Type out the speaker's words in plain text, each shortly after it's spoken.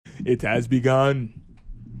It has begun.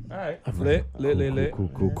 All right. Lit.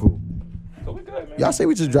 Cool. So we good, man. Y'all say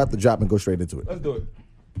we just drop the drop and go straight into it. Let's do it.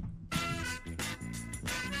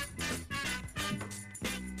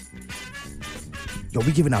 Yo,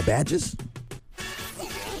 we giving out badges?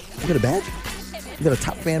 You got a badge? You got a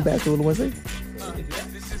top fan badge for Willow Wednesday?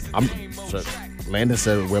 Landon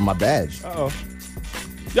said, "Wear my badge." Uh-oh.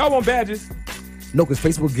 Y'all want badges? No, because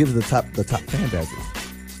Facebook gives the top fan badges.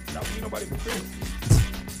 No, ain't nobody for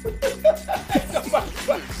free.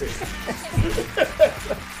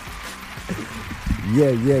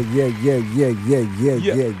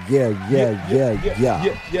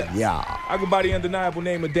 Yeah. I go by the undeniable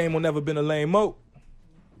name of Dame will never been a lame mo.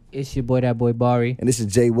 It's your boy, that boy Bari. And this is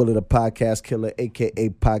Jay Willer, the podcast killer, a.k.a.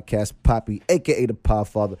 Podcast Poppy, a.k.a. the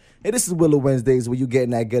Podfather. And this is Willow Wednesdays, where you getting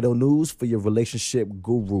that ghetto news for your relationship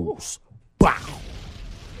gurus. Wow.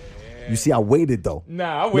 You see, I waited, though.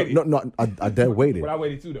 Nah, I waited. No, I dead waited. But I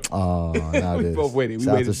waited, too, though. Oh, now We both waited. We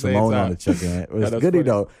Shout out waited to at the same Simone time. on the check-in. It was that's goody, funny.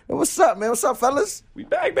 though. Hey, what's up, man? What's up, fellas? We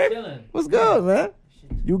back, baby. What's good, man?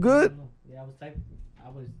 You good? Yeah, I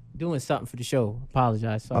was doing something for the show.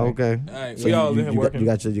 Apologize. Sorry. Okay. All right, So we all in here you working.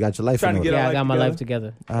 got your life Trying in to order. get Yeah, I life got my together. life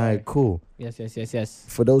together. All right, cool. Yes.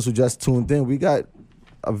 For those who just tuned in, we got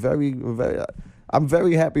a very, I'm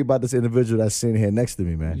very happy about this individual that's sitting here next to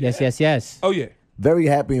me, man. Yes. Oh, yeah. Very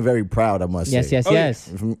happy and very proud, I must say.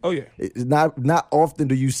 Yes. Oh, yeah. Oh, yeah. It's not often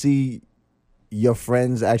do you see your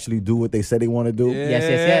friends actually do what they said they want to do. Yeah.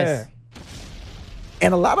 Yes.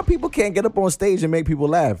 And a lot of people can't get up on stage and make people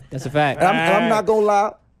laugh. That's a fact. And I'm not gonna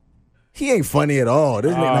lie, he ain't funny at all.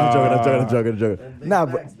 This nigga, I'm joking. Nah,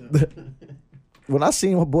 but when I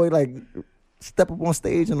seen my boy like step up on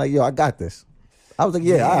stage and like, yo, I got this. I was like,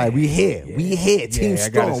 yeah. All right, we here. We here. Team I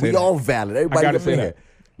gotta strong. say We that. all valid. Everybody gotta up say in that. here.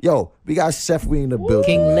 Yo, we got Chef We in the building.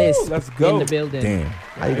 King List let's go. in the building. Damn.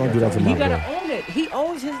 How you gonna do that to my He boy? gotta own it. He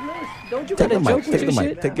owns his list. Don't you Take gotta the mic. joke Take with the your mic.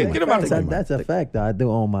 shit? Take the mic. Get him out of Take the here. mic. That's a fact, though. I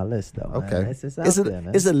do own my list, though. Man. Okay. It's just out Is there,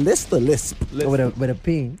 man. it a list or lisp? with a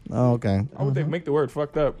P. Oh, okay. I would think make the word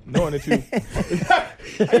fucked up, knowing that you.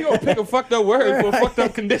 How you gonna pick a fucked up word for a fucked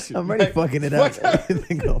up condition? I'm already Like, fucking it up. fucked up.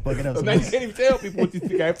 They gonna fuck it up. So some now you more. can't even tell people what you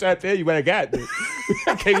think. I'm trying to tell you what I got. Dude.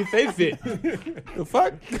 I can't even say shit. The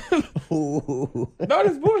fuck? No,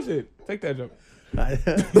 that's bullshit. Take that joke. Take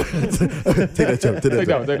that joke. Take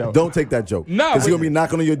that one. Don't take that joke. No, Because he's but- going to be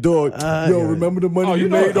knocking on your door. Yo, yeah. remember the money Oh, you you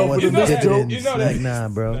know made that. off I of want the You know list that. joke? You know Like, that. nah,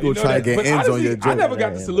 bro. You'll try to get But ends on honestly, your I joke. never got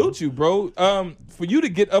to salute you, bro. For you to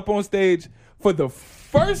get up on stage for the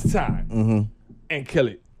first time and kill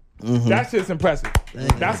it. That's just impressive.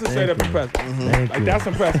 That's a straight up impressive. Like that's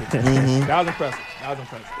impressive. That was impressive.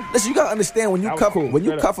 Listen, you got to understand when you That was cut cool. when you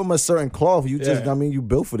Straight cut up. from a certain cloth, you just, Yeah. I mean, you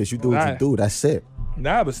built for this. You do what you Right. do. That's it.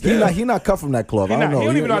 Nah, but still. He not cut from that cloth. He I don't know.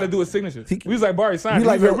 don't even know how to do a signature. He- We was like, Barry, sign. He He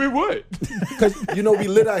like, like, yo- we would. Because, you know, we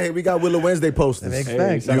lit out here. We got Willow Wednesday posters. Makes Hey,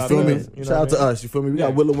 facts. shout You out feel to me? us. You know Shout out what to I mean? us. You feel me? We Yeah.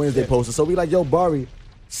 got Willow Wednesday Yeah. posters. So we like, yo, Bari,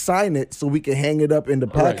 sign it so we can hang it up in the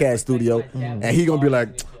Right. podcast studio. And he going to be like,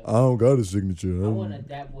 I don't got a signature. I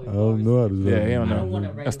don't know how to do Yeah, it. he don't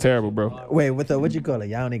know. That's terrible, bro. Wait, what you call it?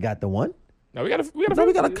 Y'all only got the one? No, we got No,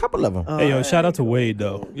 we got a couple of them. Hey, yo, shout out to Wade,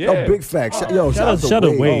 though. Yeah. Yo, big facts. Yo, Shout out to to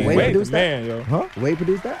Wade. Wade. Wait, the produced that? man, yo. Huh? Wade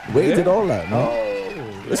produced that? Wade Yeah. did all that,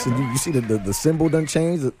 man. Listen, you see the symbol done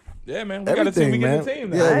changed. Yeah, man. We got a team. Everything, We get man. a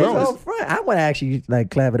team Yeah, now. I ain't Bro. so front. I want to actually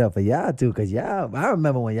like clap it up for y'all too, cause y'all. I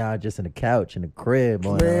remember when y'all just in the couch in the crib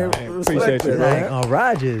on Man, Hey, respect appreciate you, it, bro. like man. on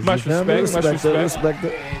Rogers. Much you feel me? respect. Much respect. Respect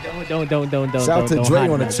it. Don't. Shout out to Dre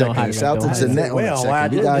on the check check-in. Shout out to Jeanette on We the on check-in.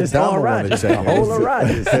 Rogers, We got just on Damo on the Rogers, the whole of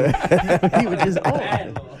check-in. Rogers. He was just on.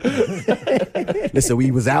 Listen,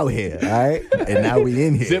 we was out here, all right? And now we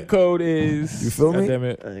in here. Zip code is. You feel me? Goddamn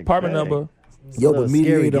it. Apartment Okay. number. Yo, a but little scary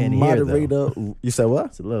mediator, getting here, though. moderator. You said what?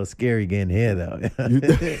 It's a little scary getting here though. You-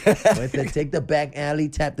 Went to take the back alley,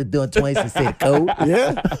 tap the door twice, and say the code.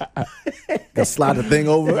 Yeah. Got slide the thing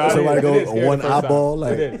over. Nah, Somebody it is go scary one the first eyeball.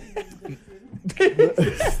 time. Like, It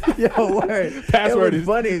is. Yo, word. Password it was is-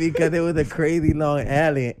 funny because it was a crazy long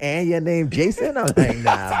alley and your name Jason. I'm like,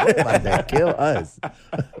 nah, bro, about to kill us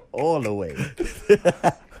all the way.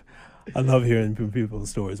 I love hearing from people's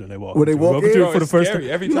stories when they walk. When they into- walk welcome in? to Yo, it for the it's first scary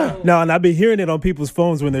time. every time. No, and I've been hearing it on people's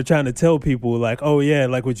phones when they're trying to tell people, like, oh, yeah,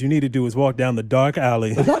 like what you need to do is walk down the dark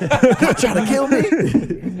alley. y'all trying to kill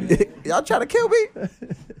me? Y'all trying to kill me?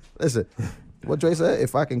 Listen, what Dre said,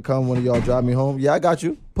 if I can come, one of y'all drive me home. Yeah, I got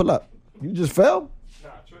you. Pull up. You just fell?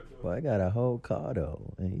 Well, I got a whole car though,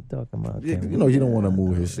 and he talking about. Yeah, you know he don't want to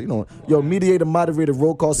move his shit. You know, yo, mediator, moderator,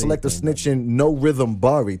 roll call, selector, snitching, no rhythm,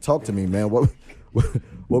 Bari. Talk to me, man.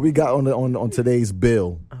 What we got on today's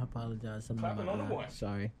bill? I apologize. I'm Clapping on the boy.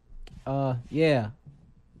 sorry. Yeah.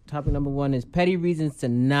 Topic number 1 is petty reasons to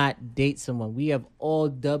not date someone. We have all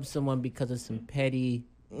dubbed someone because of some petty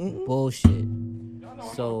bullshit.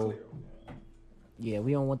 So, yeah,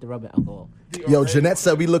 we don't want the rubbing alcohol. Yo, Jeanette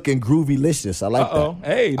said we looking groovy-licious. I like that.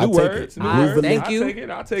 Hey, I'll new take words. it. New Ah, words. thank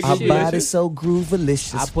you. I'll take Our it. body's so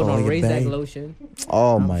groovy-licious. I put for on you, Razak babe. lotion.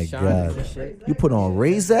 Oh my shining and God. shit. You put on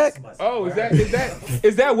Razak? Oh,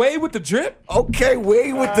 is that Wade with the drip? Okay,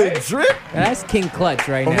 Wade with the drip. That's King Clutch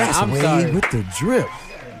right Oh, now. that's I'm Wade sorry. with the drip.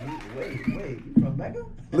 Wait, from Mecca?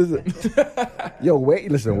 Listen, yo,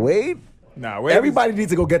 Wade. Listen, Wade. Nah, Wade. Everybody needs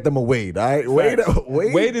to go get them a Wade. All right, Wade.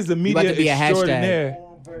 Wade is a about media to be a hashtag. extraordinaire.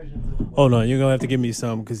 Hold on, you're gonna have to give me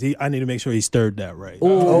some because I need to make sure he stirred that right.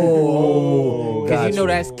 Oh, Because you know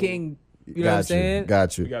got that's King. You know what I'm saying?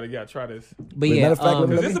 Got you. You gotta try this. But Wait, yeah, matter of fact, let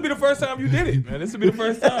me- Cause this will be the first time you did it, man. This will be the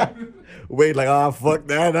first time. Wade, like, oh, fuck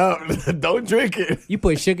that up. Don't drink it. you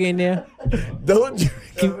put sugar in there. Don't drink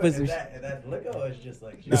it. You put some That liquor or it's just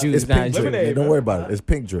like It's It's not- pink drip. lemonade, Man. Don't man. worry about it. It's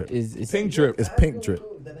pink drip. it's Pink drip. It's pink drip.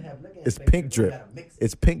 It's pink drip.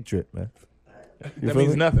 It's pink drip, man. You That feel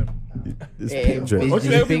means me? nothing. It's Yeah, pink drip. it's- What you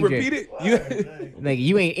say if you pink drip. repeat it? You, like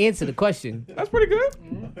you ain't answer the question. that's pretty good.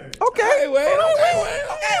 Okay. Hey, Wade.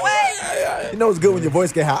 Okay, Wade. You know it's good when your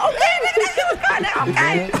voice get high.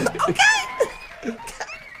 Okay.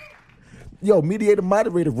 Yo, mediator,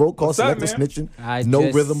 moderator, roll call, What's up, selector, man? snitching. I No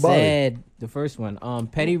just rhythm body. said the first one.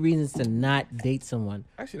 Petty reasons to not date someone.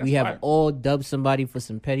 Actually, that's We have fire. all dubbed somebody for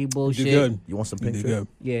some petty You bullshit. did good. You want some You pink did drip?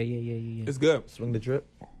 good. Yeah. It's good. Swing the drip.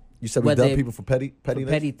 You said we Whether dub it- people for For pettiness?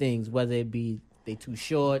 petty things, whether it be they too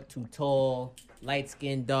short, too tall, light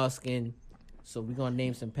skin, dark skin. So we're gonna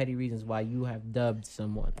name some petty reasons why you have dubbed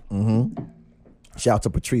someone. Shout out to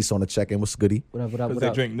Patrice on the check-in. What's goody? What up? Because they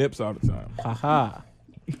drink nips all the time. Haha.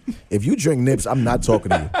 If you drink nips, I'm not talking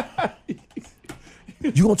to you.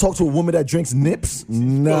 You gonna talk to a woman that drinks nips?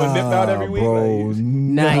 Nah, nip out every week, bro. like,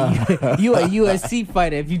 Nah, you a USC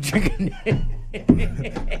fighter if you drinking it.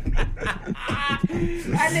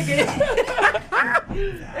 That nigga.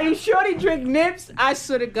 Hey, shorty drink nips. I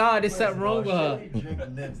swear to God, there's something wrong with her.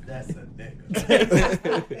 That's a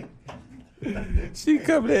nigga. She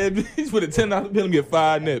covered that. He's with a $10 bill and get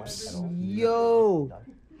 5 nips. Yo,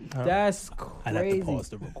 that's I'd have to crazy. pause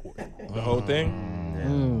the recording. The whole thing.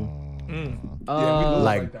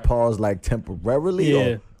 Like pause, like temporarily.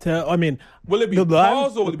 Yeah. Or, I mean, Will it be the live-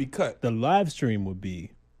 paused or will it be cut? the live stream would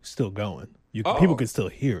be still going. Oh. People could still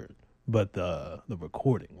hear it, but the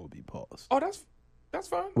recording will be paused. Oh, that's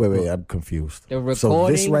fine. wait, I'm confused. The So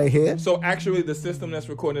this recording- right here, So actually, the system that's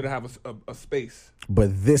recording to have a space, but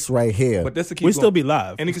this right here. but this will keep. We'll still going. be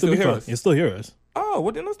live. And you It'll can still be hear fun. us. You still hear us. Oh,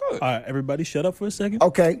 well then let's do it. All right, everybody, shut up for a second.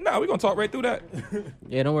 Okay. Nah, we're gonna talk right through that.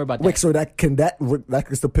 Yeah, don't worry about that. Wait, so that can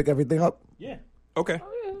still pick everything up? Yeah. Okay.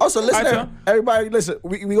 Also, listen, All right, John. everybody, listen.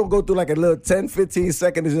 We gonna go through like a little 10, 15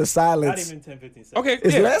 seconds of just Not silence. even 10, 15 seconds. Okay.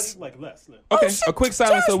 It's yeah. less? Like less. Okay. Oh, A quick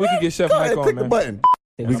silence so we can get Chef Go Mike ahead, on, click man. the button.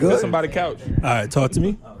 We good? Somebody couch. All right, talk to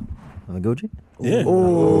me. On the Gucci? Yeah.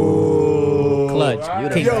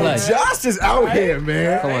 Clutch. King Yo, Clutch. Josh is out here,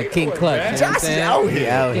 man. Come on, King Clutch. You know what I'm Josh is saying? out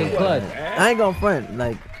here. Out King here. Clutch. I ain't gonna front.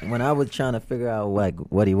 Like when I was trying to figure out like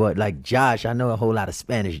what he was, like Josh, I know a whole lot of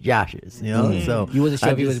Spanish Joshes, you know. So You wasn't sure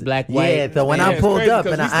I if he was just- black, white. Yeah. So when Yeah, I it's pulled crazy up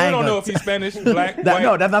 'cause and we I still ain't don't gonna, know if he's Spanish, black, That- white.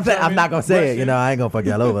 no, that's what I'm saying. I'm not gonna say it. Russian. You know, I ain't gonna fuck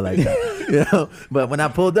y'all over like that. You know, but when I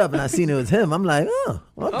pulled up and I seen it was him, I'm like, oh,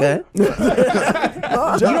 okay.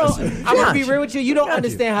 Oh, You don't, I'm gonna be real with you. You don't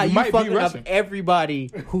understand how You you might be fucking up Russian. everybody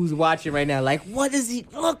who's watching right now. Like, what does he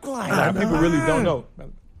look like? A lot of people really don't know.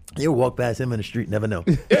 You walk past him in the street, never know.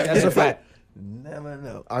 That's a fact. Never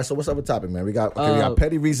know. All right, so what's up with topic, man? We got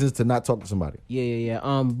petty reasons to not talk to somebody. Yeah.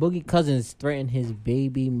 Boogie Cousins threatened his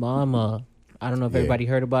baby mama. I don't know if Yeah. everybody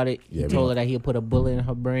heard about it. He Yeah, told man. her that he'll put a bullet in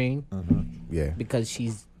her brain Yeah. because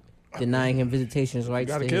she's denying him visitations rights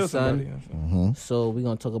Gotta to kill his somebody. son. So we're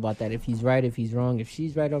gonna talk about that. If he's right, if he's wrong, if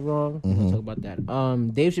she's right or wrong, we're gonna talk about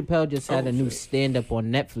that. Dave Chappelle just had a new stand up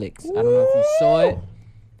on Netflix. I don't know if you saw it.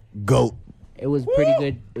 Goat. It was pretty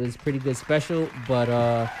good. It was pretty good special, but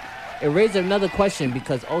it raised another question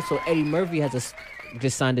because also Eddie Murphy has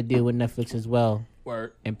just signed a deal with Netflix as well,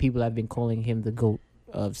 Word. and people have been calling him the GOAT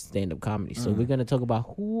of stand-up comedy. So we're gonna talk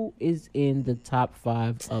about who is in the top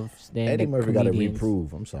 5 of stand-up Eddie Murphy got to comedians.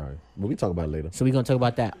 reprove. I'm sorry. But we talk about it later. So we're gonna talk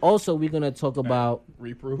about that. Also, we're gonna talk about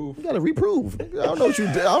Reprove. You got to reprove. I don't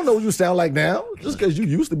know what you sound like now. Just because you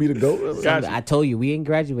used to be the goat. Gotcha. I told you we ain't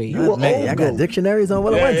graduated. You a Man, I old got goat. dictionaries on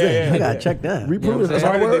Willow Yeah, Wednesday. yeah, I gotta yeah. check that. Reprove. You know what I'm That's saying?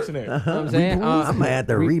 our Write a word. dictionary. You know what I'm saying? I might have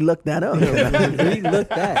to re-look that up. Relook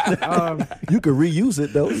that. You can reuse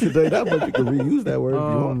it though. You can tell you that much. You can reuse that word if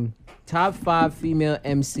you want. Top 5 female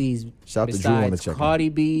MCs Shout out to Drew on the besides check-in. Cardi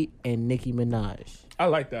B and Nicki Minaj. I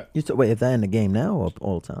like that. Wait, is that in the game now or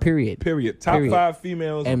all the time? Period. Top Period. 5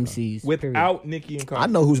 females MCs. without Nicki and Cardi. I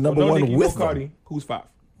know who's number no one Nicki, with no them. Cardi. Who's 5?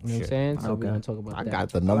 You know what I'm saying? So Okay. we're gonna talk about I that. got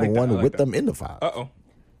the number like that. one I like with that. them in the 5. Uh-oh.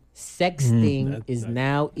 Sexting is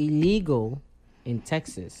now illegal in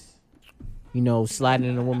Texas. You know, sliding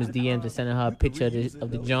in a woman's DMs and sending her a picture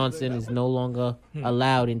of the Johnson is no longer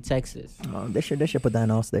allowed in Texas. They should put that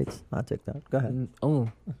in all states. I'll take that. Go ahead. Oh,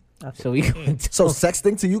 so we going to So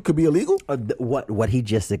sexting to you could be illegal? What he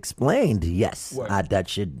just explained, yes. What? That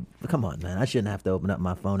should come on, man. I shouldn't have to open up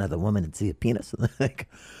my phone as a woman and see a penis. Like,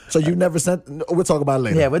 So you never sent? We'll talk about it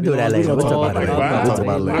later. yeah, we'll do that later. We'll We'll talk talk about about it it later. later. We'll talk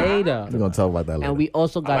about it later. later. We're gonna talk about that later. And we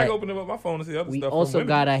also I got like a, opening up my phone to see other we stuff. also from women.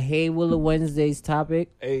 got a Hey Willa Wednesdays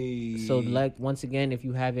topic. a. So like once again, if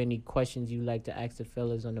you have any questions you'd like to ask the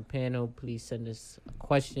fellas on the panel, please send us a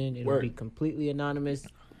question. It'll Word. be completely anonymous.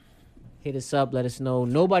 Hit us up, let us know.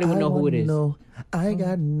 Nobody will know who it is. I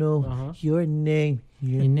gotta know Uh-huh. your name,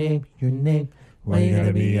 your name, your name. Why you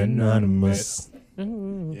gotta be anonymous? Yeah,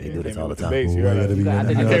 They do this came all the with time. bass, you Why right? gotta be I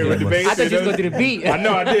thought you I was came gonna with do the the bass. I thought you was gonna do the beat. I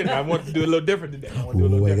know I did. I want to do a little different today. I want to do a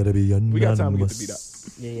little Why different. gotta be anonymous? We got time to get the beat up.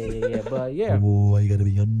 Yeah. But yeah, Why you gotta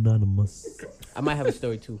be anonymous? I might have a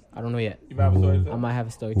story too. I don't know yet. You might have a story to I tell? might have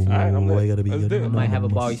a story too. All right, I'm Why lit. you gotta be Let's do it. I might have a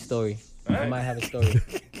anonymous? Barry story. All I right. might have a story.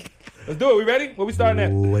 Let's do it. We ready? Where we starting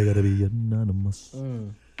at? Why you gotta be anonymous?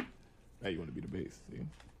 Now you want to be the bass. See?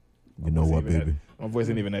 You know voice what, ain't even baby? My voice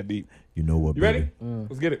ain't even that deep. You know what, You ready? baby?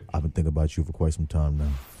 Let's get it. I've been thinking about you for quite some time now,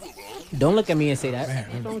 Don't look at me and say that.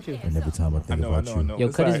 What's wrong with you? and every time I I think know, I about know, you, I know. Yo,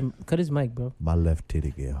 It's cut all his right. cut his mic, bro. my left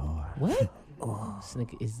titty get hard. What? Oh, this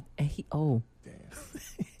nigga is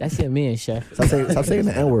that's your man, chef. Stop saying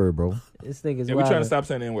the N word, bro. This nigga's Yeah, we wild. trying to stop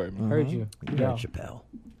saying the N-word, man. Heard you. Yo. Chappelle.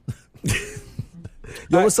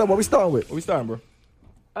 Yo, what's up? What we starting with? Where we starting, bro?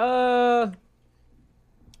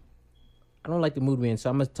 I don't like the mood we're in, so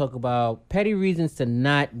I'm gonna talk about petty reasons to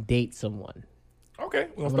not date someone. Okay,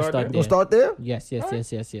 we're I'm going to gonna start start there. We'll start there. Yes.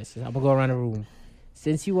 I'm gonna go around the room.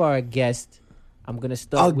 Since you are a guest, I'm gonna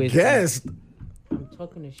start A with guest, I'm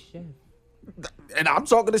talking to chef. and I'm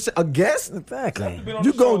talking to a guest. Exactly. Been on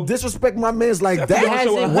You the gonna show. disrespect my man's like Except that? he has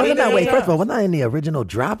it. Wasn't that, wait, Yeah. first of all, wasn't that in the original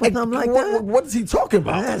drop or something like that? What is he talking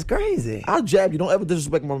about? That's crazy. I'll jab you. Don't ever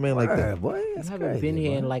disrespect my man like that. Word, boy, You that's haven't crazy, been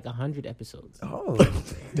here in boy. like 100 episodes. Oh,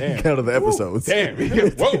 Damn. Count of the episodes. Damn.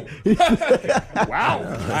 Whoa. Wow.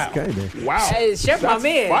 that's crazy. Wow. Hey, chef, my Shots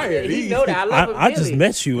man. fired. He know that. I love him I dearly. just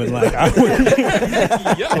met you and like I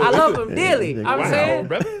would, Yo. I love him dearly. I'm Wow, saying.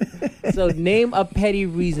 brother. So name a petty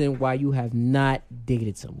reason why you have not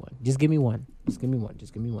dated someone. Just give me one. Just give me one.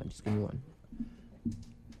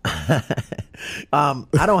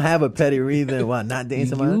 I don't have a petty reason why not dating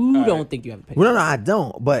somebody. You don't think you have a petty? Well, no, I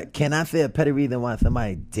don't. But can I say a petty reason why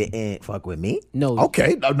somebody didn't fuck with me? No.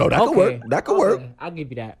 Okay, no, that could work. That could work. I'll give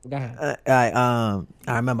you that. Go ahead. I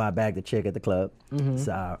remember I bagged a chick at the club, Mm-hmm.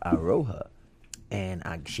 so I wrote her, and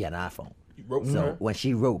she had an iPhone. You wrote So her. when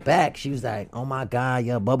she wrote back, she was like, "Oh my God,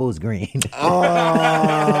 your bubble's green."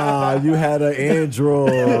 Ah, you had an Android.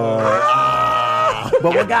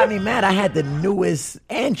 But what got me mad, I had the newest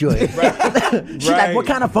Android. She's like, Right. "What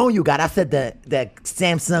kind of phone you got?" I said the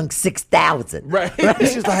Samsung 6000. Right.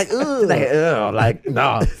 She's like, "Ugh." Like,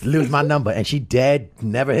 no, lose my number. And she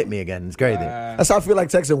never hit me again. It's crazy. That's how I feel like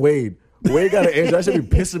texting Wade. Wade got an Android. That should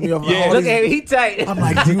be pissing me off. Yeah. All Look these- at him. He tight. I'm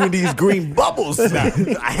like, doing these green bubbles. I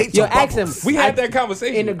hate Yo, your ask him. bubbles. We had that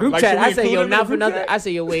conversation. In the group Like, chat, should we I said, include yo, him in not the for group nothing. chat? I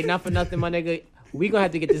said, yo, wait, not for nothing, my nigga. We gonna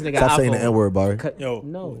have to get this nigga Stop an saying the iPhone. N word, Barry. yo,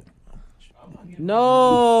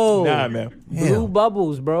 No. Nah, man. Blue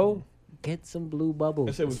bubbles, bro. Get some blue That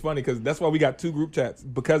bubbles. shit was funny because that's why we got 2 group chats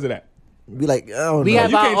because of that. Be like, I don't We know.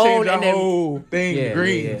 have You our can't own change and the then- whole thing Yeah,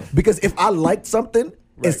 green. yeah. Because if I liked something,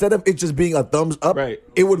 instead of it just being a thumbs up, Right.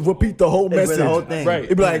 it would repeat the whole It would message. the whole thing. Right.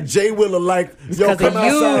 It'd be like, Jay Willa like, yo, 'cause come of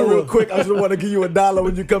outside you. real quick. I just want to give you $1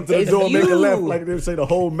 when you come to the It's door, make a you. left. Like they say the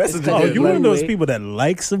whole message. 'cause oh, again. you one of those Wait. people that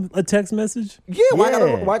likes a text message? Yeah, why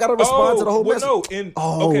I gotta respond to the whole well, message? no, in,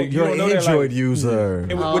 Oh, okay, you you're don't an know that, Android like, user. And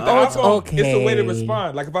with the Oh, it's iPhone, it's a way to okay.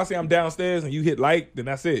 respond. Like if I say I'm downstairs and you hit like, then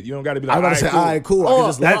that's it. You don't got to be like, I gotta say, all right, cool. I can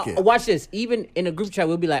just like it. Watch this. Even in a group chat,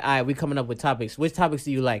 we'll be like, all right, we coming up with topics. Which topics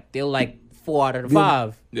do you like? They'll like 4 out of the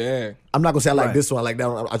 5. Yeah. I'm not gonna say I like Right. this one, I like that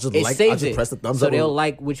one. I just It like. I saves just it. press the thumbs so up. they'll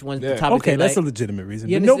like which one's Yeah. the topic. Okay, they that's like. a legitimate reason.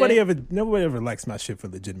 You But nobody understand? ever likes my shit for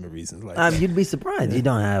legitimate reasons. Like You'd be surprised. You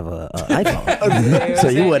don't have a iPhone, so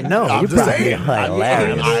you wouldn't know. I'm You just probably saying.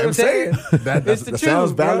 hilarious. I'm saying that It's the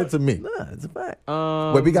sounds truth, bro. valid to me. Nah, it's a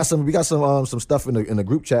fact. Wait, we got some stuff in the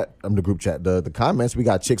group chat. The comments. We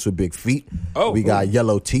got chicks with big feet. Oh, we got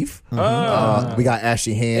yellow teeth. We got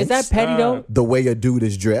ashy hands. Is that petty though? the way a dude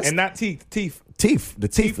is dressed? And not teeth. teeth. The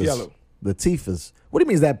teeth is yellow. The teeth is. What do you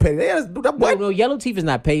mean is that petty? What? No, yellow teeth is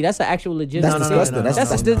not petty. That's an actual legit. That's thing. disgusting. That's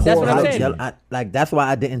That's poor what I'm hygiene. saying. Like that's why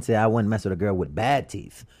I didn't say I wouldn't mess with a girl with bad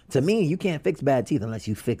teeth. To me, you can't fix bad teeth unless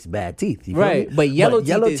you fix bad teeth. You feel Right, me? but yellow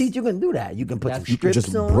teeth is- you can do that. You can put some That's- You can strips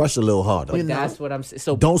just on. brush a little harder. But that's what I'm saying.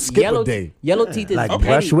 So Don't skip yellow, a day. Yellow teeth is Like petty.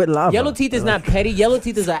 brush with lava. Yellow teeth is not petty. Yellow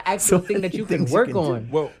teeth is an actual thing that you can things you work can do. on.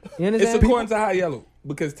 Well, You it's understand? according to how yellow,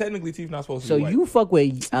 because technically teeth not supposed to So be white. you fuck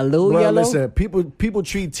with a little Bro, yellow. listen, people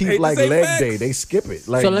treat teeth Hate to like say leg facts. day. They skip it.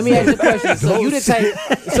 Like, So let me ask you a question. So you the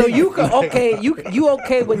type. So you can okay. You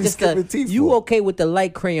okay with you just skipping the teeth you for? okay with the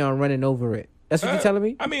light crayon running over it? That's what you're telling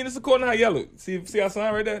me. I mean, it's according to how yellow. See how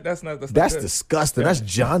sign right there? That's not That's good. disgusting. That's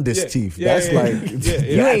jaundice Yeah. teeth. Yeah, That's yeah, like yeah. Yeah, yeah.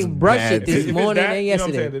 You that's ain't brushed bad it this teeth. If morning it's that, and you know what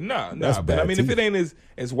I'm yesterday. saying? Nah. That's But I bad mean, if teeth. it ain't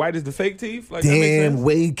as white as the fake teeth, like that makes Damn, sense.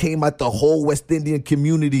 Wade came out the whole West Indian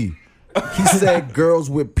community. He said girls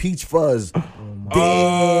with peach fuzz. Damn.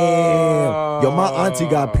 Yo, my auntie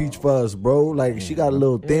got peach fuzz, bro. Like, she got a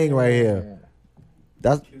little thing right here.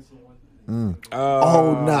 That's.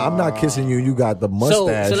 Oh, nah, I'm not kissing you. You got the So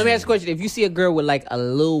mustache. let me ask you a question. If you see a girl with like a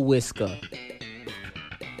little whisker,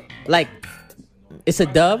 like it's a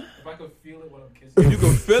dub. You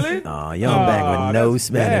can feel it. Oh, you don't bang with no that's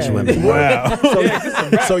Spanish bad. women.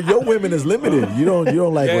 Wow. So your women is limited. You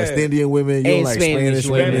don't like Yeah. West Indian women. You don't And like Spanish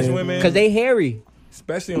Spanish women. women. Because they hairy.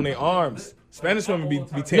 Especially on their arms. Spanish women be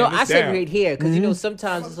tearing No, this I said down. right here because you know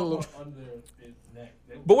sometimes it's a little.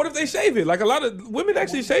 But what if they shave it? Like a lot of women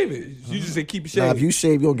actually shave it. You just say keep it shaved. Nah, if you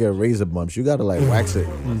shave, you'll get razor bumps. You gotta like wax it.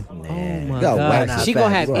 Oh my gotta wax god, it. she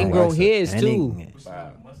gonna have You gotta ingrown wax it. hairs And too.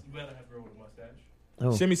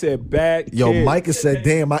 Shimmy said bad Yo, kids. Micah said,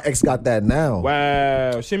 "Damn, my ex got that now."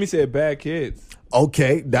 Wow. Shimmy said bad kids.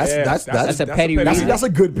 Okay, that's Yeah, That's a petty reason. that's a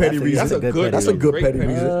good petty That's a- reason. that's a good That's a good great petty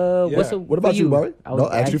petty reason. Yeah. What's What about you, Barry? I was- No,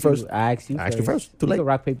 ask you first. I asked you Ask you first. Too You late. can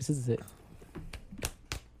rock paper scissors it.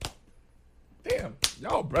 Damn.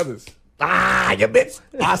 Y'all brothers. Ah, you bitch!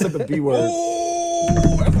 I said the B word.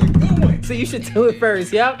 Ooh, that's a good one. So you should do it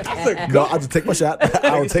first. Yep. No, I'll just take my shot.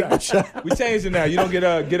 I'll take my shot. We changed it now. You don't get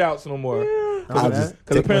outs no more. I'll just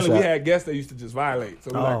Because take my apparently we shot. had guests that used to just violate.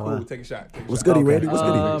 So we're like, cool, wow. take a shot. Take a What's shot. goody, Randy? What's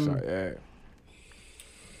goody? Um, Yeah.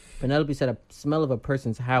 Penelope said a smell of a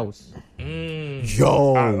person's house.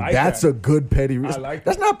 Yo, I like that's that. a good petty reason. I like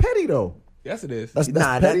That's that. not petty though. Yes, it is. That's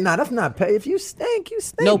Nah, petty. that's not pay. If you stink, you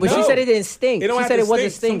stink. No, but she No. said it didn't stink. It don't She have said to it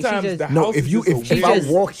wasn't stink. stink. She Sometimes just, the No, house if is you- just a if she if I just-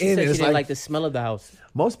 walk she in said and she it's didn't like- like the smell of the house.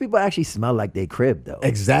 most people actually smell like they crib though.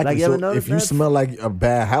 Exactly. Like, you So ever notice if you that? smell like a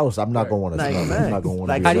bad house, I'm not gonna want to Like, smell. man, I'm not gonna want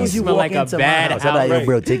to. like be how around did you Smell walk like a into bad my house? I'm like, yo, house.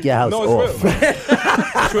 bro, take your house No, off.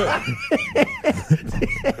 it's real.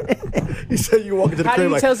 You said you walk into the How do crib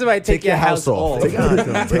you like, tell somebody take your house off? Take your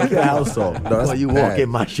house off. No, that's Well, you bad. walk in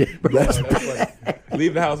my shit, bro.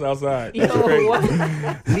 Leave the house outside. You That's know crazy.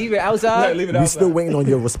 what? Leave it outside. Leave it We outside. still waiting on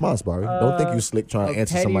your response, Barry. Don't think you slick trying to A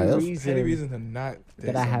answer petty somebody else. reason Any reason to not date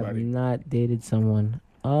that I have somebody. not dated someone.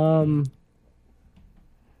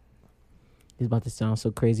 It's about to sound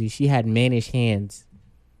so crazy. She had mannish hands.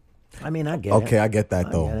 I mean, I get Okay, it. I get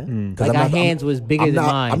that though. get it. 'Cause Like I'm her not- hands was bigger I'm than not,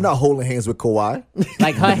 mine. I'm not holding hands with Kawhi.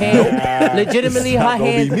 Like her hand, legitimately, her not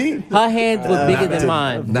gonna be hands, me. her hands were bigger than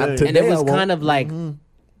mine. Not And today. it was I won't. kind of like,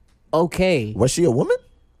 okay, Was she a woman?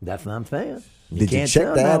 That's what I'm saying. Did you can't check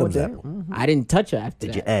tell the Adams nowadays. apple? I didn't touch her after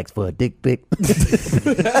Did you that. ask for a dick pic?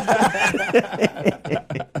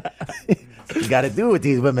 You got to do with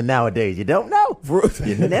these women nowadays. You don't know.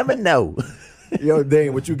 You never know. Yo,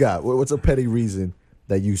 Dane, what you got? What's a petty reason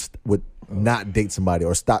that you would not date somebody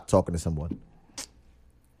or stop talking to someone?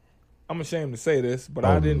 I'm ashamed to say this, but Oh,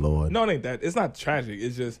 I didn't. Lord. No, it ain't that. It's not tragic.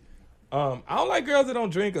 It's just I don't like girls that don't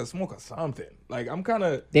drink or smoke or something. Like I'm kind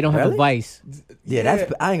of They don't have a Really? vice. Yeah,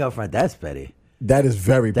 that's. I ain't gonna front. That's petty. That is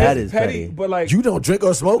very That petty. is petty, petty. but like You don't drink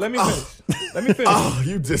or smoke? let me Oh, finish. Let me finish. oh,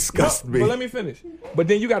 you disgust me. But let me finish. But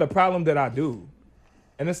then you got a problem that I do,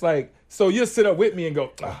 and it's like so you'll sit up with me and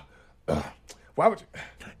go, why would you?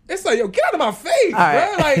 It's like, yo, get out of my face, All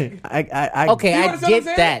right. bro. Like I Okay, You I understand what I'm get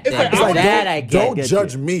saying? that. It's then. like, I don't- That I get. Don't get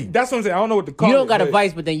judge you. me. that's what I'm saying. I don't know what to call You it. don't got a but-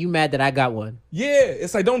 vice, but then you mad that I got one. Yeah,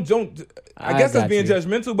 it's like don't. I I guess that's got being you.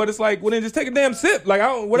 judgmental, but it's like, well, then just take a damn sip. Like,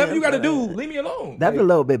 whatever you got to do, leave me alone. That's Like, a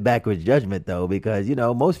little bit backwards judgment though, because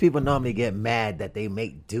most people normally get mad that they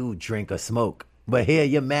make dude drink or smoke, but here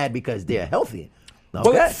you're mad because they're healthy. but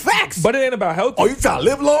Okay. Facts. But it ain't about health. Oh, you trying to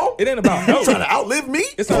live long? It ain't about You health. trying to outlive me?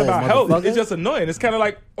 It's not about health. motherfucker. It's just annoying. It's kind of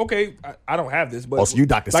like, okay, I don't have this, but Oh, so you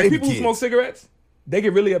Dr. like Sabi people who kids. smoke cigarettes, they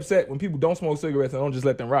get really upset when people don't smoke cigarettes and don't just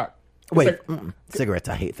let them rock. It's Wait, like- cigarettes.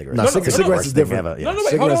 I hate cigarettes. No, cigarettes Worst is thing different. ever, yeah. no, wait, hold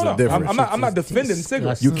Cigarettes on. are different. I'm not defending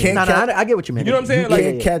cigarettes. You can't No, catch, I get what you mean. You know what I'm saying? you Like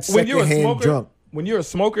can't catch when you're a secondhand smoker, drunk. when you're a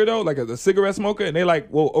smoker though, like a cigarette smoker, and they like,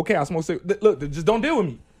 well, okay, I smoke cigarettes. Look, just don't deal with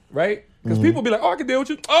me. right? Because people be like, oh, I can deal with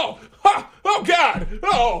you. Oh, oh God,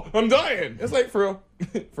 oh, I'm dying. It's like, for real.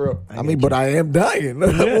 For real. I mean, but I am dying.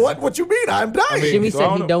 What you mean? I'm dying. mean, Jimmy so I said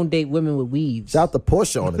don't he know. don't date women with weaves. Shout out to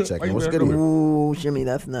Portia on the check. Why you What's being good with you? Ooh, Shimmy,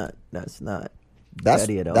 that's not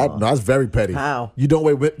petty at all. That's very petty. How? You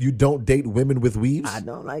don't date women with weaves? I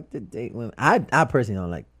don't like to date women. I personally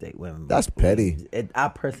don't like to date women. That's with petty. weaves. I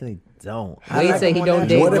personally don't. Wade say he don't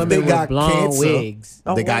date What if women they with got blonde cancer? wigs.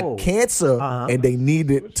 Oh, They whoa. got cancer Uh-huh. and they need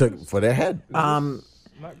it for their head.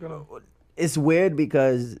 Not gonna. It's weird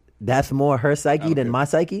because that's more her psyche than my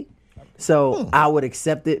psyche. So I would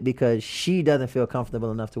accept it because she doesn't feel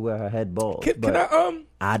comfortable enough to wear her head bald. Can But I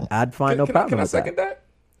I'd find no can problem I with second that?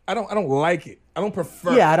 I don't like it. I don't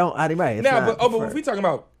prefer. Yeah, I don't. Right. It's Now, not but preferred. if we talking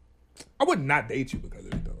about, I would not date you because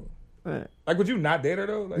of it though. Right. Like, would you not date her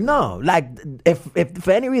though? Like, No, like if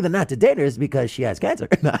for any reason not to date her is because she has cancer.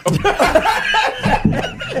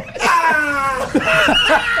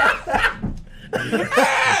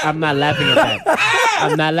 I'm not laughing at that.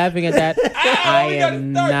 I'm not laughing at that. I we gotta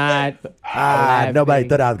am start not. laughing. Nobody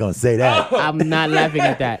thought I was gonna say that. I'm not laughing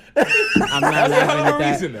at that. I'm not That's a hell laughing of at a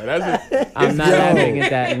that. reason though. That's it. I'm not Yo. laughing at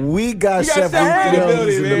that. We got got Chef Chef Weekly in the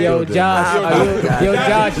building, in the man. Yo, building. Josh, yo,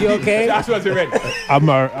 Josh, you okay? Josh wasn't ready. I need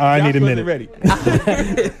a Josh wasn't minute. ready.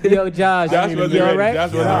 Yo, Josh, Josh you wasn't all ready. right?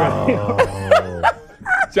 Josh wasn't ready.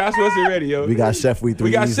 Josh wasn't ready, yo. We got Chef Weekly.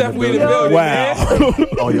 We got in Chef the Weekly in the building. building, Wow. man.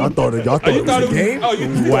 Oh, y'all thought it you was thought a it was- game? oh, you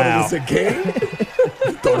thought Wow. it was a game?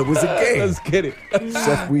 You thought it was a game? Let's get it.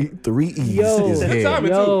 Chef Week 3 E's Yo. is Time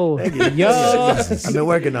here. it Yo, yo. I've been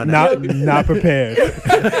working on that. Not prepared.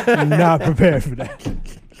 Not prepared for that.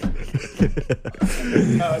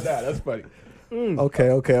 Nah, that's funny.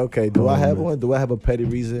 Okay. Do I have one? Do I have a petty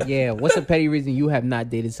reason? Yeah, what's a petty reason you have not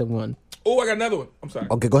dated someone? Oh, I got another one. I'm sorry.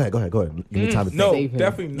 Okay, go ahead. Give me time to No, think. Save him.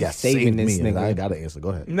 definitely. Yes, saving save this me. nigga. I got to answer. Go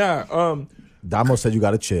ahead. Nah. Damo said you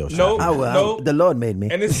got to chill. No. Chef. I will. No. The Lord made me.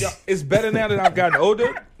 And it's better now that I've gotten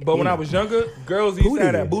older. But when I was younger, girls used to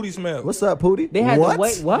have that booty smell. What's up, Pootie? They had what? to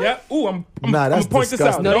wait. What? Yeah. Ooh, I'm Nah, that's gonna point this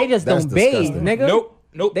out. disgusting. No, they just That's don't bathe, disgusting. nigga.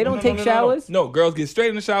 Nope. They don't take showers? No, girls get straight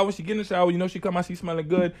in the shower. When she get in the shower, you know she come out, she smelling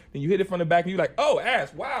good. Then you hit it from the back, and you like, oh,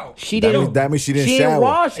 ass, wow. She That didn't. means- that means she didn't She shower. didn't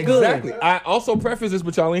wash good. Exactly. I also preface this,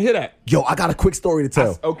 but y'all ain't hear that. Yo, I got a quick story to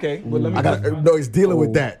tell. Okay. Well, let me. I got no. It's dealing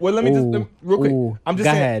with that. Well, let me just real quick. Ooh, I'm just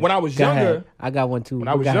go saying. ahead. When I was Go younger, ahead. I got one too. when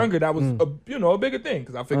I was Go ahead. younger, that was a bigger thing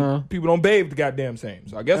because I figured people don't bathe the goddamn same.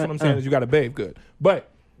 So I guess what I'm saying is you got to bathe good. But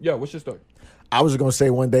yo, what's your story? I was just gonna say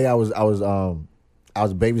one day I was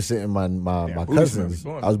babysitting my booty cousins.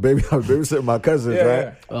 smells. I was babysitting my cousins, Yeah, right?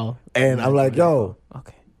 yeah. Oh, And I'm like, yo,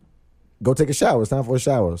 okay. go take a shower. It's time for a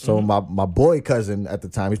shower. So my boy cousin at the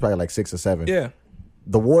time, he's probably like 6 or 7. Yeah.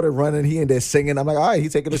 The water running, he in there singing. I'm like, all right, he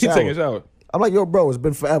taking a He shower. taking a shower. I'm like, yo, bro, it's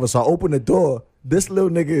been forever. So I open the door. This little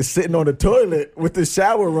nigga is sitting on the toilet with the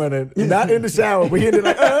shower running. Not in the shower, but he in there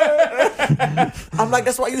like, I'm like,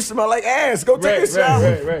 that's why you smell like ass. Go take a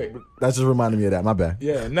shower. Right. That just reminded me of that. My bad.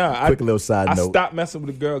 Yeah, nah. Quick little side I note. stopped messing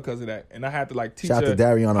with a girl because of that, and I had to like teach Shout out her to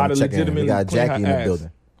Darion how on to the check-in. We legitimately got clean Jackie her in the ass.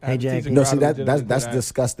 building. I had to Hey, teach Jackie. her No, how see to that legitimately that's clean her ass.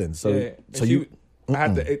 disgusting. So Yeah. so And you I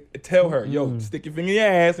had to tell her, yo, stick your finger in your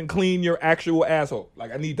ass and clean your actual asshole.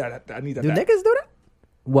 Like I need that. I need that. Do niggas do that?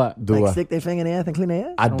 What? do Like I? stick their finger in their ass and clean their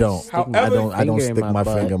ass? I don't. stick I don't. I don't finger in stick my my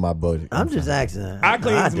butt. finger in my butt. I'm just asking. I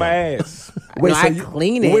cleans do. my ass. Wait, No, so I you,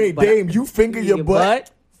 clean it, Wait, but- Dame, you finger your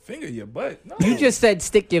butt? Finger your butt. No. You just said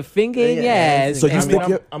stick your finger in your Yeah, ass. So you I and- mean, stick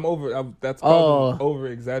your- I'm over. That's Oh. over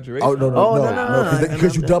exaggeration. Oh no,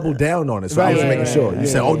 because you doubled down on it. So I was Right, making yeah, sure. yeah, You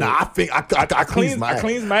said, yeah. "Oh no, I think I cleans my I ass."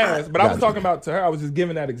 cleans my ass, but I was Gotcha. talking about to her. I was just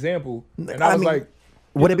giving that example, and I I was mean, like,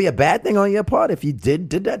 Would it be a bad thing on your part if you did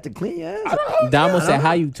that to clean your ass? Damo said,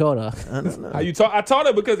 "How you taught her?" I don't know. "How you taught?" I taught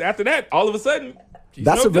her because after that, all of a sudden, she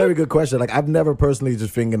That's a smelled very good question. Like I've never personally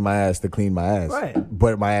just fingered my ass to clean my ass, Right.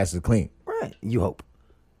 But my ass is clean. Right. You hope.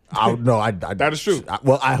 I no, I That is true.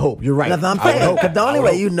 Well, I hope you're right. That's what I'm I would saying. hope. Because the I only would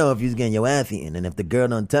way hope. you know if you're getting your ass eaten, and if the girl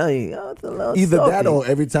don't tell you, oh, it's a little Either that salty. or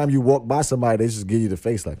every time you walk by somebody, they just give you the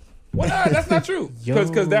face like, Well, nah, that's not true.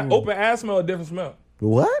 Because that open ass smell a different smell.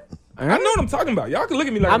 what? I know what I'm talking about. Y'all can look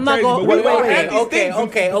at me like I'm I'm not crazy, going. but Wait, what I wait, had wait. these Okay, things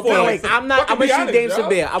okay, before, okay. like, I'm not. fucking I'm gonna be shoot honest, Dame y'all.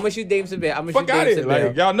 Sabir. I'm gonna shoot Dame Sabir. I'm gonna shoot Fuck out Dame of here. Like,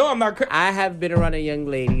 Sabir. y'all know I'm not crazy. I have been around a young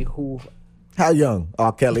lady who How young?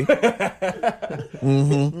 R. Kelly. I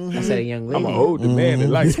said a young lady. I'm an older man that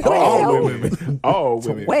likes all women. All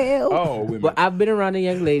women. Well. All women. But I've been around a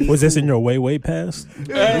young lady. Was this in your way past? Not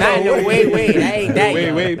in the wait. I ain't that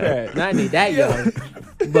young. way past. Not ain't that young.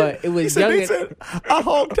 But it was young. He said, I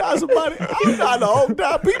hog tie somebody. I'm not to hog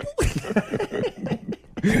tie people.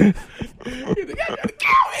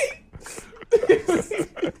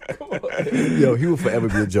 Yo, he will forever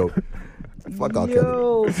be a joke. Fuck R. Kelly.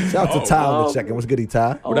 Yo, Oh, Shout out to Ty on the check-in. What's good,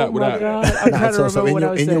 Ty? oh up, what my up? God. I'm trying to So remember what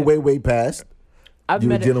I was in your saying. way past, I've you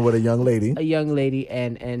were met dealing with a young lady. a young lady,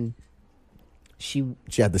 and she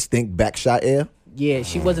She had the stink back shot air. Yeah,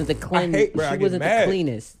 she wasn't the clean. hate where I She get wasn't the mad.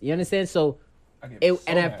 cleanest. You understand? So, I get and so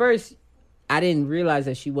at mad. first, I didn't realize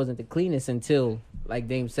that she wasn't the cleanest until, like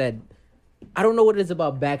Dame said, I don't know what it is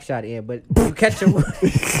about backshot air, but you catch a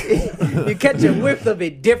you catch a whiff of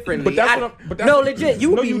it differently. But that's what I'm- but that's no, what- legit.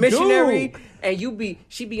 You No, be you missionary, do. and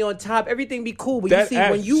she be on top. Everything be cool, but That you see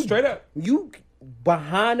ass when you straight up. you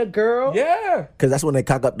behind a girl. Yeah. Because that's when they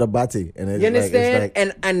cock up the body. And it's You understand? Like,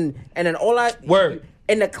 it's like, and then all I Word.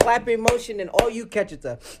 and the clapping motion and all you catch is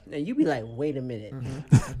and you be like, wait a minute.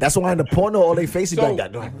 that's why in the porno, all they faces So, be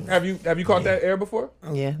like that. have you caught that air before?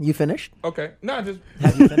 Yeah, you finished? Okay. No, just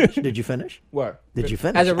Have you finished? Did you finish? what? Did you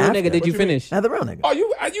finish? As a real after? nigga, did you What you mean? finish? As a real nigga. Oh,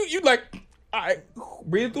 you like? I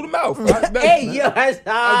breathe it through the mouth. Hey, yo, I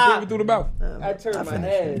breathe it through the mouth. I turned my finished.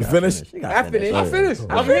 head. You finished? You got I finished. I finished.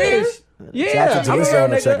 I I'm here. finished. Shout Yeah, out to I'm a Jalissa real on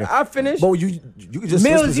the nigga. check-in. I finished. But you could just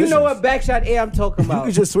switch Mills, you know positions. what backshot air I'm talking You about.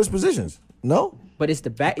 could just switch positions. No? But it's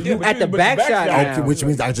the back. Yeah, You but at the but back shot shot now. Okay, which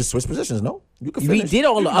means I just switch positions. No? You can We finish. did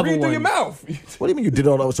all the You other breathe through your ones. mouth. What do you mean you did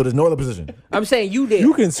all that? So there's no other position. I'm saying you did.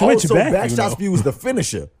 You can switch so back. back you shots know. for you is the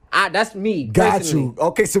finisher. That's me. Got personally. you.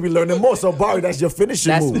 Okay, so we learning more. So Barry, that's your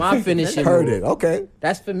finishing That's move. my finishing Heard move. it. Okay.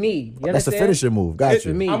 That's for me. You That's a understand? finishing move. Got It's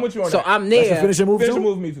you. for me. I'm with you on so that. I'm That's there. your finishing move Finish too?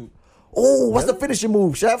 move me too. Oh, what's the finishing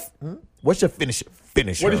move, chef? What's your finishing?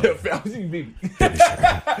 Finisher. What is your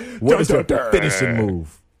What is your finishing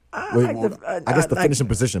move? Wait, I guess the like- finishing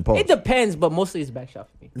position, Paul. It depends, but mostly it's back shot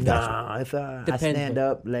for me. Nah, if I Depends. stand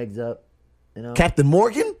up, legs up, you know. Captain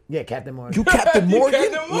Morgan? Yeah, Captain Morgan. You Captain Morgan?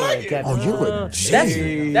 Captain Morgan. Yeah, Captain Oh, you Morgan. a That's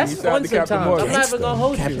G. that's shout out fun to Captain sometimes. Morgan. I'm not even gonna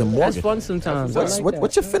hold Captain you. Morgan. That's fun sometimes. What's, I like what, that.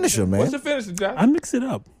 what's your finisher, man? What's the finisher, Josh? I mix it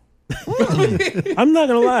up. I'm not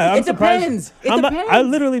gonna lie. I'm It surprised. depends. It I'm not- depends. I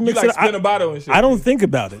literally You mix like it up. spin a bottle and shit. I don't think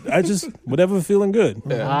about it. I just whatever feeling good.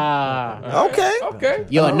 Ah, Okay. Okay.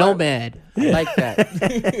 you're a All right. nomad. I like that.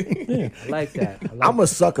 I like that. I like I'm a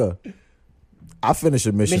sucker. I finish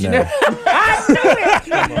a missionary. Missionary.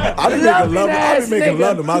 I be making love. I be ass making nigga.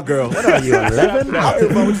 love to my girl. What are you, 11? I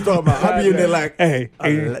don't know what you talking about. I be in there like Hey,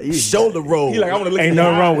 ain't, shoulder roll. He like I want to look. ain't in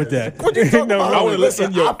nothing your wrong eyes. with that. What you Ain't talking nothing about? wrong I wanna with look that.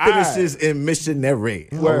 in your I finishes in missionary.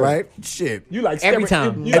 All Word. right, shit. You like Every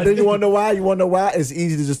staring- time. You And then like, you want to know why? You want to know why? It's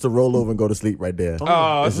easy just to roll over and go to sleep right there.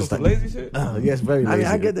 oh, It's it's just just like- lazy shit. Yes, very I lazy. mean,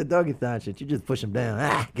 I get the doggy style shit. You just push them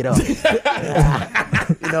down. Get off.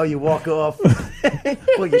 You know, you walk off.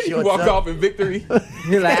 Pull your You shorts walk up. off in victory.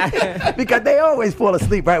 You're like Because they always fall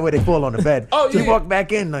asleep right where they fall on the bed. Oh, Just yeah. walk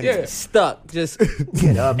back in. Like, Yeah. stuck. Just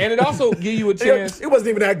Get up. And it also give you a chance. It wasn't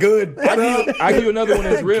even that good. I give you another one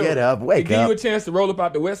that's real. Get up, wake It give you a up. chance to roll up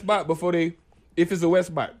out the wet spot before they, if it's a wet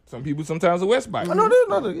spot. Some people sometimes a wet spot. No,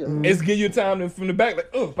 yeah. It's give you time to, from the back, like,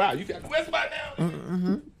 oh, wow, you got the wet spot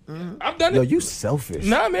now. I've done Yo, it. you selfish.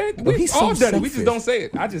 Nah, man, Yo, we've he's all so done it. We just selfish. don't say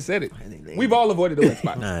it. I just said it. We've all avoided the wet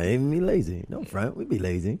spot. Nah, ain't me lazy. No front. We be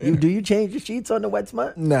lazy. Do you change your sheets on the wet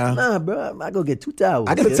spot? Nah. Nah, bro. I go get 2 towels.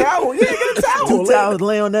 I got a towel. Yeah, get a towel. 2 towels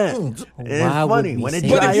lay on that. And Why it's would funny. we When it say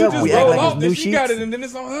But dry if you up, just we act roll like off, it's then new she got it, sheets. and then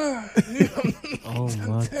it's on her. oh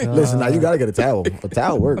my god. Listen, now you gotta get a towel. A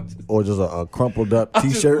towel works, or just a crumpled up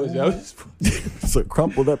T-shirt. It's a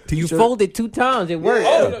crumpled up You T-shirt. fold it 2 times. It works.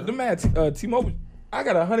 Oh, the man, T-Mobile. I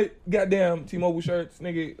got 100 goddamn T-Mobile shirts,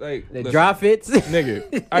 nigga. Like The listen, dry fits.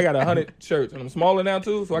 nigga. I got 100 shirts, and I'm smaller now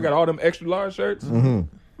too, so I got all them extra large shirts. You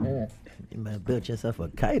might have built yourself a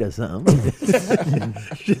kite or something.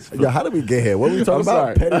 Yo, how did we get here? What were we talking I'm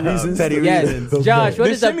about? sorry. Petty reasons. Petty Yes, reasons. Josh. What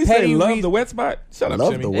Did is a Shimmy say petty love reason? the wet spot? Shut up,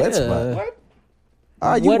 Love Shimmy. the wet Yeah. spot. What?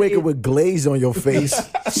 You What wake is- up with glaze on your face.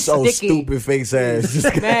 So Sticky. stupid face ass.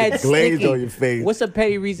 Just Mad glaze sticky. on your face. What's a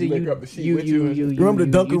petty reason You you wake up the sheet you with you you you, and- you Remember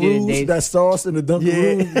the you didn't Dunkaroos? date? That sauce in the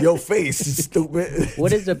Dunkaroos? Your face, stupid.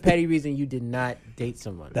 What is a petty reason you did not date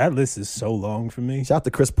someone? That list is so long for me. Shout out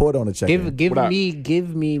to Chris Porter on the check. Give What up?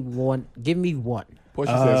 me one. Give me one.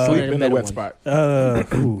 Portia said sleep one of the in the better wet ones.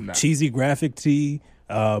 spot. Ooh, cheesy graphic tee.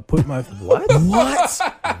 Put my What?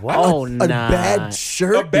 What? Oh A nah. bad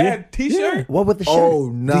shirt? A bad T-shirt? What with the shirt? Oh,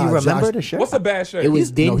 nah, Do you remember Josh. the shirt? What's a bad shirt? It was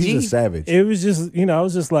No, dingy. he's a savage. It was just, I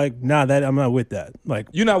was just like, nah, that I'm not with that. Like,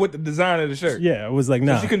 You're not with the design of the shirt. yeah, I was like,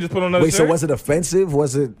 nah. She can just put on another Wait, shirt. so was it offensive?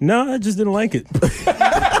 Was it? No, I just didn't like it.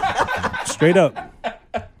 Straight up.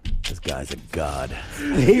 This guy's a god.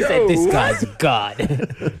 He said this guy's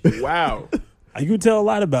God. Wow. You can tell a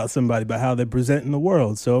lot about somebody by how they present in the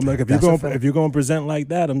world. So I'm like, if That's a you're fact. going to present like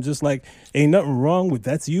that, I'm just like, ain't nothing wrong with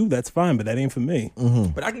that's you, that's fine, but that ain't for me.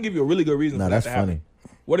 But I can give you a really good reason Nah, for that that's to happen. funny.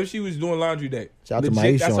 What if she was doing laundry day? Shout out to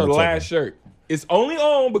Legit, Maisha that's on her the last check-in. shirt. It's only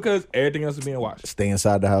on because everything else is being washed. Stay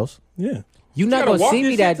inside the house. Yeah. You're not gotta gonna walk see your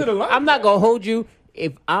me shit that. to the line. I'm not gonna hold you.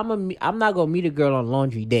 If I'm not gonna meet a girl on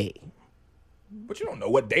laundry day. But you don't know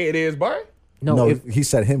what day it is, Barry. No, if he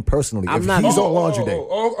said him personally. I'm if not- he's on laundry day.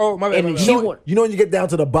 My bad. And My bad. he You want- know when you get down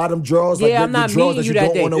to the bottom drawers, like yeah, I'm the not drawers meeting that you you that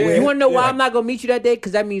don't day. want to Yeah. wear. You want to know why Yeah. I'm not gonna meet you that day?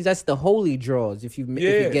 Because that means that's the holy draws. If it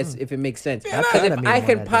makes sense. Yeah, Because nah. if I mean, I on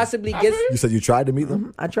can that day. possibly get, You said you tried to meet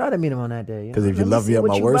them? I try to meet him on that day. 'Cause if you Let me love me see at what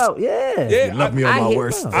my you worst- about. Yeah. Yeah, You love me on my hit-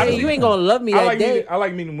 worst. Hey, you ain't gonna love me that day. I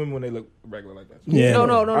like meeting women when they look regular like that. Yeah.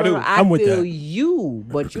 No. I do. I I'm with feel that. you,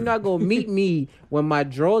 but you're not gonna meet me when my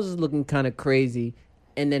drawers is looking kind of crazy,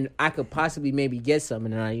 and then I could possibly maybe get some,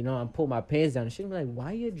 and then I pull my pants down and shit. I'm like,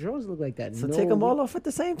 why your drawers look like that? So No, take them all off at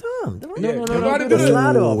the same time. Don't Yeah, no, you no, know how to no, do no. that.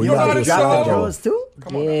 slide off. You You know know how how to to slide drop off. the drawers too?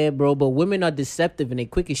 Come on. Yeah, bro, but women are deceptive and they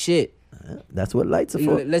quick as shit. That's what lights are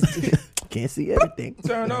for. Let's. Can't see everything.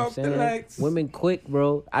 Turn off the saying, lights. women quick,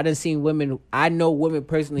 bro. I done seen women. I know women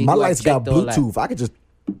personally. My who I lights got checked all that. Bluetooth. I could just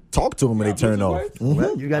talk to them when they turn Bluetooth off. lights?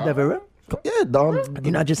 Mhm. You got that for real? Yeah, dog.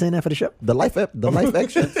 You're not just saying that for the show? The Life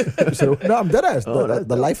X joints. So, no, I'm dead ass. that's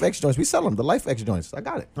The Life X joints. We sell them. The Life X joints. I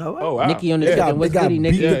got it. Oh, Oh wow. Nikki on the They chicken. got, What's they got goody, beat,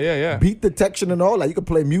 Nikki? Yeah. beat detection and all. Like you can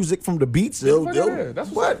play music from the beats. Yo, fuck yo. yeah, that's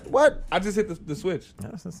what? What? I just hit the switch.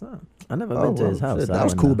 That's what's up. I never Oh, been to well, his house. shit, so I that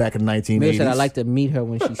was wouldn't cool know. back in the 1980s. Mary said I like to meet her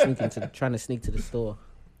when she's trying to sneak to the store.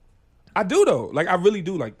 I do though. Like I really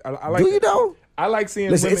do. Like I like. Do you that. know? I like seeing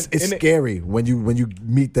Listen, women. it's in the- scary when you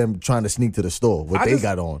meet them trying to sneak to the store. What I they just-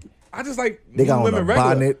 got on? I just like They got on women a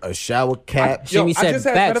regular. bonnet, a shower cap. Yo, Jimmy I said just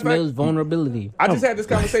had- matter facts, of fact- Mills, vulnerability. I just had this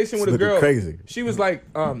conversation with a Looking girl. crazy. She was like,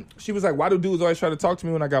 why do dudes always try to talk to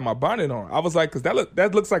me when I got my bonnet on? I was like, because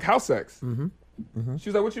that looks like house sex. She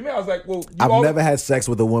was like, what you mean? I was like, well, you I've always- never had sex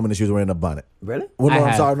with a woman and she was wearing a bonnet. Really? Well, I no, I'm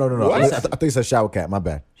have. sorry. No. What? I think it's a shower cap. My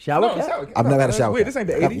bad. Shower No, cap? shower cap. I've never had a That's shower weird. cap. This ain't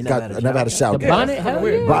the I've 80s. never had a shower The cap. bonnet? That's kinda Hell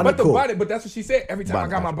weird. yeah. Bonnet But the cool. bonnet, but that's what she said. Every time I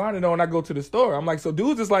got my bonnet on, I go to the store. I'm like, so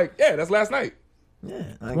dudes is like, yeah, that's last night. Yeah.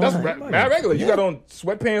 That's mad regular. You got on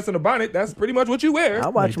sweatpants and a bonnet. That's pretty much what you wear. I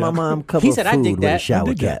watched my mom cover He said, I food dig with that. a shower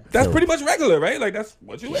I dig cap. That's So pretty much regular, right? Like that's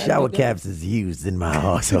what you wear. shower caps is used in my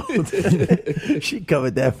household. She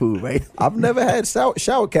covered that food, right? I've never had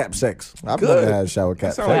shower cap sex. I've Good. never had shower cap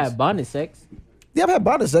That sex. sounds I had bonnet sex. Yeah, I've had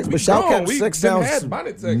bonnet sex, but shower grown. cap We sex done sounds had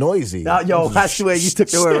bonnet sex. noisy. Yo, I swear you took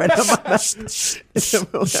the word right out of my mouth.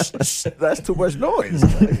 That's too much noise.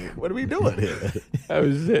 Like, what are we doing here? That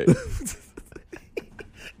was it.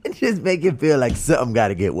 It just make it feel like something got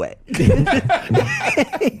to get wet.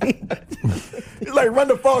 It's like run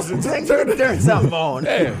the faucet. Turn something on.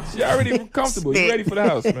 Damn, she already comfortable. You ready for the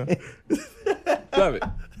house, man? Love it.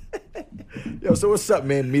 Yo, so what's up,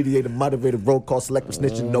 man? Mediator, motivated, roll call, selective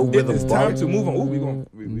snitching, no rhythm. It's time to move on.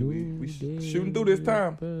 Ooh, we shooting through this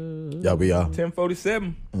time. Yeah, we are.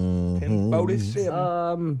 10:47. Mm-hmm.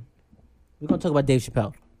 10:47. We're gonna talk about Dave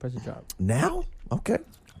Chappelle. Press the drop. Now? Okay.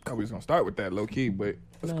 I was gonna start with that low key, but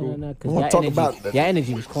that's cool. No, We because wanna talk about that. your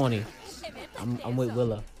energy was corny. I'm with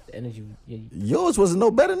Willa. The energy. Yours wasn't no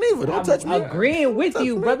better neither. Don't touch me. I'm agreeing with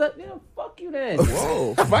you, brother. Yeah, fuck you then.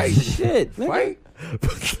 Whoa, fight, Shit, nigga. fight.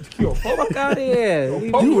 Yo, Fuck out of here.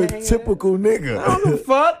 You a typical nigga. I don't give a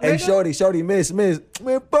fuck. Hey, nigga. shorty, miss. Man,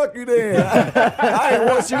 fuck you then. I ain't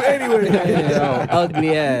want you anyway. Yo,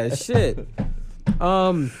 ugly ass shit.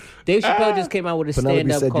 Dave Chappelle just came out with a Penelope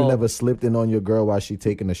stand-up said called. you never slipped in on your girl while she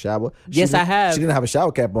taking a shower. Yes, I have. She didn't have a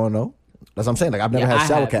shower cap on though. That's what I'm saying. Like I've never Yeah, had I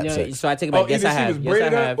shower have. cap No, sex. So I take it Oh, back. Yes, either I she have. was Yes, I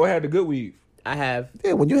braided up have. or had the good weave. I have.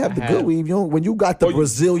 Yeah, when you have the I good have. weave, when you got the Oh, you-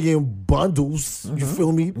 Brazilian bundles, you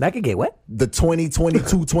feel me? That could get wet. The 20,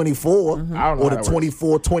 22, 24, I don't know or how the that works.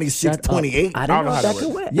 24, 26, Shut up. 28. I I didn't don't know know how that that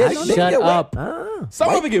could works. wet. Yeah, I they know get Shut wet. up.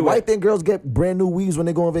 Some of it get White wet. thing girls get brand new weaves when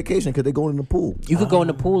they go on vacation because they going in the pool. You could go in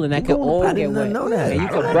the pool and that could go- all I get did wet. not know that. And you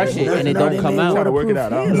I could don't brush it know. and it No, don't they come made out. Trying to work it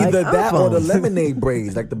out. waterproof. Yeah, like Either that or the iPhones. lemonade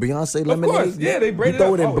braids, like the Beyonce lemonade. course. Yeah, they braid You it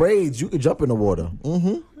throw up it in always. braids, you could jump in the water.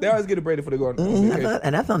 Mm-hmm. They always get it braided before they go on And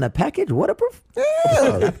vacation. that's on the package, waterproof?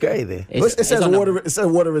 Yeah. That's crazy. It says on the- water. It says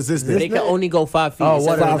water resistant. They can only go 5 feet. Oh, It says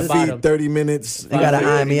water on 5 the feet, bottom. 30 minutes. You got an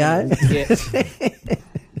eye in me eye? Yeah.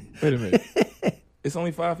 Wait a minute. It's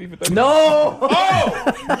only 5 feet for 30. No.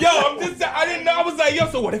 Oh, yo, I didn't know. I was like, yo,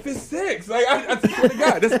 so what if it's 6? Like, I swear to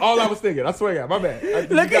God, that's all I was thinking. I swear to God, my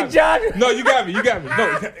bad. Look at John. Josh. No, you got me. No,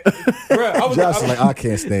 bruh, I was Josh is like, I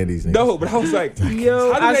can't stand these niggas. no, but I was like,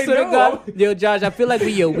 Yo, how do I they swear to know? God. Yo, Josh, I feel like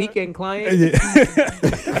we your weekend client.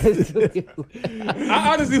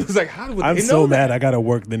 I honestly was like, how would I'm they so know that? mad I gotta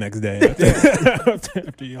work the next day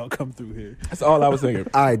after y'all come through here. That's all I was thinking.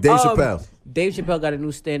 All right, Dave Chappelle. Dave Chappelle got a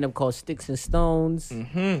new stand-up called Sticks and Stones.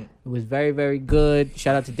 Mm-hmm. It was very, very good.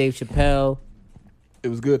 Shout out to Dave Chappelle. It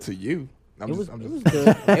was good to you. It was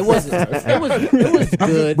good. It wasn't. It was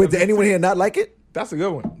good. Wait, did anyone here not like it? That's a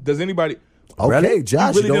good one. Does anybody? Okay, Really?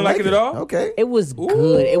 Josh, You really don't didn't like it at all? Okay. It was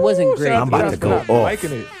good. It wasn't great. I'm about to go off.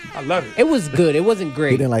 Liking it. I love it. It was good. It wasn't He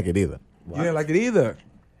great. didn't like it either. You didn't like it either.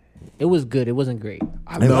 It was good. It wasn't great.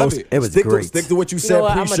 I love it. It was stick great. stick to what you You know said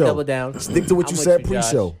what? I'm pre-show. gonna double down. Stick to what I'm you with said you, Josh.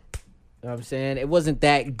 pre-show. You know what I'm saying? It wasn't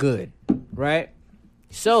that good, right?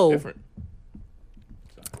 So Different.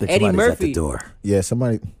 I think Eddie somebody's at Murphy. the door. Yeah,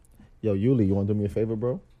 somebody. Yo, Yuli, you want to do me a favor,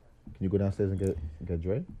 bro? Can you go downstairs and get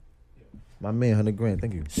Dre? My man, 100 grand.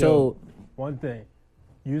 Thank you. so One thing,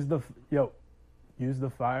 use the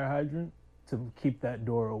fire hydrant to keep that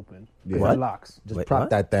door open. Yeah. It What? locks. Just Wait, prop what?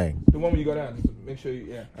 that thing. The one where you go down, just to make sure you,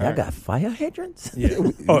 yeah. Y'all got fire hydrants? Yeah.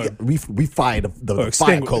 We fire the Or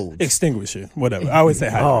fire codes. extinguisher, whatever. I always say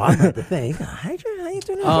hydrant. Oh, I'm at the thing. You got a hydrant? How you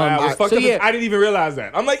doing that? I was fucked so up. yeah. I didn't even realize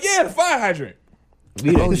that. I'm like, yeah, the fire hydrant.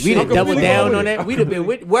 we done shit. I'm double completely down over on it. that. We'd have been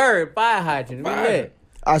with word fire hydrant. We Fire lit. hydrant.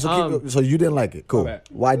 All right, so you didn't like it. Cool. My bad.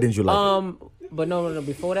 Why didn't you like it? But no.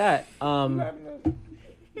 Before that,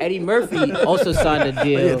 Eddie Murphy also signed a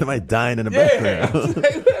deal. Somebody dying in the Yeah. background.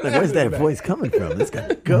 Like, where's that voice coming from? This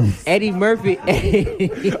guy ghost. Eddie Murphy.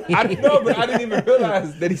 I didn't know, but I didn't even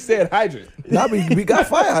realize that he said hydrant. Nah, we got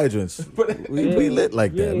fire hydrants. But, We lit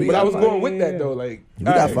like that. We but I got was fire- going with that though. Like, We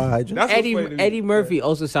got fire hydrants. That's what's funny to me. Eddie Murphy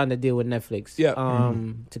also signed a deal with Netflix. Yeah.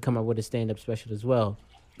 To come up with a stand-up special as well.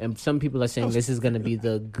 And some people are saying this is going to be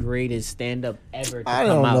the greatest stand-up ever. To I come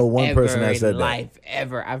don't out know one ever person that in said that. life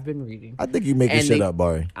ever. I've been reading. I think you making And shit they- up,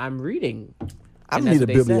 Barry. I'm reading. I And need a that's what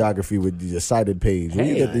they said. bibliography with the cited page. Where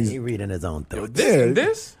you get He these? reading his own thoughts. Yeah.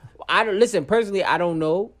 This? I don't listen personally. I don't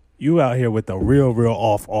know. You out here with the real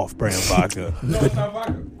off brand vodka. No, it's not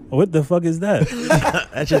vodka. What the fuck is that?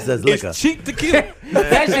 That just says liquor. It's cheap tequila.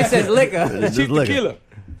 That shit says liquor. It's Cheap just liquor. tequila.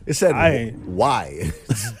 It said I- why?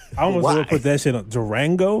 I almost Why? want to put that shit on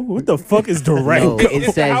Durango. What the fuck is Durango? No, it It's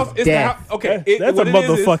the says house. It's the death. house. Okay, it, That's a what it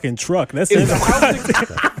is motherfucking truck. That's It's in the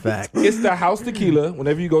house. Fact. It's the house tequila.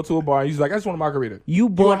 Whenever you go to a bar, you're like, I just want a margarita. You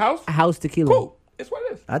want bought house? house tequila. Cool. It's what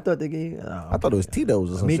it is. I thought they gave. I thought it was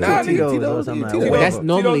Tito's or something. Me too. Nah, Tito's nigga, or something like Tito's. that. That's Tito's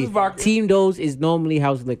normally is vodka. Tito's is normally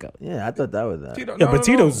house liquor. Yeah, I thought that was that. Tito, Yeah, no, but no,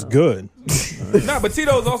 Tito's is good. Nah, but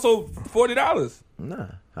Tito's also $40. Nah,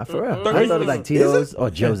 I for real. I Thirty- thought it was like Tito's or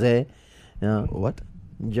Jose. You know, What?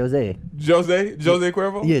 Jose. Jose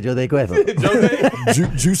Cuervo? Yeah, Jose Cuervo. Jose?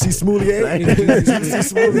 Juicy Smoulier?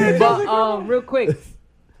 Juicy Smoulier? But real quick,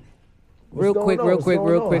 real quick.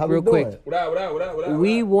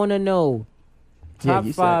 We want to know Yeah, top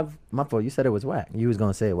you five. Said, my fault. You said it was whack. You was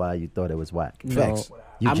gonna say why you thought it was whack. No, Facts.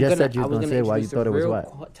 You I'm just gonna- said you I was gonna say why you introduce thought a it was real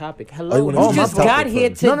whack. topic. you Hello, wanna you do just my got topic here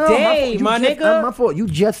first? today, No, my my nigga. fault. You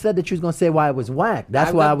just said that you was gonna say why it was whack.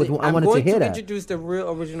 That's why I wanted to hear that. Introduce the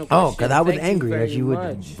real original question. Oh, because I was Thank angry very that you would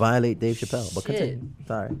much. violate Dave Chappelle. But Shit. continue.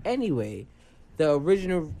 Sorry. Anyway, the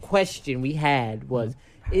original question we had was: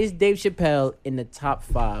 is Dave Chappelle in the top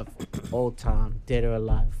 5 all time, dead or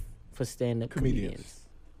alive, for stand-up comedians?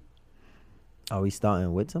 Are we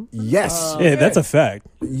starting with some? Yes. Yeah, that's a fact.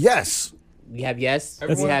 Yes. We have yes.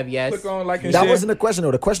 Everyone We have yes. Click on like and That share. wasn't the question,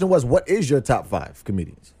 though. The question was, what is your top 5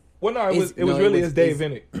 comedians? Well, no, It's- it was no, really it his Dave it's-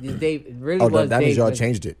 in it. it's Dave. It really Oh, was that means Dave y'all in it.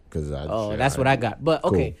 changed it. Cause Oh, that's what I got. But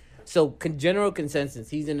okay, Cool. so general consensus,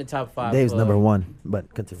 he's in the top 5. Dave's for, number 1,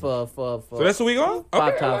 but continue. For So that's what we going?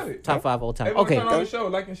 five Okay, I love it. top 5 all time. Everyone Okay, turn on the show,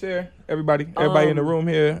 like and share. Everybody in the room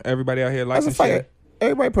here, everybody out here, like That's a and share. fight.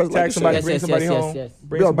 Everybody press Tag like somebody, Yes, bring yes, somebody yes, home. yes.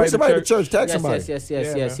 Bring Yo, bring somebody to church. church. Tag yes, somebody. yes. Yeah, man.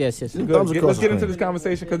 Good. Good. Thumbs across Let's get the into screen. this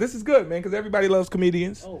conversation because this is good, man. Because everybody loves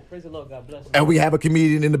comedians. Oh, praise the Lord, God bless. And we have a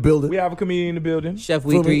comedian in the building. We have a comedian in the building. Chef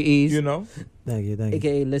Feel We 3 me? E's, You know, Thank you.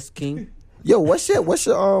 aka List King. Yo, what's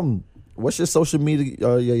your social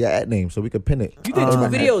media your at name so we can pin it? You did 2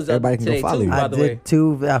 videos Everybody up can go today follow too, you. by I the way. did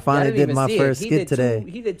 2. I I finally didn't did even my see it. first He skit did today.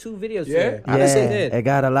 He did 2 videos Yeah? today. I didn't see did. It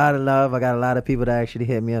got a lot of love. I got a lot of people that actually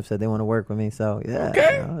hit me up, said they want to work with me. So yeah,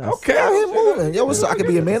 okay, you know, that's- okay. Out here moving. Yo, what's up? I could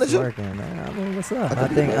be a it's manager. working. I mean, what's up? I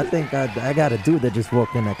think I got a dude that just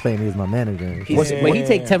walked in that claimed he was my manager. and shit. What's- But he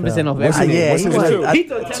take 10% off What's everything. it- yeah, what's he his was. name? I- He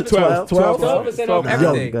took 12. 12% off Yo,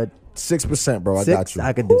 everything. Good. 6%, bro. I 6. got you.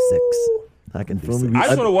 I could do 6. I can do Feel 6. me? I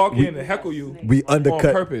just want to walk in and heckle you we on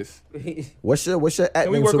undercut. purpose. What's your at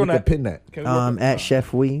Can we name work so we on can that? pin that? Can we work on- At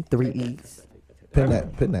Chef Wee 3 E's. Pin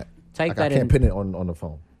that. Type I that can't in. pin it on the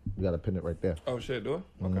phone. You gotta pin it right there. Oh shit, do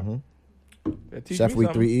it? Okay. Yeah, teach Chef me We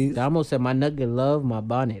something. 3 E's. I almost said my nugget love my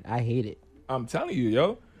bonnet. I hate it. I'm telling you,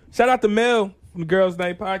 yo. Shout out to Mel from the Girls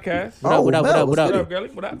Night Podcast. What up, what up, Mel, what up, What what's up, girlie?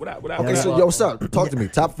 What up? What up? What up? Okay, What so up? yo, what's up? Talk to me.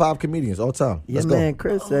 Top 5 comedians all time. Yeah, Let's man. go.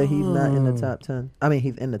 Chris said he's not in the top 10. I mean,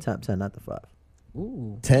 he's in the top 10, not the 5.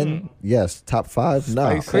 Ooh. 10, yes. Top 5, nah.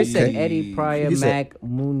 Spicy. Chris said Okay. Eddie, Pryor, He said- Mac,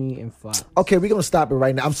 Mooney, and Fox. Okay, we're gonna stop it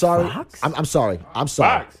right now. I'm sorry. Fox? I'm sorry. I'm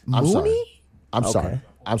sorry. Fox. I'm sorry. Mooney? I'm sorry. Okay.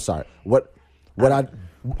 I'm sorry. What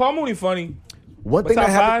Paul Mooney funny. One But thing that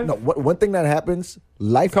top happens. five? No, one thing that happens.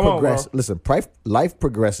 Life Come on, progresses. bro. Listen, life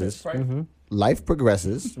progresses. Right? Life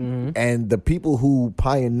progresses, and the people who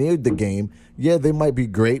pioneered the game, yeah, they might be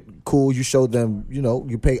great, cool. You show them,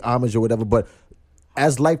 you pay homage or whatever. But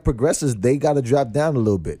as life progresses, they got to drop down a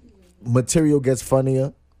little bit. Material gets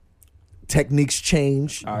funnier, techniques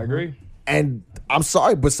change. I agree. And I'm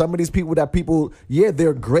sorry, but some of these people,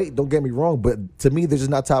 they're great. Don't get me wrong, but to me, they're just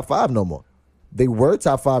not top 5 no more. They were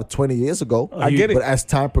top 5 20 years ago. I get it. But as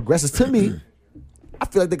time progresses, to me, I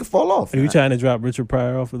feel like they could fall off. Are you trying to drop Richard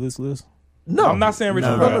Pryor off of this list? No, I'm not saying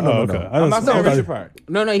Richard No, Pryor. no. Okay. I'm not saying Okay. Richard Pryor.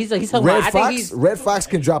 No, he's talking Red about. I think he's Fox, Red Fox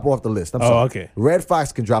can drop off the list. I'm Oh, sorry. okay. Red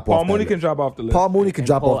Fox can drop Paul off. Mooney that can list. drop off the list. Paul Mooney can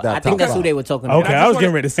drop Paul. off that. I think top that's who five. they were talking about. Okay, And I was just getting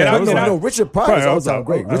wanna- ready to say and that. I- I was and like, I- No, Richard Pryor Pryor, is I all was time like,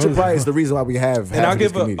 great. I Richard was- Pryor is the reason why we have. And I'll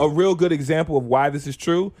give comedian. a real good example of why this is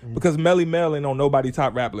true because Melly Mel ain't on nobody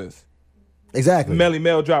top rap list. Exactly. Melly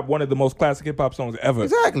Mel dropped one of the most classic hip hop songs ever.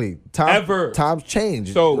 Exactly. Ever. Times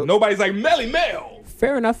change. So nobody's like Melly Mel.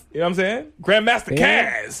 Fair enough. You know what I'm saying? Grandmaster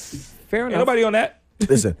Fair. Caz. Fair Ain't enough. nobody on that.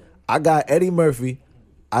 Listen, I got Eddie Murphy.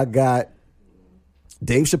 I got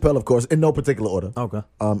Dave Chappelle, of course, in no particular order. Okay.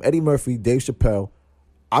 Eddie Murphy, Dave Chappelle.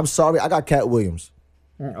 I'm sorry, I got Cat Williams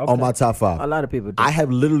on my top 5. A lot of people do. I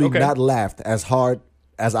have literally Okay. not laughed as hard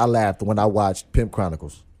as I laughed when I watched Pimp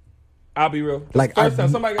Chronicles. I'll be real. Like First time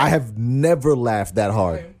somebody I have never laughed that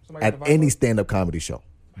hard Okay, somebody at got the vibe any on? stand-up comedy show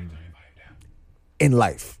in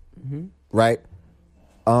life, right?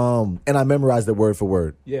 And I memorized it word for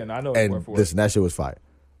word. Yeah, no, I know it And word for word. listen, that shit was fire.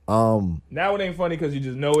 Now it ain't funny because you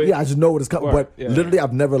just know it. Yeah, I just know what it's coming. Word, But yeah. literally,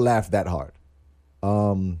 I've never laughed that hard.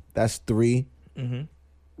 That's 3. Mm-hmm.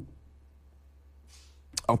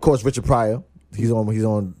 Of course, Richard Pryor. He's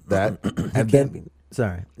on that, and then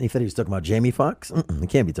Sorry. He said he was talking about Jamie Foxx. He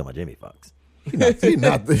can't be talking about Jamie Foxx. he's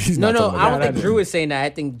not. He's No, not talking I about don't that. think Drew is saying that. I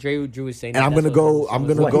think Drew is saying And that. I'm gonna That's go. what- I'm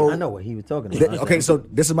gonna Well, go. I know what he was talking Th- about. Okay, so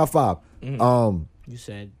this is my 5. You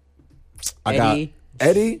said I Eddie, got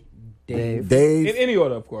Eddie, Dave, In Dave, any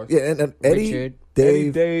order, of course. yeah, and Eddie, Richard. Dave,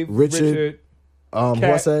 Eddie, Dave, Richard, who I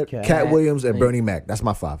Cat- said? Cat. Cat Williams and Like- Bernie Mac. That's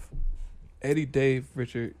my 5. Eddie, Dave,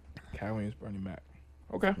 Richard, Cat Williams, Bernie Mac.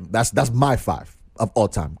 Okay. That's my 5 of all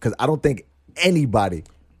time because I don't think anybody.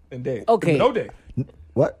 And Dave. Okay. No Dave.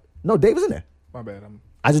 What? No, Dave was in there. My bad.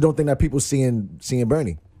 I just don't think that people seeing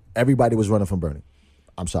Bernie. Everybody was running from Bernie.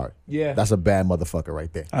 I'm sorry. Yeah. That's a bad motherfucker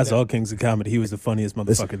right there. I saw Kings of Comedy. He was the funniest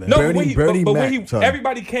motherfucker there. No, Bernie but when Mac, he, son.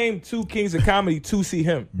 everybody came to Kings of Comedy to see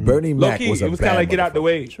him. Bernie Low Mac key, was a it was bad kind of like get out the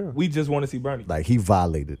motherfucker. way. We just want to see Bernie. Like he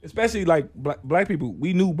violated. Especially like black people,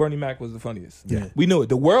 we knew Bernie Mac was the funniest. Yeah. We knew it.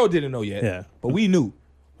 The world didn't know yet. Yeah. But we knew.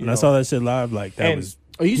 When I saw that shit live, like that And- was.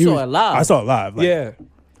 Oh, you he saw was- it live? I saw it live. Like, Yeah.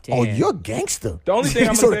 Oh, Damn. you're a gangster. The only thing you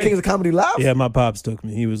I'm saw gonna the say- Kings of Comedy live. Yeah, my pops took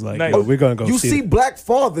me. He was like, Nice. "Yo, we're gonna go You see." see it." black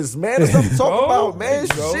fathers, man. That's what I'm talking Oh, about, man. there you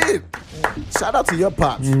go. Shit. Shout out to your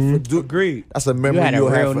pops. Agreed. That's a memory You had a you'll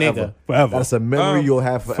have real forever. nigga. Forever. That's a memory you'll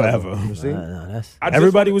have forever. Forever. You see? No, that's I just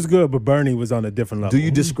Everybody wanna- was good, but Bernie was on a different level. Do you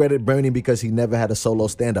discredit Bernie because he never had a solo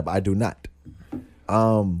stand-up? I do not.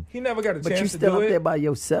 He never got a But chance you to still do up it. there by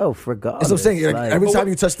yourself, regardless. That's what I'm saying. Like, Every But time what-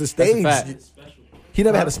 you touch the stage, fact. he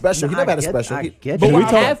never had a special. He No, never I had a get- special. I He, get But you. we I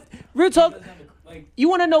talk- have real talk. You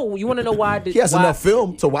want to know? You want to know why? he has why, enough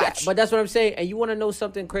film to Yeah, watch. but that's what I'm saying. And you want to know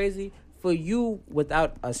something crazy? For you,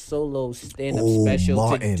 without a solo stand-up Oh, special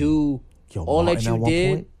Martin. to do Yo, all Martin that at you one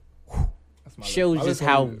did, point? shows I just listen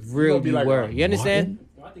how to you. real gonna be you like, were. You understand?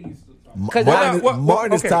 Because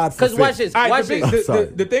Martin is okay. tied for Because watch fifth. this. All right, Watch the, this. thing- Sorry.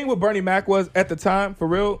 the thing with Bernie Mac was at the time, for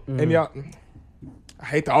real, and y'all, I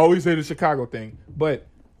hate to always say the Chicago thing, but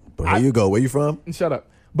But here you go. Where you from? shut up.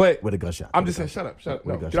 But With a gunshot. I'm With just a saying, gunshot. shut up.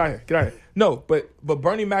 With No, a get out of here. Get out of here. No, but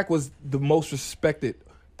Bernie Mac was the most respected.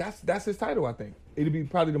 That's his title, I think. It'd be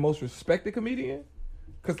probably the most respected comedian.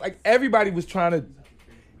 Cause like everybody was trying to,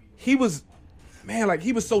 he was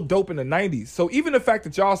so dope in the 90s. So even the fact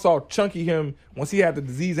that y'all saw Chunky him once he had the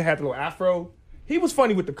disease and had the little afro, he was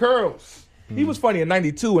funny with the curls. He was funny in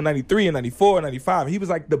 92 and 93 and 94 and 95. He was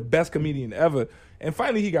like the best comedian ever. And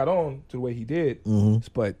finally he got on to the way he did.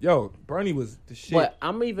 But yo, Bernie was the shit. But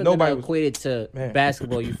I'm even Nobody gonna was- equate it to Man.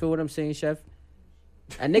 basketball. You feel what I'm saying, Chef?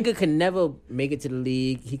 A nigga can never make it to the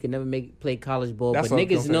league. He can never play college ball. That's but what I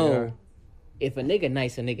was niggas gonna say, know if a nigga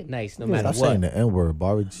nice, no matter Stop what. saying the N-word,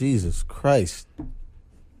 Barry. Jesus Christ.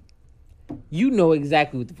 You know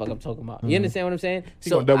exactly what the fuck I'm talking about. You understand what I'm saying? He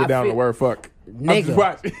gonna double down on the word fuck. I'm just Nigga.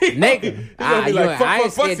 watching. Nigga. He's gonna be You like, know, I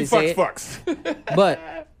ain't fuck, scared to fuck, say fucks.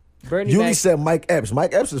 But Bernie You Mac, said Mike Epps.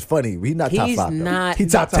 Mike Epps is funny. He's not top He's 5. though. not- He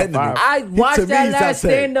top He's not 10 to top me. five. I To watched me, that he's top last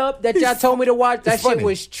 10. stand up that y'all told me to watch. That It's shit funny.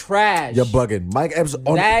 was trash. You're bugging. Mike Epps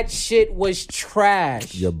on That shit was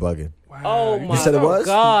trash. You're bugging. Oh my said it was?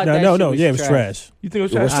 God! that No, shit was yeah, it was trash. You think it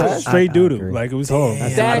was It was trash? trash? Straight I doo doo. agree. Like it was horrible. I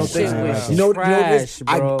That don't shit think so. was You know what it is?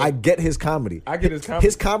 trash, bro. I get his comedy. I get his comedy.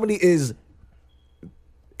 His comedy is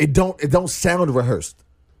it don't sound rehearsed.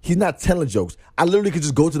 He's not telling jokes. I literally could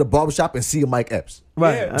just go to the barbershop and see a Mike Epps.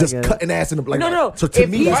 Right. Yeah. I Just get it. cutting ass in the like. No. So to If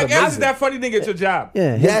me, he- that's Mike Epps is amazing. that funny nigga at your job.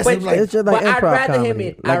 Yeah. Yes, But I'm like- it's just like But I'd improv rather comedy. him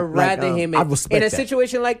in. Like- I'd rather him I in. respect In a that.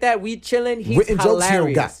 situation like that, we chilling. He's Written jokes he don't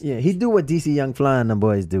hilarious. got. Yeah, he do what DC Young Fly and them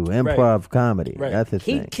boys do. Improv comedy. Right. That's his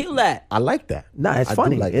thing. He'd kill that. I like that. Nah, it's I do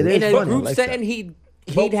funny. like It that. is In a funny. group I like setting, that.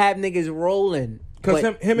 he'd have niggas rolling. Because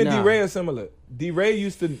But him and nah. D-Ray are similar. D-Ray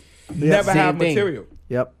used to never Same have thing. material.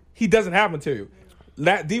 Yep. He doesn't have material.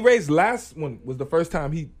 D-Ray's last one was the first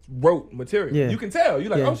time he wrote material. Yeah. You can tell. You're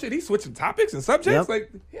like, Yeah. oh shit, he's switching topics and subjects. Yep.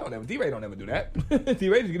 Like, D-Ray don't ever do that.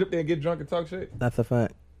 D-Ray just get up there and get drunk and talk shit. That's a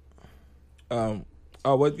fact.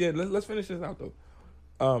 Let's finish this out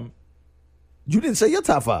though. You didn't say your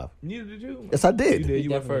top 5. Neither did you. Yes, I did. You did. You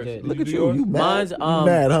went definitely first. did. Did Look at do you. yours? You mad? Mine's, you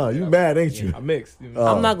mad, huh? You mad, ain't you? I mixed.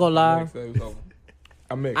 I'm not gonna lie. It was over.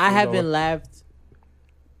 I mixed. I It was haven't over. laughed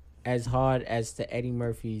as hard as to Eddie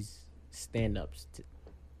Murphy's stand-ups.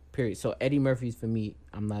 Period. So Eddie Murphy's for me,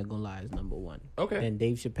 I'm not gonna lie, is number 1. Okay. Then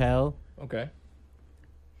Dave Chappelle. Okay.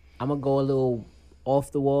 I'm gonna go a little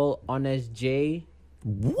off the wall on SJ.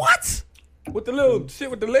 What? With the little shit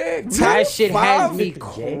with the legs. That shit has five? me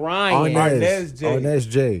crying. Arnez J. Arnez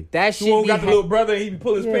J. That You shit won't be got the little brother and he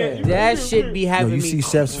pull his pants. that shit be having you me see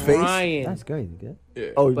Chef's face? crying. That's crazy.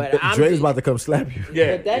 Good. Oh, But I'm Dre's just- about to come slap you.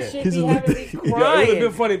 Yeah. But that yeah. shit He's be a having me little- Yeah, it would have crying.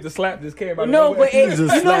 been funny if the slap just came out. No, of but nowhere.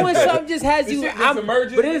 you know when something just has This you. shit just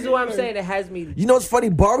emerges. But this is what I'm saying. It has me. You know what's funny?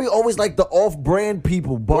 Barry always like the off-brand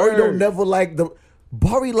people. Barry Word. don't never like the.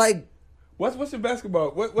 Barry like What's your basketball?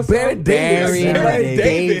 What's Baron the- Davis. Baron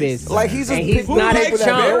Davis. Davis. Like he's just And he's picking not a people that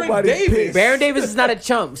chump. everybody Baron Davis. picks. Baron Davis is not a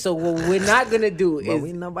chump. So what we're not gonna do But is.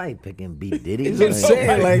 we nobody picking B Diddy. He's just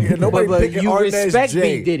saying like nobody But picking you Arnez respect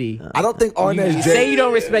J. B Diddy. I don't think Arnez You J. say you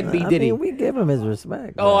don't respect B I Diddy. mean, we give him his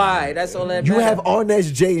respect. Oh, all right. That's all that You matters. have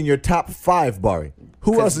Arnez J in your top 5, Barry.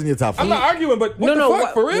 Who else is in your top 5? I'm not arguing, but what the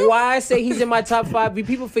fuck, for real? Why I say he's in my top 5?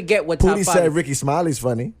 People forget what top Pootie 5. said Ricky Smiley's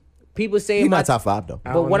funny. People say He's in my not top 5 though.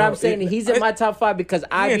 But what know. I'm saying, he's in my top 5 because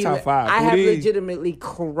I ain't be, top five. I have Pootie. legitimately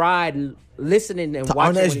cried listening and To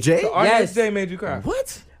watching. Arnez what he- J? Arnez Yes, J made you cry.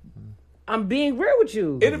 What? I'm being real with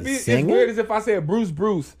you. It'd be it's Singer? weird as if I said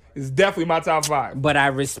Bruce is definitely my top 5. But I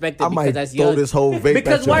respect it I because might that's throw young. this whole vape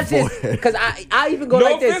Because at your watch this. forehead. Because I even go No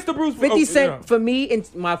like this. offense to Bruce, 50 Cent yeah. for me in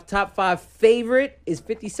my top 5 favorite is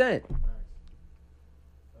 50 Cent.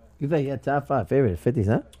 You think your top 5 favorite is 50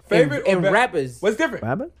 Cent? Favorite in or best? rappers. What's different?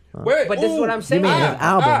 Rapper? Wait, But this is what I'm saying. You mean his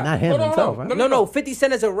album, not him hold on, himself, hold on. right? No, 50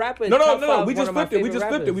 Cent is a rapper. No. Top five, We one just of my flipped it. We favorite just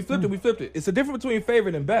flipped it. rappers. We flipped it. It's a difference between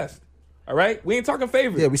favorite and best. All right? We ain't talking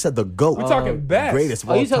favorite. Yeah, we said the GOAT. We're talking best. Greatest of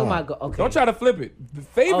Oh, all you talking time. about? Okay. Don't try to flip it. The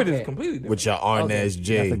favorite Okay. is completely different. With your Arnez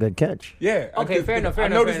J. That's a good catch. Yeah. Okay, fair enough, fair I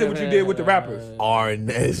enough, noticed fair it what you enough, did with the fair rappers.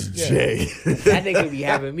 Arnez J. That nigga be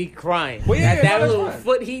having me crying. Well, yeah, that no, that's little fine.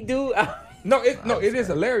 foot he do. No, it is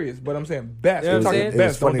hilarious, but I'm saying best. You know We're what I'm talking saying? It was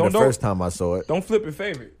best. funny Don't, the don't, first time I saw it. don't flip your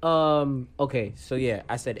favorite. Okay, so yeah,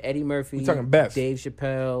 I said Eddie Murphy, We talking best. Dave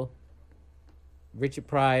Chappelle, Richard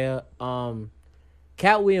Pryor.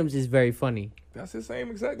 Cat Williams is very funny. That's the same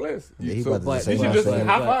exact list. Yeah, he So, about to but- say you what should I'm just saying.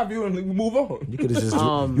 high five you and move on. You could have just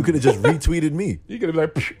Um, retweeted me. You could have been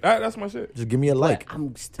like, "Psh, ah, that's my shit. Just give me a like. But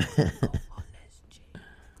I'm still,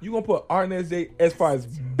 You gonna put Arnez J as far as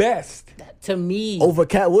best to me Over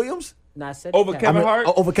Cat Williams? not said over Cat. Kevin Hart,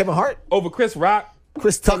 Over Kevin Hart? over Chris Rock,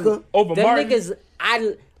 Chris Tucker? over Them Martin. niggas, I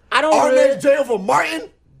don't. Arnez Really, J over Martin?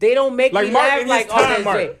 they don't make Like me Martin laugh in like his time, Arnez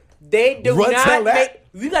Martin. J. They do Run, tell not that. make.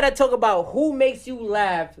 We gotta talk about who makes you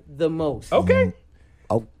laugh the most. Okay,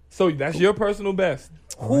 Oh, so that's your personal best.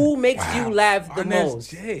 Who makes you laugh the Arnez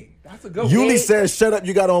most? J. That's a good one. Yuli says, "Shut up,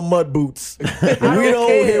 you got on mud boots." We don't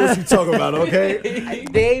care. hear what you talking about, okay?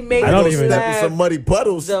 They make I don't you even- Step in laugh some muddy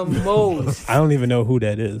puddles. the most. I don't even know who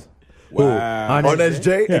that is. Wow. Arnez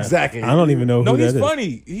J? Yeah. Exactly. I don't even know No, who he's that is.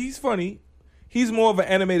 funny. He's funny. He's more of an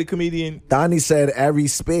animated comedian. Donnie said Ari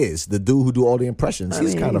Spears, the dude who do all the impressions. I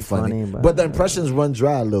He's mean, kind of he's funny. funny, But the but- impressions run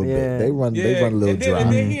dry a little Yeah. bit. They run a little and then, dry.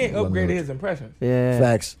 And then he ain't Run a upgraded little- his impressions. Yeah.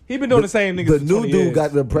 Facts. He been doing the same niggas The for new 20 dude years.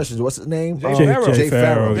 got the impressions. What's his name? Jay Farrell. Jay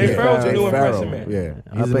Farrell. Jay Farrell's the new impression man. Yeah, Up he's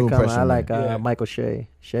a new and coming. impression I like man. Yeah. Michael Shea.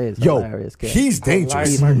 Shea is Yo, hilarious. Kid. he's dangerous.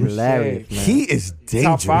 He's Michael hilarious, Shea. man. He is dangerous.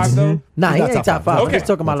 Top 5 though. Nah, he Not ain't top top five. 5. I'm Okay. just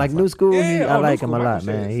talking about like new school. Yeah, I new like school, him a lot, Michael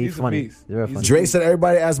Shea. man. He's He's a funny. beast. He's real He's funny. Dre said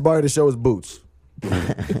everybody asked Barry to show his boots.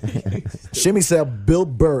 Shimmy said Bill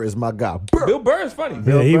Burr is my guy. Burr. Bill Burr is funny.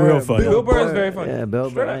 Yeah, he real funny. Bill Burr is very funny. Yeah, Bill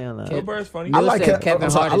Straight Burr. up. I ain't lying. Bill Burr is funny. I You like said Kevin I'm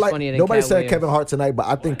sorry, Hart I is like- funnier than Nobody Cat said Williams. Kevin Hart tonight, but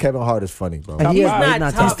I think Kevin Hart is funny, bro. And he is Top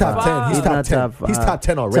not five. top He's top 10. five. He's He's top not 10. top He's five. top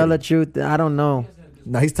 10 already. Tell the truth, I don't know.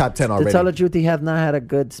 No, he's top 10 already. To tell the truth, he has not had a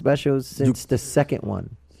good special since the second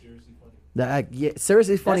one.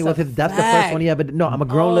 Seriously funny. That's a That's the first fact. one he ever. No, I'm a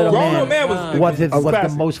grown little Grown man. Little Man was Was the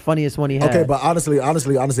classic. most funniest one he had. Okay, but honestly,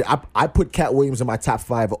 I put Cat Williams in my top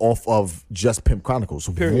 5 off of just Pimp Chronicles.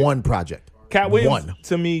 Period. One project. Cat Williams, One.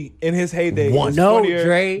 to me, in his heyday, One. was No, funnier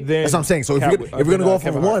Dre. than That's what I'm saying. So if Cat- you're going to go off of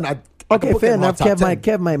Kevin Hart. one, I can Okay, put fair Kevin enough. Hart top 10.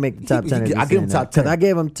 Kev might make the top 10. I give him top 10. Because I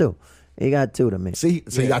gave him 2. He got 2 to me. See,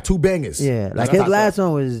 so you got 2 bangers. Yeah, like That's his top last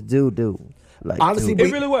one was do. Like, Honestly, dude. but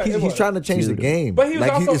It really was, He's, it he's was. trying to change the game. But he was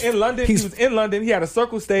Like, also is- in London. He was in London. He had a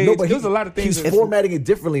circle stage. No, but There was a lot of things. He's formatting it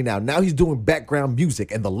differently now. Now he's doing background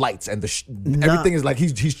music and the lights and everything is like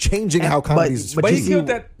he's changing how comedy's. but But you he see- killed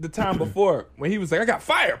that the time before when he was like, I got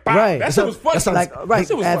fired. Bow. Right. That shit was funny. That's what- like, right, That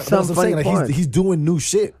shit was at funny. some That's what I'm saying. funny Like points. he's doing new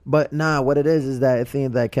shit. But nah, what it is that it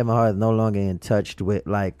seems that Kevin Hart is no longer in touch with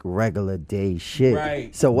like regular day shit.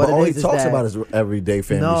 Right. So what But all it he is talks that, about is everyday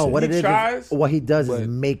family no, shit. what He it is, tries, what he does is but-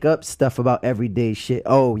 make up stuff about everyday shit.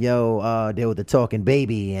 Oh, yo, they were the talking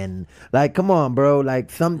baby, and like, come on, bro.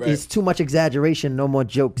 Like, Right. it's too much exaggeration. No more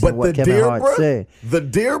jokes But than what the Kevin deer, Hart bro, said. the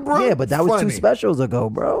deer, bro. Yeah, but that was funny. 2 specials ago,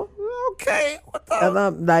 bro. Okay, what the? And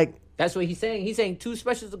I'm like, That's what he's saying. He's saying 2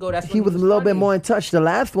 specials ago. That's when he was a little bit funny. more in touch. The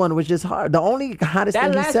last one was just hard. The only hottest That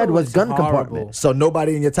thing he last said one was gun horrible. compartment. So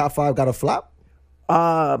nobody in your top 5 got a flop?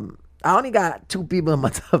 I only got 2 people in my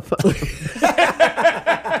top 5.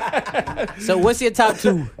 So what's your top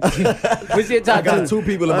 2? What's your top I got 2? 2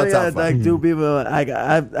 people in I my got top 5. like 2 people.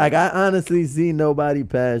 I honestly see nobody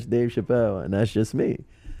past Dave Chappelle, and that's just me.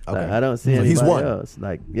 Like, Okay. I don't see So anybody he's one. else.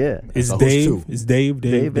 Like, yeah, It's So who's Dave. two? It's Dave.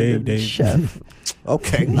 and the chef.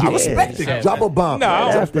 Okay, I respect it. Yeah. Drop a bomb. No,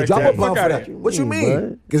 I don't respect Drop that. a bomb Fuck for outta that. here. What you mean,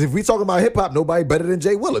 mean? Because if we talking about hip hop, nobody better than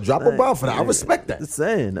Jay Willer. Drop a bomb for that. I respect that. Just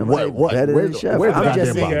saying. I'm What- like, what? better Where's than the- chef. where's the I'm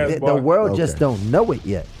just goddamn saying bomb? the world Okay. just don't know it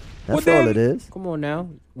yet. That's Well, all then- it is. Come on now.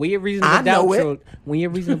 When your reasonable I know doubt it. showed, when your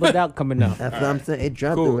reasonable doubt coming up. That's what I'm saying. It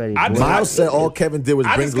dropped Cool. already. I boy. just- Miles said all Kevin did was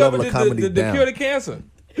I bring the discovered level of comedy the cure down. to cancer.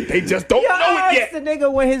 They just don't Yo, know I it asked yet. the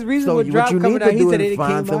nigga when his So reasonable what drop you need coming to out. He do said is it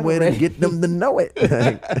find came some out way to already. get them to know it.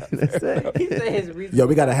 That's it. He said his reasonable. Yo,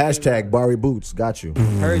 we got a hashtag Barry Boots. Got you.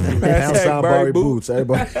 Heard you. Pound Hashtag sign Barry Barry Boots. Boots.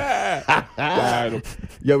 Everybody.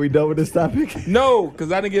 Yo, we done with this topic? No,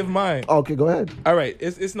 because I didn't give mine. Okay, go ahead. All right,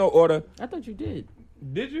 it's no order. I thought you did.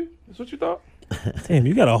 Did you? That's what you thought? Damn,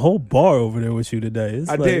 you got a whole bar over there with you today. It's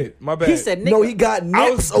I like- did. My bad. He said, "Nigga." No, he got I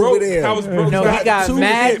was nips broke. over there. I was broke. No, he got two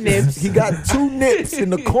mad nips. He got 2 nips in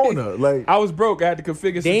the corner. Like I was broke. I had to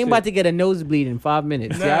configure. They ain't some about shit. to get a nosebleed in 5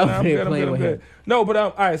 minutes. Nah, Y'all nah, I'm here good. I'm playing good. I'm with good. him. No, but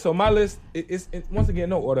all right. So my list it's once again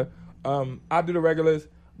no order. I'll do the regulars,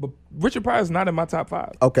 but Richard Pryor is not in my top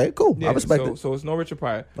 5. okay, cool. Yeah, I respect so, it. So it's no Richard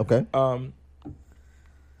Pryor. Okay.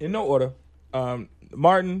 In no order.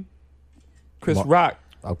 Martin, Chris Rock.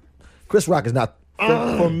 Chris Rock is not.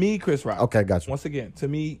 For me, Chris Rock. Okay, got you. Once again, to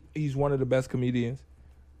me, he's one of the best comedians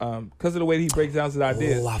because of the way he breaks down his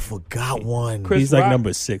ideas. Oh, I forgot one. Chris He's like Rock-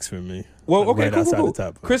 number 6 for me. Well, Like okay, right cool, outside cool, the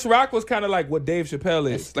cool. top. Chris Rock was kind of like what Dave Chappelle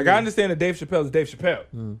is. Like I understand that Dave Chappelle is Dave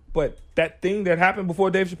Chappelle, but that thing that happened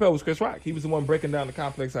before Dave Chappelle was Chris Rock. He was the one breaking down the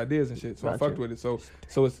complex ideas and shit. So I fucked with it. So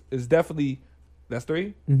it's definitely that's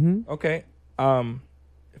 3. Mm-hmm. Okay.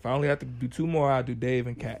 If I only have to do 2 more, I'll do Dave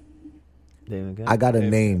and Cat. I got a Yeah.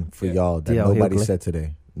 name for Yeah. y'all that D.L. nobody Hughley. said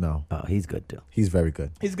today. No, Oh, he's good too. he's very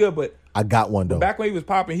good. He's good, but I got one though. back when he was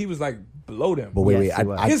popping, he was like below them. But wait, Yes, he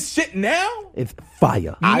was. I His shit now? It's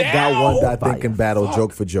fire. got Now? one that I think can battle Fuck.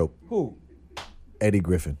 joke for joke. Who? Eddie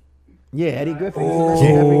Griffin. Yeah, Eddie Griffin. Eddie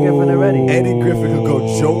Griffin already. Eddie Griffin could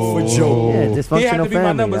go joke for joke. Yeah, He had dysfunctional to be my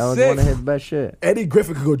family. number That was 6. one of his best shit. Eddie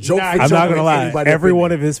Griffin could go joke Nah, for joke. I'm I'm not gonna with lie. anybody Every up in one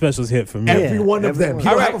there. of his specials hit for me. Every one of them. everyone. He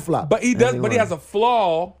don't All have right, a flop. but he does. Everyone. But he has a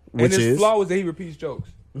flaw, Which and his is? flaw is that he repeats jokes.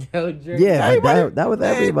 Yo, Dre. Yeah, but that was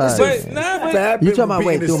everybody. But nah, but Fab You been talking about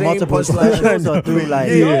wait repeating through the same multiple punchline. specials or through like?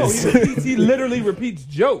 no, he literally repeats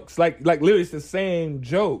jokes. Like literally, it's the same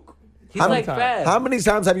joke. He's How like many Fab. How many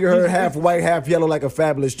times have you heard half white, half yellow like a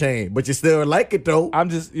fabulous chain? But you still like it though. I'm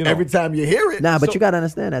just Every time you hear it. Nah, but So- you gotta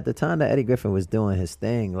understand. At the time that Eddie Griffin was doing his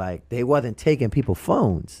thing, like they wasn't taking people's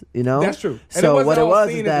phones. You know, That's true. And So it wasn't what it all was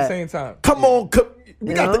seen is at the that same time. Come on, we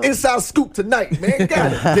You got know? the inside scoop tonight, man.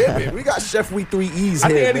 God damn it. We got Chef We 3 E's I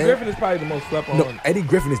here, think Eddie man. Griffin is probably the most slept on. No, Eddie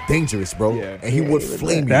Griffin is dangerous, bro. Yeah. And he would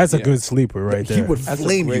flame you. That's a good sleeper right He there. would That's a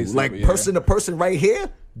flame great you. sleeper, Like yeah. person to person right here,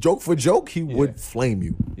 joke for joke, he would flame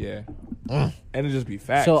you. Yeah. And it just be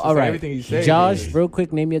facts. So It's all like right, everything he says. Josh, real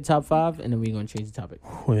quick, name your top 5, and then we're gonna change the topic.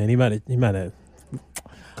 Oh, man, he might have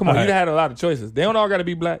Come on, All you right. had a lot of choices. They don't all got to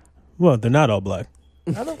be black. Well, they're not all black.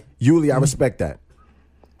 I know. Yuli, I respect that.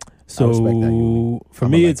 So respect that, Yuli. for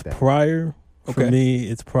I'ma me, like it's that. Pryor. For Okay. me,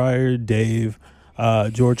 it's Pryor, Dave,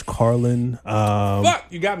 George Carlin. Fuck,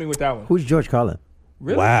 you got me with that one. Who's George Carlin?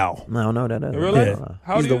 Really? Wow. I don't know that. In real life? Yeah.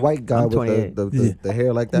 How He's old the are you? white guy I'm with 28. the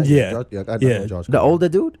hair like that. Yeah. I know Yeah. George The Carlin. older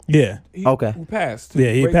dude? Yeah. He- Okay. Who passed?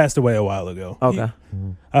 Yeah, he Great- passed away a while ago.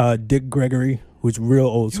 Okay. Dick Gregory, who's real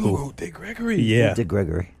old You school. wrote Dick Gregory. Yeah. Dick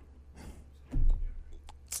Gregory.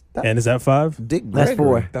 And is that 5? Dick That's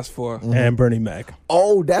Gregory. 4. That's 4. And Bernie Mac.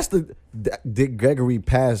 Oh, that's Dick Gregory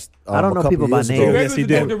passed. I don't a know couple people by years name. ago. Gregory's Yes, he the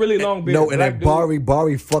dude did. with the really long beard. No, the and black then dude.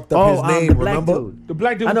 Bari fucked up his name. the black Remember? dude. The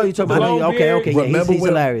black dude. I know with you're talking the about. long Okay, beard. okay. Yeah, Remember he's when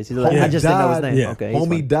hilarious. He's hilarious. homie I just didn't know his died? name. Yeah. Okay. he's Homie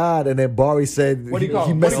fine. died, and then Bari said What do you call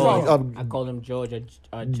he him? messed What do you call up. I called him George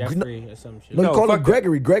or Jeffrey or some shit. No, you No, called him fuck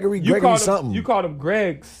Gregory. Gregory You called him something. You called him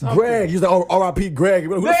Greg. Something. Greg. He's like, oh, R.I.P. Greg.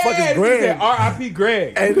 Who the fuck Yeah, is he Greg? said R.I.P.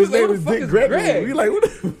 Greg. And Who his the name fuck is Dick Gregory. Greg? We like, what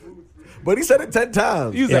the? But he said it 10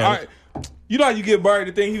 times. He was Yeah. like, all right. You know how you get buried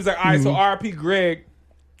the thing? He was like, all right, Mm-hmm. so R.I.P. Greg.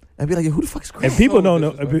 And be like, who the fuck is Greg? And people so don't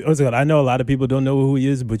know. disrespectful. I know a lot of people don't know who he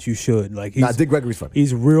is, but you should. Like he's Nah, Dick Gregory's funny.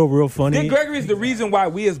 he's real funny. Dick Gregory is the reason why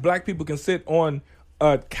we as black people can sit on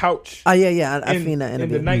a couch Oh, yeah. I've in, seen that in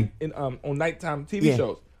interview. the night on nighttime TV Yeah.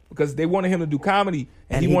 shows because they wanted him to do comedy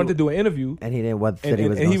and, And he he wanted to w- do an interview And he didn't want and, he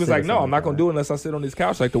was and gonna he was sit or like, no, I'm something not like gonna do it unless I sit on this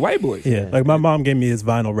couch like the white boys. Yeah, like my mom gave me his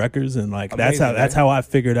vinyl records, and like that's Amazing, how man. I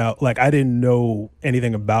figured out. Like I didn't know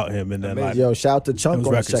anything about him, and then like Yo, shout out to Chunk Those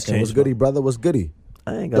on the records second. What's changed goody, brother? What's goody?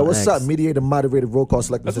 I ain't Yo, gonna what's ask. up? Mediator, moderated, roll call,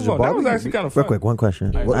 select That's Mr. what's that was Jabari. actually kind of Real fun. quick, one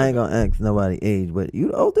question. All right. I ain't gonna ask nobody age, but you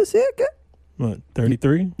the oldest here, kid? what,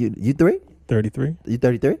 33, You 3? 33. You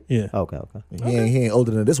 33? Yeah. Okay. He ain't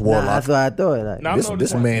older than this Nah, warlock. that's what I thought. Like, Now, I This- know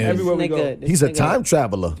this one. man- everywhere we This go. nigga- He's a nigga- time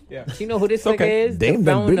traveler. Yeah, You know who this It's okay. nigga is? Dame The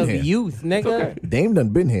done fountain been of here. youth, nigga. okay. Dame done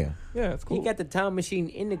been here. Yeah, it's cool. He got the time machine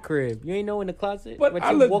in the crib. You ain't know in the closet. But what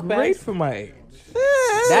I you look walk great past? for my age.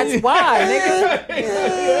 That's why,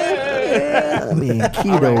 nigga. I mean,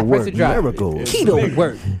 keto Press work the drop. miracles. Keto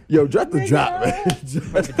work. Yo, drop the drop, man.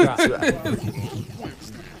 Press the drop.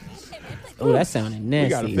 Oh, that sounded We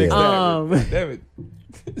gotta nasty. fix that. Damn it.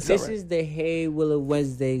 It's This all right. is the Hey Willow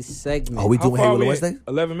Wednesday segment. Are we How doing far Hey are Willow we Wednesday? at?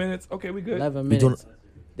 11 minutes. Okay, we good. 11 We doing- minutes.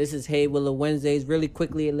 This is Hey Willow Wednesdays. Really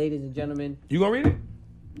quickly, ladies and gentlemen. You gonna read it?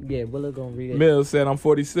 Yeah, Willow gonna read it. Mills said I'm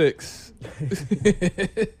 46.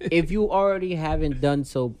 If you already haven't done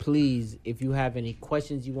so, please, if you have any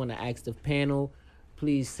questions you want to ask the panel,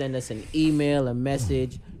 please send us an email, a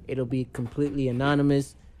message. It'll be completely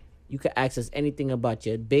anonymous. You can ask us anything about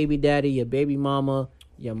your baby daddy, your baby mama,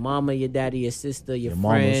 your daddy, your sister, your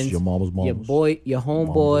friends, your mama's your boy, your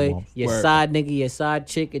homeboy, mamas. your Word. side nigga, your side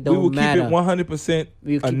chick. It We will don't matter. keep it 100%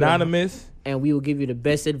 We will keep it anonymous. And we will give you the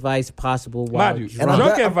best advice possible while Mind you, drunk.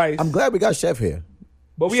 Drunk advice. I'm glad we got Chef here.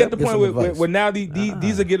 But we Chef, at the get point some where advice. now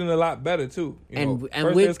these are getting a lot better too. You know, And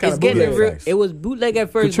first we, it was kinda it's getting bootleg. real. Facts. It was bootleg at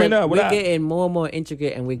first, Katrina, but what we're up? getting more and more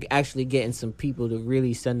intricate, and we're actually getting some people to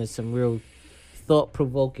really send us some real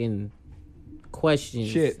thought-provoking questions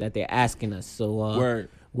Shit. that they're asking us. So, Word.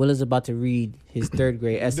 Will is about to read his third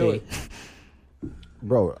grade Do essay. it.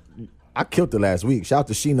 Bro, I killed it last week. Shout out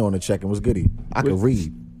to Sheena on the check and was goody. I could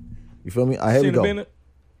read. You feel me? All right, here we Sheena go. Bennett.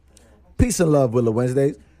 Peace and love, Willow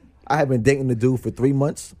Wednesdays. I have been dating the dude for 3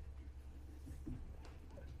 months.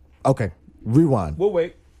 Okay, rewind. We'll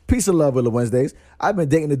wait. Peace and love, Willow Wednesdays. I've been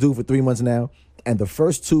dating the dude for 3 months now, and the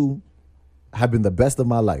first 2 have been the best of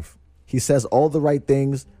my life. He says all the right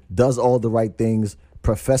things, does all the right things,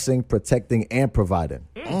 professing, protecting, and providing.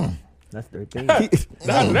 That's 13. Nah, that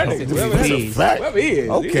nigga, whoever That's he a is, fact. whoever he is,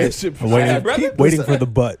 Okay. he is shit I'm waiting, fire, brother. waiting for the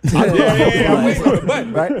butt. Yeah, I'm waiting for the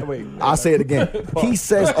button. Right? Wait. I'll say it again. He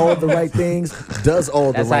says all the right things, does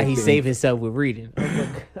all That's the right how he things. saved himself with reading.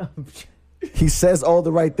 He says all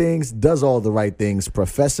the right things, does all the right things,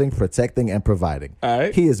 professing, protecting, and providing. All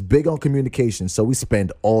right. He is big on communication, so we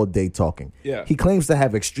spend all day talking. Yeah. He claims to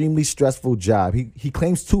have extremely stressful job. He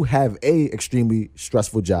claims to have a extremely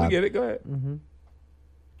stressful We job, get it. Go ahead.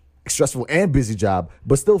 stressful and busy job,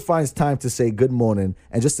 but still finds time to say good morning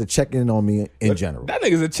and just to check in on me in general. That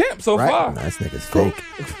nigga's a champ so Right? far. This nigga's fake.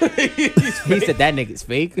 He said that nigga's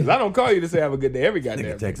fake. Cause I don't call you to say have a good day every goddamn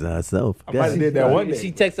Nigga day. texting herself. I might have did that one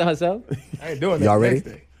She day. texted herself. I ain't doing that Y'all the ready?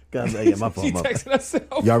 next day. Yeah, my She fault, texted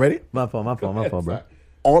herself. Y'all ready? my fault, bro.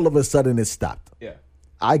 All of a sudden it stopped. Yeah.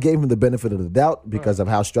 I gave him the benefit of the doubt because of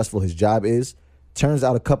how stressful his job is. Turns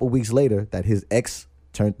out a couple weeks later that his ex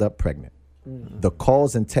turned up pregnant. The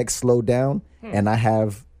calls and texts slowed down, and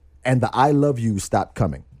the I love you stopped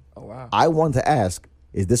coming. Oh wow. I want to ask,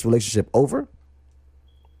 is this relationship over?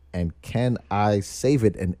 And can I save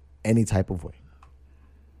it in any type of way?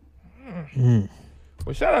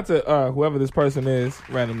 Well, shout out to whoever this person is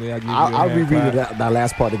randomly. I'll reread that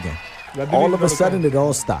last part again. All of a sudden, it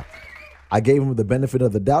all stopped. I gave him the benefit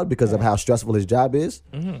of the doubt because of how stressful his job is.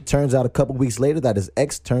 Turns out a couple weeks later that his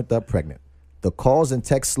ex turned up pregnant. The calls and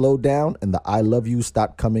texts slowed down and the I love you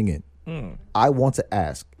stopped coming in. I want to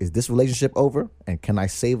ask, is this relationship over? And can I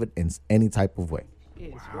save it in any type of way?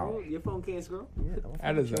 Wow. Your phone can't scroll?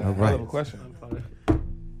 That is a hell of a question.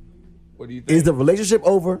 What do you think? Is the relationship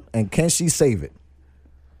over and can she save it?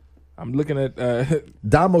 I'm looking at...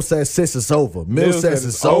 Damo says, sis, it's over. Mill says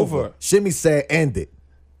it's over. Shimmy said, end it.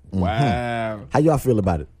 Wow. How y'all feel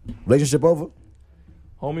about it? Relationship over?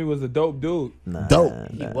 Homie was a dope dude.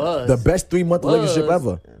 Dope. He was. The best 3-month relationship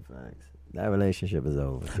ever. That relationship is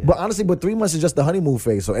over. Kid. But honestly, 3 months is just the honeymoon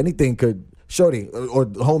phase, so anything could, shorty or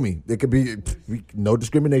homie, it could be no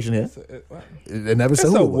discrimination here. It never said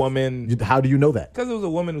It's who a it was. woman. How do you know that? Because it was a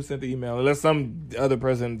woman who sent the email, unless some other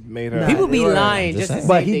person made her. People be lying just to saying. see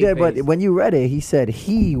But he they did. But face. when you read it, he said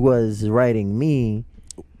he was writing me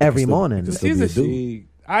every morning. Still She's be a a dude. she.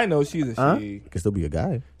 I know she's a Huh? she. Could still be a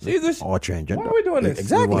guy. She's a she. Or transgender. Why are we doing this?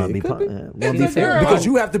 Exactly. We wanna be It could pun- be. wanna It's be a fair. girl. Because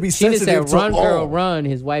you have to be She just sensitive said, run, to girl, all. run.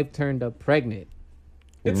 His wife turned up pregnant.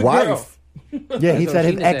 It's a Wife. Yeah, he That's said what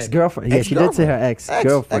his Sheena ex girlfriend. Yeah, she did say her ex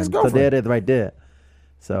girlfriend. So there it is, right there.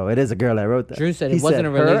 So it is a girl that wrote that. Drew said He it wasn't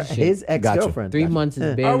a her- relationship. His ex girlfriend. 3 months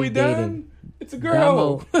is barely Are we dating. done? It's a girl.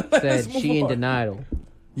 Damo Let's said move she in on. denial.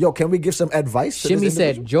 Yo, can we give some advice to Shimmy this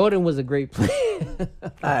said individual? Jordan was a great player.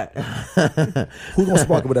 Who's going to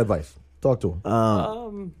spark it with advice? Talk to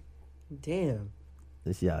him. Damn.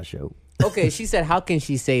 This y'all show. Okay, she said, how can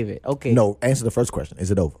she save it? Okay. No, answer the first question. Is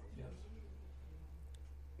it over?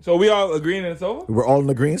 So we all agreeing that it's over? We're all in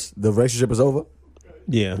agreement. The relationship is over.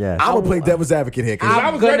 Yeah. Yeah. I'm going to play devil's advocate here. 'Cause I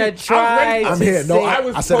I'm was gonna ready. try. I'm to here. No, say-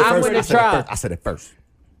 I said it I'm first. gonna I said it try. first. I said it first.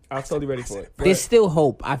 I was totally ready for it. There's still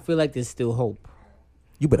hope. I feel like there's still hope.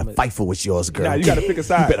 You better fight for what's yours, girl. Nah, you got to pick a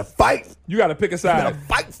side. You better fight. You got to pick a You side. better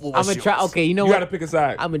fight for I'm what's gonna yours. try. Okay, you know You what? got to pick a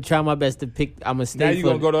side. I'm gonna try my best to pick. I'm gonna stay. Now you for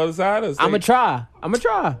gonna go to the other side? Or stay? I'm gonna try. I'm gonna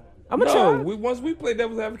try. I'm gonna No, try. once we play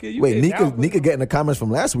devil's advocate, you Wait, get Nika, down. Nika getting the comments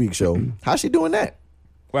from last week's show. How's she doing that?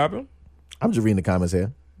 What happened? I'm just reading the comments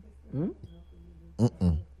here.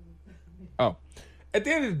 Oh, at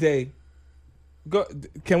the end of the day,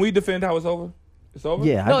 can we defend how it's over? It's over.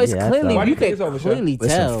 Yeah. No, it's yeah, clearly Why do you you think can it's over, Sean? clearly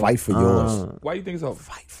Listen, tell. fight for yours. Why do you think it's over?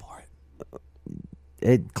 Fight for it.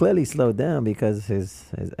 It clearly slowed down because his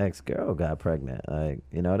ex girl got pregnant. Like,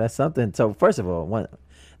 you know, that's something. So first of all,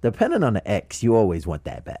 depending on the ex, you always want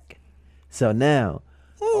that back. So now,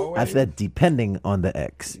 I said depending on the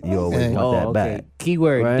ex, you always want that back.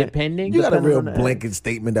 Keyword Right? depending. You got a Depending real on the blanket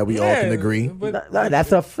statement that we all can agree. But, No,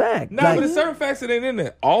 that's a fact. no, Like, but there's certain facts that ain't in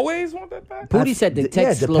there. Always want that back? Pootie said the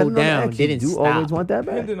text depending slowed on the down, ex, you didn't do stop. always want that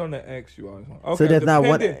back. Depending on the ex, you always want. Okay, So there's not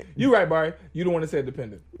one- dependent. You right, Barry. You don't want to say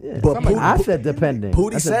dependent. Yeah. But Somebody- I said depending.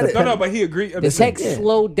 Pootie I said it. No, but he agreed. The text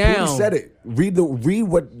slowed down. Pootie said it. Read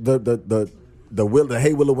what the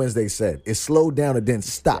Hey Willow Wednesday said. It slowed down and didn't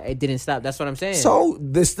stop. It didn't stop. That's what I'm saying. So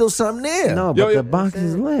there's still something there. No, Yo, but yo, the box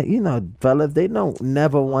is lit. You know, fellas, they don't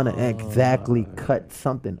never want to exactly cut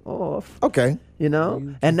something off. Okay. You know,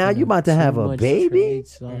 and now you about to have Too a much baby. trade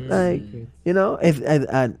songs. Like, you know, if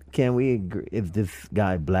can we agree if this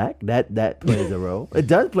guy black that plays a role? It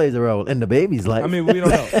does plays a role in the baby's life. I mean, we don't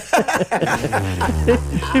know.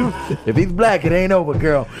 if he's black, it ain't over,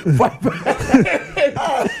 girl. Fight back.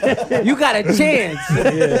 You got a chance.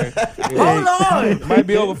 Hold on. Might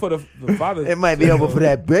be over for the father. It might be over for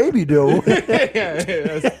that baby though.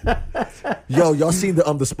 Yo, y'all seen the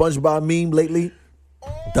SpongeBob meme lately?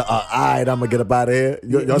 The alright, I'm gonna get up out of here.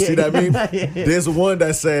 Y'all see that meme? Yeah. There's one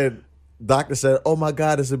that said, doctor said, "Oh my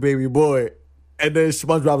God, it's a baby boy," and then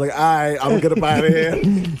SpongeBob like, "Alright, I'm gonna get up out of here."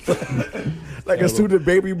 Like a student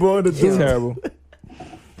baby boy in the It's dude. terrible.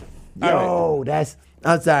 Yo,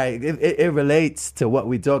 I'm sorry. It relates to what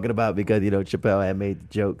we're talking about because, you know, Chappelle had made the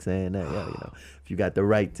joke saying that, yo, you know, if you got the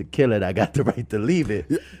right to kill it, I got the right to leave it.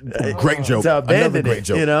 Great joke. To abandon Another great it,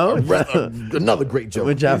 joke. you know? Another great joke.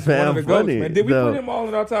 Which I He's one of found the goats, funny. man. Did we though. put him all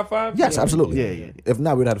in our top 5? Yes, absolutely. Yeah. If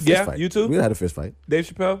not, we'd have had a fist Yeah, fight. you too? We'd have had a fist fight. Dave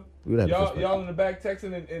Chappelle? We'd have had a fist fight. Y'all in the back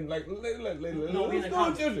texting and like, who's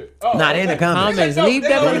doing children? Oh, Not in the comments. Comments. Leave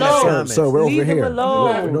them Not in the alone. comments. So we're Leave over them here.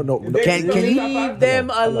 alone. No. Can you- Leave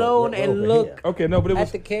them alone and over look Okay, no, but it was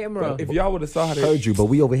at the camera. If y'all would have saw how they Heard you, but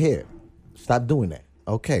we over here. Stop doing that.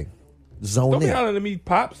 Okay. Zone don't be in. hollering at me,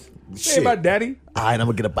 pops. Say Shit. about daddy. All right, I'm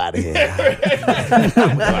gonna get up out of here.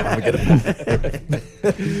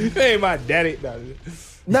 Say my daddy.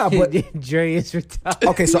 Nah, but Dre is retarded.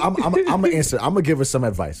 okay. So I'm gonna answer. I'm gonna give her some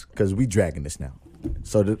advice because we dragging this now.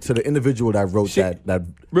 So to the individual that wrote Shit. that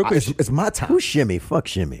Real quick. it's my time. Who's Shimmy? Fuck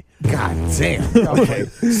Shimmy. God damn. Okay.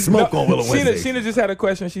 Smoke on Willow Wednesday. Sheena just had a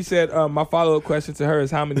question. She said, my follow-up question to her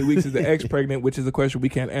is how many weeks is the ex pregnant, which is a question we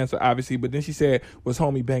can't answer, obviously. But then she said, was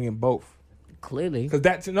homie banging both? Clearly. Because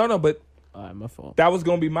that's, but All right, my fault. that was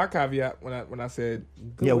going to be my caveat when I said.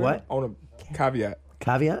 Yeah, what? On a caveat.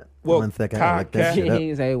 Caveat? Well, One second. I look that ca- shit up.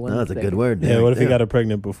 He say one No, that's a second. good word. Yeah, there. what if he got her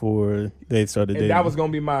pregnant before they started dating? And that was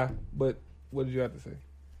going to be but what did you have to say?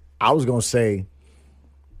 I was gonna say,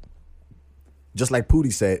 just like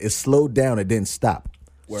Pootie said, it slowed down, it didn't stop.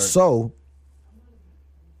 Word. So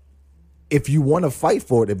if you want to fight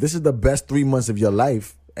for it, if this is the best 3 months of your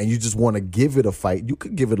life and you just want to give it a fight, you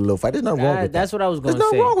could give it a little fight. There's nothing wrong with that. That's what I was There's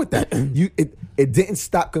going to nothing say. wrong with that. It didn't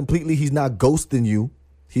stop completely. He's not ghosting you.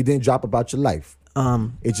 He didn't drop about your life.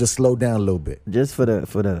 It just slowed down a little bit. Just for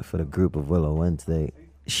the group of Willow Wednesday,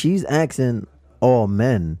 she's asking all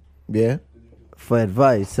men Yeah. for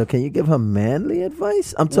advice. So can you give her manly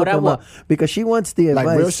advice? I'm What talking I want- about because she wants the Like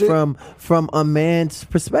real advice shit? from a man's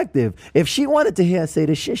perspective. If she wanted to hear her say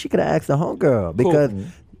this shit, she could have asked the homegirl because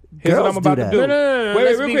Here's girls what I'm about do that. to do. No. Wait,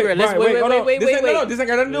 Let's real be quick. real. Let's Right, wait, hold on. wait. This ain't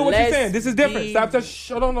got nothing to do with what you're Let's saying. This is different. be-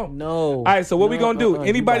 Stop. Hold on. No. All right, so what we going to do?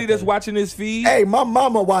 Anybody that's watching this feed. Hey, my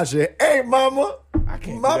mama watching. Hey, mama. I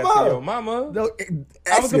can't do that to your mama. No, I was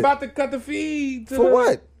ask it. about to cut the feed. For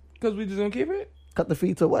what? Because we just going to keep it. Cut the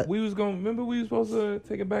feed to what? Remember we were supposed to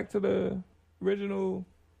take it back to the original,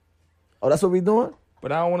 Oh, that's what we doing?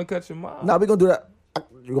 but I don't want to cut your mom. Nah, we gonna do that.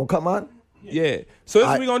 You gonna cut mine? Yeah. So this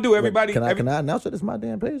is what we going to do, everybody. Can I announce it? It's my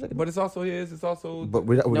damn page. But it's also his. It's also. But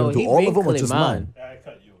we're No, gonna do he all been of them or clip just mine. mine?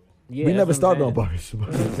 Yeah, We that's never what started I'm on saying. bars.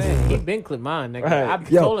 That's what I'm saying. He been clip mine, nigga. Right. I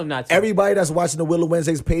Yo, told him not to. everybody that's watching the Willow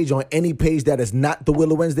Wednesdays page on any page that is not the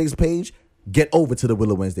Willow Wednesdays page, get over to the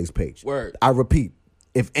Willow Wednesdays page. Word. I repeat,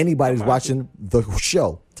 if anybody's watching the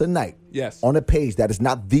show tonight, Yes. on a page that is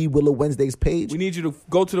not the Willow Wednesdays page, We need you to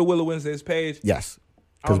go to the Willow Wednesdays page. yes.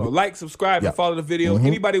 I don't know, like, subscribe, Yeah. and follow the video.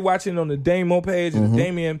 Anybody watching on the Damo page and the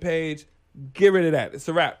Damien page, get rid of that. It's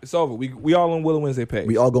a wrap. It's over. We all on Willow Wednesday page.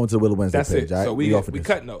 We all going to the Willow Wednesday That's page. it. All right? So we off of this.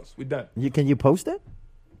 cutting those. We done. Can you post it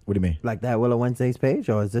What do you mean? like that Willow Wednesdays page,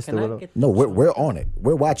 or is this Can the I Willow? get No, we're on it.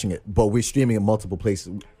 We're watching it, but we're streaming in multiple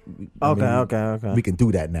places. Okay. We can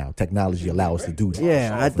do that now. Technology allows us to do that.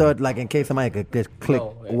 Yeah, I thought like in case somebody could just click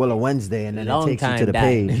No, Willow Wednesday and then it long takes you time to the back.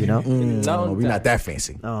 page, you know? No, Long we're not time. that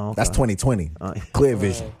fancy. Oh, okay. That's 2020. Clear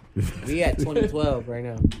vision. We at 2012 right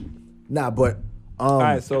now. Nah, but All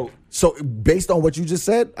right, so so based on what you just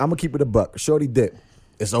said, I'm gonna keep it a buck. Shorty dip.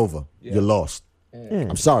 It's over. You're lost. Yeah.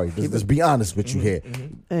 I'm sorry. Let's be honest with you here.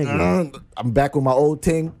 Thank you. I'm back with my old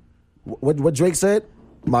ting. What Drake said?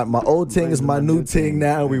 My old ting is my new ting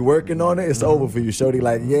now. We working on it. It's over for you, Shorty.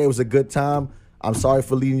 Like, yeah, it was a good time. I'm sorry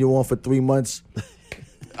for leading you on for 3 months.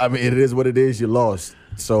 I mean, it is what it is. You lost.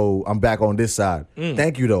 So I'm back on this side.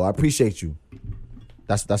 Thank you, though. I appreciate you.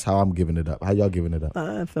 That's how I'm giving it up. How y'all giving it up?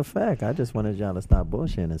 That's a fact. I just wanted y'all to stop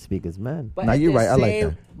bullshitting and speak as men. But Nah, at you're the right. I like same-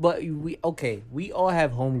 that. But we all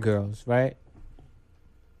have homegirls, right?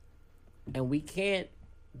 And we can't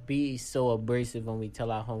be so abrasive when we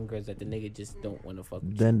tell our homegirls that the nigga just don't want to fuck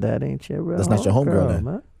with you. Then that ain't your real That's not your homegirl, then.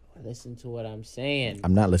 man. Listen to what I'm saying.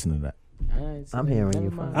 I'm not listening to that. All right, so I'm then hearing never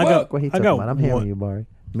you. mind. I got- What he I talking got about? I'm hearing one- you, Barry.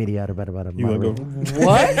 Mediata, better. You want to go?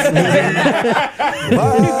 What? I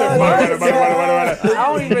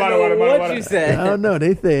don't even know what you said. I don't know.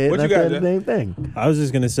 They said What I you got, said the Jeff? same thing. I was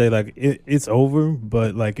just gonna say like it's over,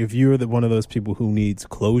 but like if you're one of those people who needs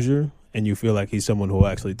closure and you feel like he's someone who will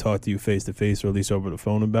actually talk to you face to face or at least over the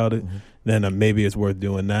phone about it, then maybe it's worth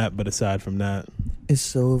doing that. But aside from that,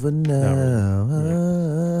 It's over now.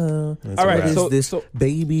 that's All a right, wrap. Is so- this so-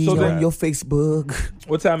 baby so on then- your Facebook?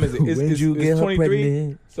 what time is it? It's, When you get her 23.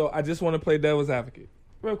 pregnant? So I just want to play devil's advocate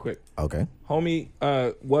real quick. Okay. Homie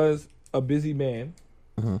was a busy man.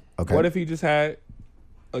 Okay. What if he just had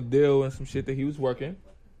a deal and some shit that he was working,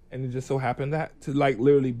 and it just so happened that to like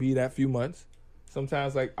literally be that few months.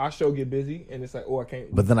 Sometimes like our show get busy and it's like, oh, I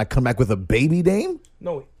can't. But then I come back with a baby dame?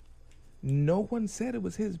 No one said it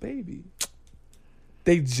was his baby.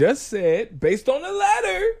 They just said based on the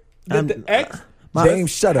letter that the ex Dame,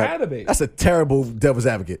 just shut had a up. baby. That's a terrible devil's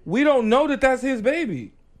advocate. We don't know that that's his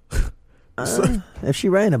baby. If she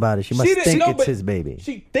ran about it, she must didn't think know, it's but his baby.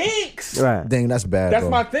 She thinks. Right. Dang, that's bad, That's bro.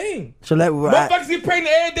 my thing. So let Motherfuckers get pregnant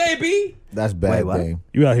every day, B. That's bad, Wait, what? Dame.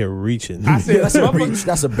 You out here reaching. I said That's a motherfuckers, reach.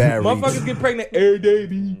 That's a bad reach. motherfuckers get pregnant every day,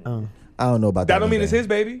 B. I don't know about that. That don't one, mean it's Dame. his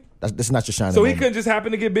baby. That's not your shining So he moment. couldn't just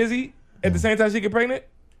happen to get busy at the same time she get pregnant.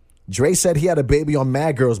 Dre said he had a baby on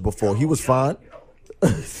Mad Girls before. He was fine.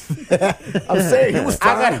 I'm saying he was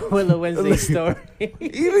I fine. got a Willow Wednesday story.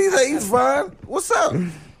 He's fine. What's up?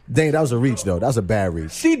 Dang, that was a reach though. That was a bad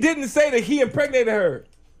reach. She didn't say that he impregnated her.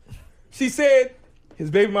 She said his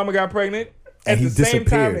baby mama got pregnant at And he the same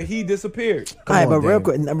time disappeared. that he disappeared. Come All right, on, but real Dan.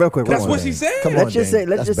 quick. That's real what quick. she said. Come on, Let's just say,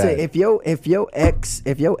 Dan. That's bad. if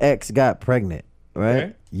your ex got pregnant, right?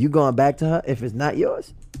 Okay. You going back to her if it's not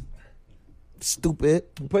yours? Stupid.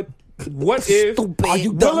 But what if Stupid. Are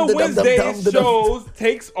you dumb, Willow dumb, Wednesday's dumb, dumb, dumb? shows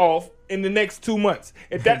takes off in the next 2 months?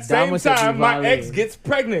 At that same Dama said time, you my violated. ex gets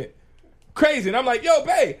pregnant. Crazy. And I'm like, yo,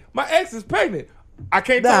 babe, my ex is pregnant. I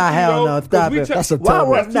can't Nah, talk to you, hell though, no, 'cause stop we it. try- That's a Why terrible.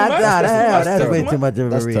 would That's too not? much. Nah, That's too much. that's way That's too much of a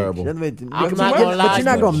That's reach. terrible. That's way I'm too- That's not too gonna much. lie. But you're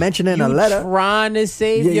not gonna mention it in a You letter. trying to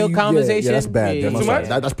save Yeah, your you- conversation? Yeah, that's bad. Yeah, Dan. I'm Too sorry.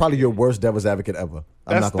 much? That's probably your worst devil's advocate ever. I'm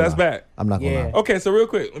That's- not gonna that's lie. bad. I'm not gonna Yeah. lie. Okay, so real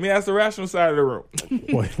quick, let me ask the rational side of the room.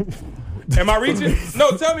 Wait. Am I reaching?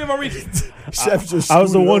 No, tell me if I'm reaching. Chef just I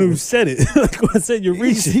was the screwed one over. who said it. Like when I said you're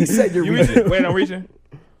reaching. He said you're You reaching. reaching? Wait, I'm reaching.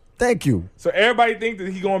 Thank you. So everybody think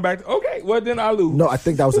that he going back to, okay, well then I lose. No, I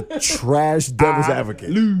think that was a trash devil's I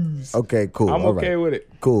advocate. lose. Okay, cool. I'm All okay right. with it.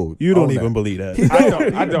 Cool. You don't Own even that. believe that. I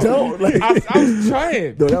don't. I don't. don't, like- I was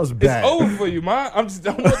trying. No, that was bad. It's over for you, man. I'm just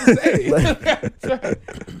don't know what to say.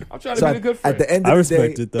 I'm trying to So be a good friend. at the end I of the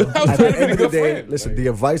respect day, it though. I was at trying the to be end a of the good day, friend. listen, the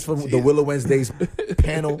advice from the Willow Wednesdays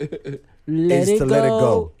panel Let is it to let it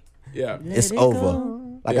go. Yeah. It's it over.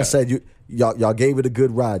 go. Like Yeah. I said, y'all gave it a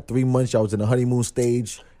good ride. 3 months, y'all was in the honeymoon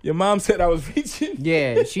stage. Your mom said I was reaching.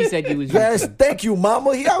 Yeah, she said you was. Yes, thank you,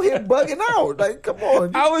 Mama. He out here bugging out. Like, come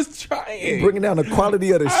on, I was trying. bringing down the quality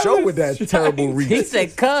of the I show was with that trying. terrible He reach.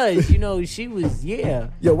 said, "Cause you know she was Yo,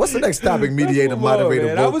 what's the next topic? Mediator, Let's move on, moderator,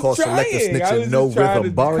 man. I vote was call, selector, trying. snitch, I and was no just trying rhythm.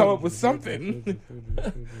 to Barry, come up with something.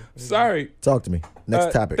 Sorry. talk to me.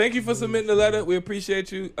 Next topic. Thank you for submitting the letter. We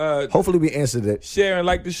appreciate you. Hopefully, we answered it. Share and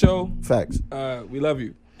like the show. Facts. We love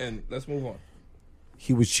you. And let's move on.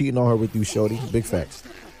 He was cheating on her with you, Shorty. Big facts.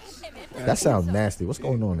 That sounds nasty. What's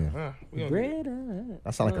going on there? We gonna-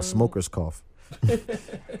 That sounds like a smoker's cough.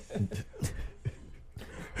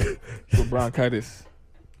 for bronchitis.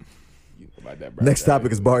 You know about that Next bronchitis.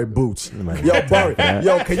 topic is Barry Boots. Yo, Barry.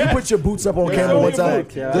 Yo, can you put your boots up on Yeah, camera show one your time?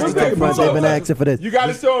 boots. Just to Where's take a the boots boots? They've been asking for this. You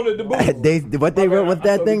gotta show them the boots. What they wrote? What's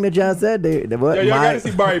that thing that John said? They what? Yo, y'all My- gotta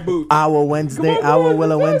see Barry boots. Our Wednesday, Come on, our boy,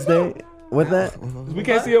 Willow let's Wednesday. What's that? We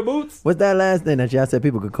can't see your boots. What's that last thing that y'all said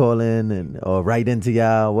people could call in and or write into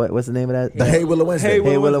y'all? What's the name of that? The Hey Willow Wednesday. Hey, Hey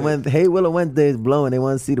Willow Willow Wednesday. Wednesday. Hey Willow Wednesday is blowing. They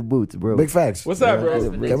want to see the boots, bro. Big facts. What's up,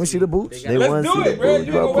 bro? Can we see the boots? They Let's wanna do see it, the bro. boots,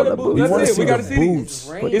 You bro. gonna wear the Put boots. We wanna That's it. see We gotta the see these.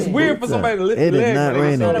 boots. It's weird for somebody to lift It their is legs. not bro.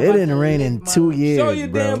 raining. It didn't rain in 2 years, Show your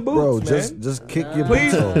bro. damn boots, Bro, man. just kick your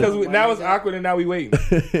Please, boots off. because now it's awkward and now we waiting.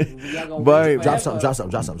 Barry, Drop something, drop something,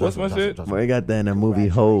 drop something. What's my shit? Boy, they got that in the movie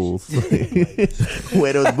Holes.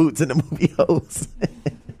 Wear those boots in the movie Holes.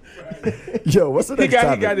 Yo, what's the He next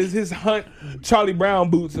got topic? his Hunt Charlie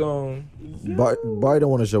Brown boots on. Barry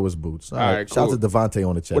don't want to show his boots. All right, right, shout cool. out to Devontae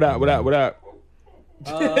on the chat. What up?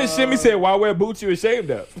 Shimmy said, "Why wear boots you ashamed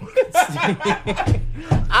of?"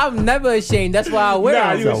 I'm never ashamed. That's why I wear Nah,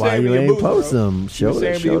 them. you So why ashamed you of your ain't boots, post bro. them? Show ashamed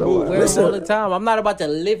the of your show boots. the Wear Listen. them all the time. I'm not about to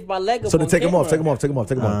lift my leg up. So then on take them off, take camera. them off, take them off,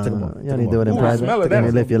 take them off, take them off. You don't need to do it in Ooh, private. smell of You that.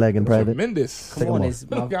 can lift your leg in private. Tremendous. Take Come on, them it's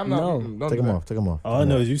Look, I'm no. not. Don't Take do them that. off, take them off. All I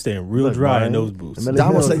know is you staying real Look, dry in Brian. those boots. Let me-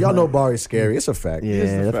 Damo said, y'all know Barry's scary. It's a fact. Yeah,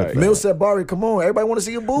 It's a that's a fact. fact. Mill said, Barry, come on. Everybody want to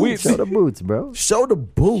see your We- boots. Show the boots, bro. Show the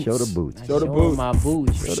boots. Show the boots. Show the Show boots. my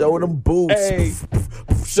boots. Show them boots. Hey,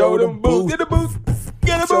 show them boots. Get the boots.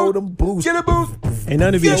 Get the Show boots. them boots. Get the boots. Ain't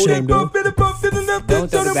none of you ashamed of. Don't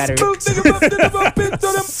throw the battery.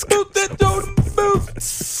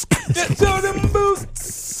 Show them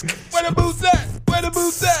boots. Where the boots at? Where the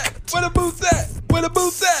boots at? Where the boots at? Where the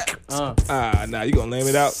boots at? Nah, you gonna lame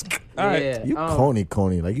it out. All right. Yeah. You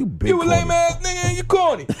corny. Like you big You a lame corny. ass nigga and you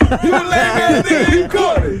corny. You a lame ass nigga and you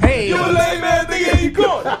corny. Hey. You a lame ass nigga and you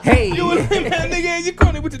corny. Hey. You a lame ass nigga and you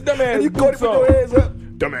corny with your dumb ass You corny, boots put on. your hands up.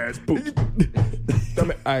 Dumb ass boots.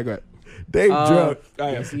 Dumb ass. All right, go ahead. Dave drunk. I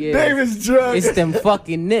am. Yeah. Dave is drunk. It's them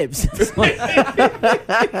fucking nips. Yo,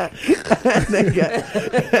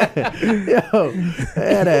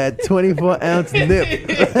 had a 24-ounce nip.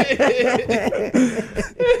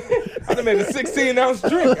 I done made a 16-ounce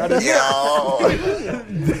drink. I done-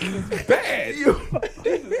 Bad.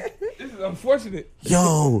 This is unfortunate.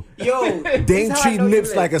 Yo, Yo, Dame treat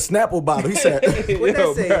nips like a Snapple bottle. He said, What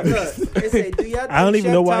Yo, that say? bro. Look, it say, do y'all I don't think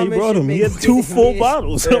even know Chef why he Thomas brought should him. He make had 2 full fish?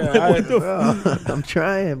 bottles. Yeah, I'm like, what the f- I'm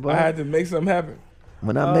trying, boy. I had to make something happen.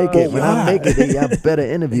 When I make it, then y'all better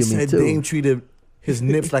he interview me said too. Dame treated his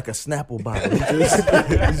nips like a Snapple bottle.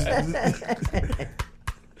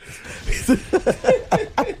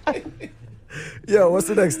 Yo, what's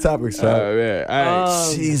the next topic, son? Man. All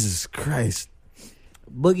right. Jesus Christ.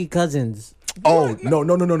 Boogie Cousins. Oh,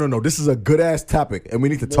 no. This is a good ass topic, and we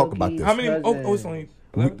need to talk about this. How many? Oh, it's only.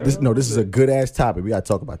 This is a good ass topic. We gotta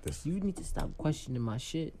talk about this. You need to stop questioning my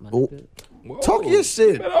shit, my Oh. nigga. Whoa. Talk your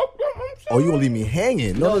shit. Man, Oh, you gonna leave me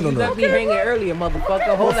hanging? No. You left me hanging earlier,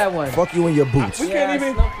 motherfucker. Hold that one. Fuck you in your boots. We Yeah, can't I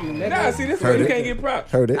even. snuck you, nigga. Nah, see, this is Heard why you it. can't get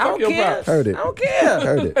props. Heard it. I don't your care. props. Heard it. I don't care.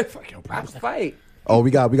 Heard it. Fuck your props. Fight. Oh,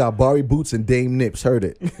 we got Barry Boots and Dame Nips. Heard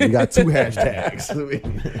it. We got 2 hashtags.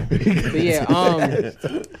 But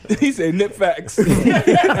yeah, He said nip facts. Mills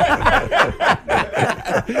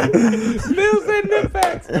said nip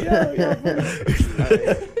facts.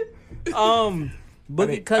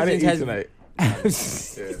 Boogie I Cousins didn't eat has tonight.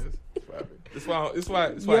 It's why.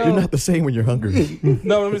 You're not the same when you're hungry.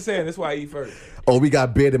 No, I'm just saying. That's why I eat first. Oh, we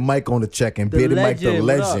got Bearded Mike on the check-in. The Bearded Mike, the legend,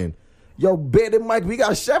 what up? legend. Yo, Bearded Mike, we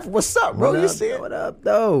got Chef. What's up, bro? You see it? What up,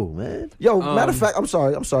 though, man? Yo, matter of fact, I'm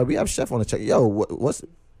sorry. We have Chef on the check. Yo, what's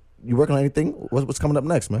you working on anything? What's coming up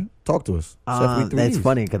next, man? Talk to us. Chef, That's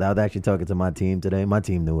funny because I was actually talking to my team today. My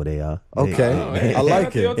team knew who they are. Okay, hey, I like shout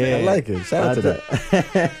out to it. your I team. like it. Shout out to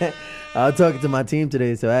that. I was talking to my team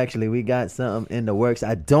today, so actually we got something in the works.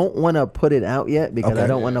 I don't want to put it out yet because Okay. I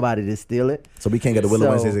don't want nobody to steal it. So we can't get the Willow So-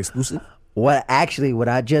 Wednesdays exclusive. What I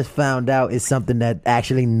just found out is something that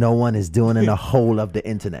actually no one is doing in the whole of the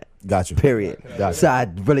internet. Got you. Period. Got So I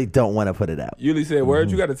really don't want to put it out. Yuli said, "Word,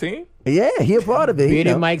 you got a team?" Yeah, he a part of it.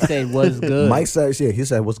 Bearded Mike said was good. Mike said, "Yeah." He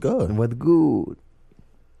said, "What's good?" was good.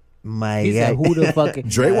 My He said, guy. "Who the fuck?"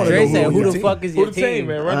 Dre wanna Dre know said, who "Who your the team. fuck is Who your the team,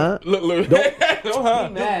 man? Run. Huh? Look. Don't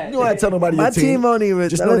He mad. You don't have to tell nobody My your team don't even.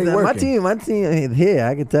 Just know they listen, working. my team here.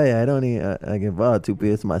 I can tell you, I don't even. I can involve 2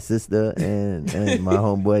 people. My sister and my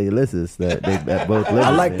homeboy Ulysses. That both live. I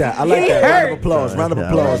like that. I like that. Round of applause. Round of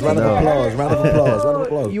applause. Round of applause. Round of applause. Round of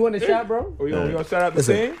applause. You want a shot, bro? We gonna shout out the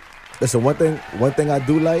Listen. team. Listen, one thing I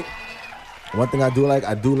do like.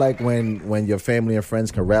 I do like when your family and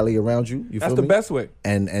friends can rally around you. You That's feel the me? best way.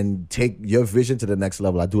 And take your vision to the next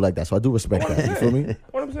level. I do like that. So I do respect that. You feel me?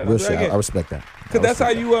 100%. Real shit. I respect that. Because that's how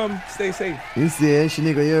you stay safe. You see it,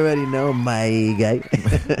 Shaniqua, you already know my guy.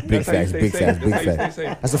 Big That's how you facts, stay big safe. facts, big That's how you facts. stay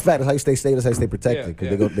safe. That's a fact. That's how you stay safe. That's how you stay protected. Yeah,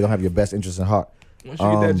 Because yeah. they're gonna have your best interest in heart. Once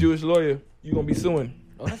you get that Jewish lawyer, you gonna be suing.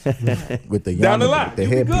 With the Down the yarmulke, line, the you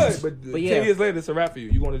be headpiece. good. But But yeah. 10 years later, it's a wrap for you.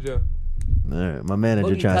 You going to jail. All right, my manager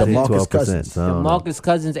Boogie trying to Cousins. say DeMarcus 12%. Cousins. So I don't know. Marcus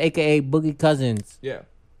Cousins, aka Boogie Cousins, Yeah.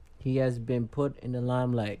 he has been put in the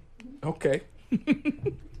limelight. Okay.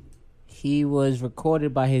 He was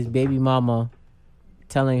recorded by his baby mama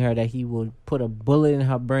telling her that he would put a bullet in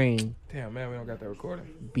her brain Damn, man, we don't got that recording.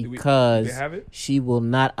 because they have it? she will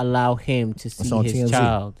not allow him to see on his TMZ.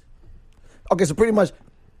 child. Okay, so pretty much,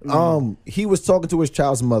 he was talking to his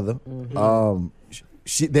child's mother.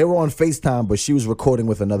 They were on FaceTime, but she was recording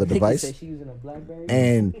with another device. Said she using a BlackBerry.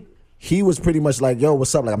 And he was pretty much like, "Yo,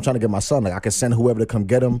 what's up? Like, I'm trying to get my son. Like, I can send whoever to come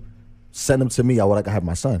get him. Send him to me. I would like to have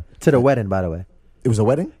my son." To the wedding, by the way. It was a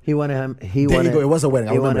wedding. He wanted him. He There you wanted. go. It was a wedding.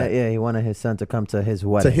 I He remember wanted. that. Yeah, he wanted his son to come to his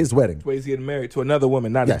wedding. To his wedding. Where he's getting married to another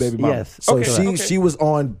woman, not Yes. his baby mama. Yes. So Okay, she was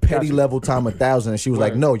on petty Gotcha. level time 1,000, and she was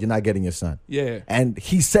like, Word. "No, you're not getting your son." Yeah. And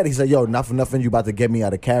he said, "Yo, not for nothing, you about to get me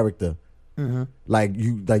out of character. Like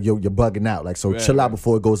you're bugging out. Like, so Right, chill out right.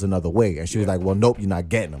 before it goes another way." And she was Yeah. like, "Well, nope, you're not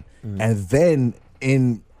getting him." And then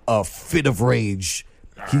in a fit of rage,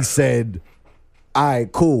 he said, "All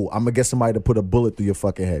right, cool. I'm gonna get somebody to put a bullet through your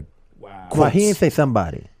fucking head." Wow. Well, he didn't say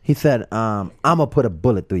somebody. He said, "I'm gonna put a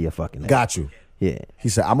bullet through your fucking head." Got you. Yeah. He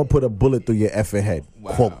said, "I'm gonna put a bullet through your effing head."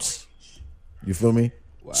 Wow. Quotes. You feel me?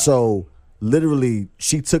 So literally,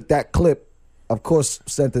 she took that clip, of course,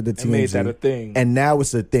 sent it to TMZ, made that a thing. and now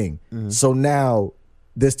it's a thing. So now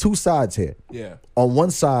there's two sides here. Yeah. On one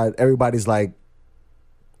side, everybody's like,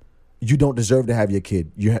 "You don't deserve to have your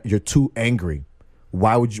kid. You're too angry.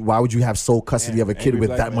 Why would you have sole custody Yeah, of a kid angry with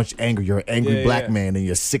black that man. much anger? You're an angry Yeah, black yeah. man, and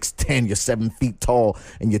you're 6'10", you're 7 feet tall,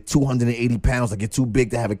 and you're 280 pounds. Like, you're too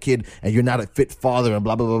big to have a kid, and you're not a fit father, and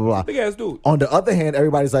blah blah blah blah." Big ass dude. On the other hand,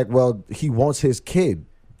 everybody's like, "Well, he wants his kid,"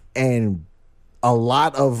 and a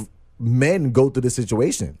lot of men go through this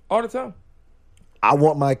situation. All the time. I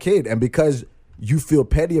want my kid, and because you feel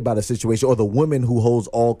petty about a situation, or the woman who holds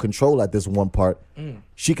all control at this one part,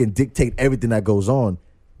 she can dictate everything that goes on.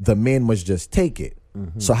 The man must just take it.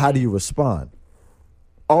 So how do you respond?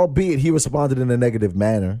 Albeit he responded in a negative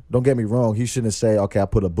manner. Don't get me wrong. He shouldn't say, "Okay, I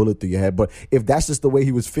put a bullet through your head." But if that's just the way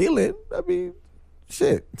he was feeling, I mean,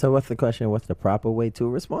 shit. So what's the question? What's the proper way to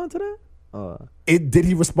respond to that? Did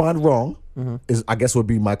he respond wrong? Is I guess would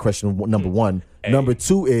be my question number one. Number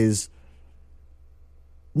two is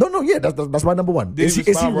yeah, that's my number one. Did Is he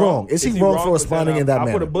respond wrong? Is he wrong for responding saying, in that I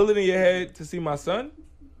manner put a bullet in your head to see my son?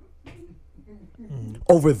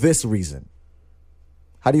 over this reason?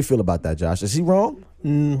 How do you feel about that, Josh? Is he wrong?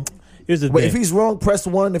 Here's the Wait, thing. if he's wrong, press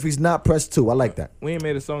 1. If he's not, press 2. I like that. We ain't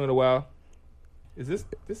made a song in a while. This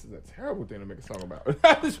is a terrible thing to make a song about.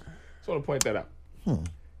 I just want to point that out.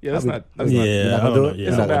 Yeah, that's not. That's not. Yeah, You're not I gonna don't do know. it? Yeah,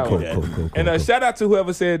 It's I a don't bad know one. that. Cool. And shout out to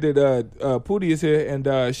whoever said that Pootie is here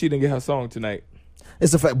and she didn't get her song tonight.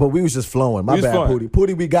 It's a fact, but we was just flowing. My We was bad, flowing. Pootie.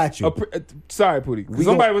 Pootie, we got you. Sorry, Pootie. 'Cause We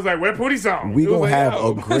somebody was like, "Where Pootie's song?" We It was gonna like, have yo.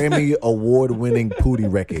 a Grammy award-winning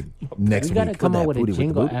Pootie record next We gotta week. come up with a Pootie with the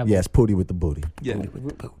jingle booty? album. Yes, Pootie with the booty. Yeah.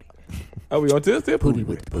 Are we on to this? Pootie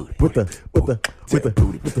With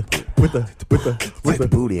the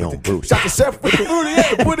booty on booty. Shot the chef with the booty.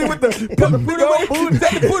 Yeah, the booty with the got the booty with booty.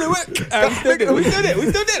 Got the Pootie with. All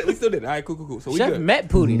right, we still did it. All right, cool. So we Chef good. met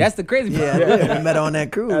Pootie. That's the crazy part. Yeah, we met on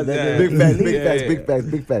that cruise. That's That- it. Big facts, big Yeah, facts,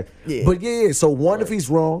 yeah. big facts. Yeah. But yeah. So one if he's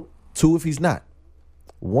wrong, two if he's not.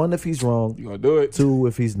 One if he's wrong, You gonna do it? two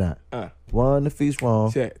if he's not. One if he's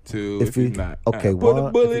wrong. Check. Two If if he's he- not. okay, Put a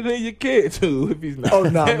one, bullet in your kid. Two if he's not. Oh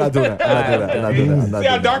no, I'm not doing that. I'm not doing that. See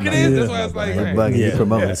how dark it is? That's why it's like, Hey, hey, Buggy, you Yeah.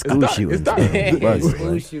 promoting Yeah, school it's shootings. dark. Buggy,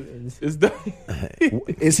 School right? shootings. it's done.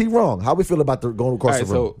 Is he wrong? How we feel about the going across All right,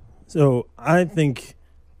 the room? So I don't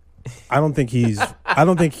think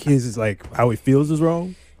his like how he feels is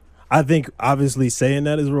wrong. I think obviously saying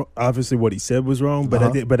that is wrong. Obviously what he said was wrong. But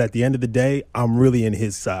at the end of the day, I'm really in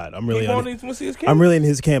his side. I'm really in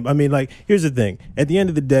his camp. I mean, like, here's the thing. At the end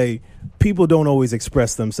of the day, people don't always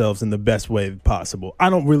express themselves in the best way possible.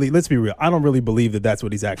 Let's be real. I don't really believe that that's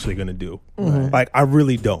what he's actually going to do. Like, I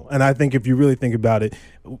really don't. And I think if you really think about it,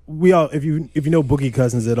 if you know Boogie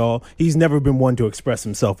Cousins at all, he's never been one to express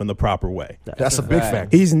himself in the proper way. That's a big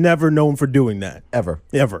fact. He's never known for doing that. Ever.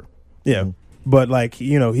 Yeah. But like,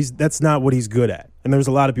 that's not what he's good at. And there's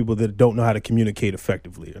a lot of people that don't know how to communicate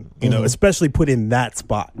effectively. And, especially put in that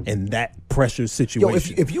spot in that pressure Yo,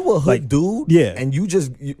 situation. if you a hood Like, dude, yeah. and you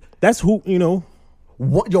that's who,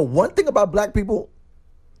 one thing about black people,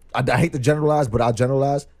 I hate to generalize, but I'll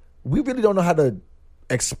generalize. We really don't know how to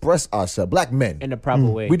express ourselves. Black men, In the proper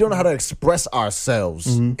way. we don't know how to express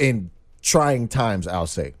ourselves in trying times. I'll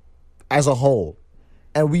say, as a whole.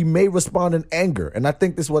 And we may respond in anger, and I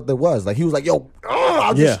think this is what there was. Like he was like, "Yo,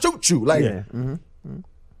 I'll just shoot you!" Like Yeah.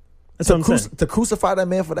 That's what I'm saying. to crucify that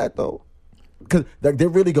man for that though, because they're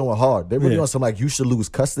really going hard. They're really Yeah. on some like you should lose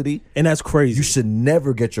custody. And that's crazy. You should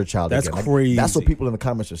never get your child That's again. Like, crazy. that's what people in the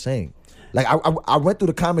comments are saying. Like I went through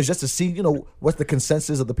the comments just to see what's the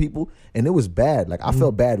consensus of the people, and it was bad. Like I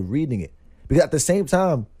felt bad reading it because at the same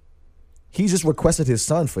time, he just requested his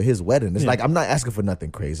son for his wedding. It's like I'm not asking for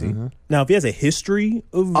nothing crazy Now, if he has a history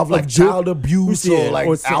of like child abuse or like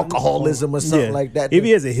something- alcoholism or something like that. If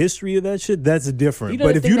he has a history of that shit, that's different. You know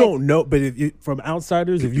But the if thing you that- don't know, from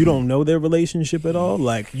outsiders, if you don't know their relationship at all,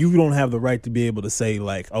 like you don't have the right to be able to say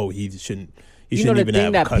like, oh, he shouldn't even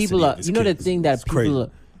have custody of his kids. It's crazy.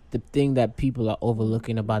 The thing that people are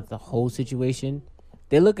overlooking about the whole situation,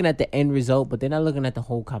 they're looking at the end result, but they're not looking at the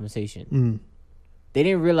whole conversation. They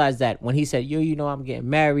didn't realize that when he said, yo, I'm getting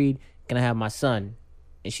married, can I have my son?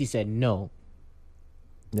 And she said no.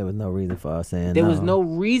 There was no reason for us saying There was no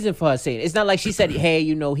reason for her saying it. It's not like she said, hey,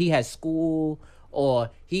 he has school or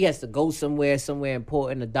he has to go somewhere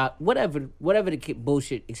important, whatever the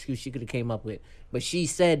bullshit excuse she could have came up with. But she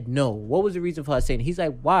said no. What was the reason for her saying it? He's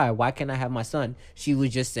like, why? Why can't I have my son? She was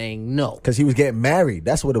just saying no. because he was getting married.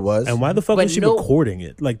 That's what it was. And why the fuck But was she no- recording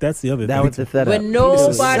it? Like that's the other That thing. was the setup. But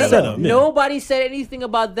setup, yeah. nobody said anything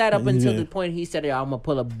about that up until Yeah. the point he said, I'm gonna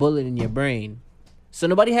pull a bullet in your brain. So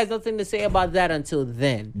nobody has nothing to say about that until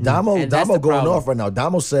then. Damo And that's the going problem. off right now.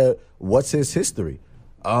 Damo said, "What's his history?"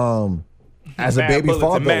 As a Mad baby bullets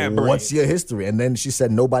and father, mad brain. what's your history? And then she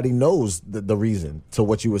said nobody knows the reason to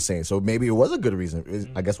what you were saying. So maybe it was a good reason. Is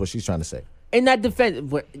I guess what she's trying to say. In that defense,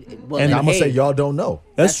 well, And I'm gonna hey, say y'all don't know.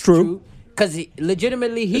 That's true. Because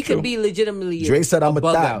legitimately, he could be legitimately. Dre said, "I'm a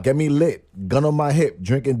bug thot. out. Get me lit. Gun on my hip.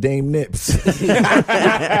 Drinking Dame Nips." Shout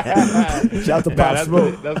out to Pop that's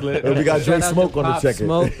Smoke. lit. That's lit. And we got Dre Shout out to Smoke on the Pop check.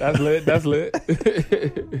 Smoke. That's lit. That's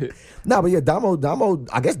lit. Nah, but yeah, Damo.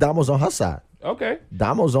 I guess Damo's on her side. Okay.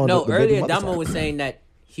 Damo's on No, the baby earlier mother Damo side. was saying that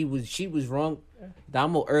she was wrong.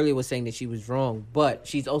 Damo earlier was saying that she was wrong, but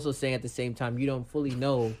she's also saying at the same time you don't fully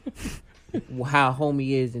know how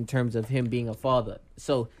homie is in terms of him being a father.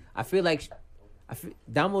 So I feel like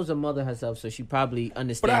Damo's a mother herself, so she probably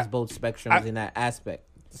understands both spectrums in that aspect.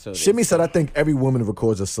 So Shimmy said, "I think every woman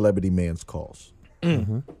records a celebrity man's calls."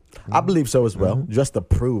 I believe so as well. Just to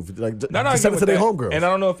prove, like, No, I to get send it to with their that. homegirls. And I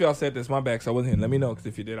don't know if y'all said this. My bad, 'cause I wasn't here. Let me know, because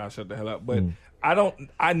if you did, I'll shut the hell up. But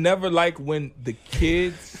I never like when the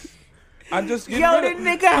kids. I just get yo, rid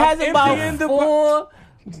the of- nigga has I'm about emptying the 4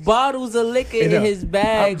 bottles of liquor in his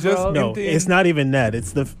bag, I'm just- bro. No, empty it's and- not even that.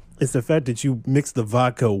 It's the fact that you mix the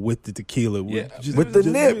vodka with the tequila. Yeah. With the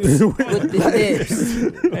nips. With the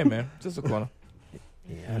nips. Hey man, just a corner.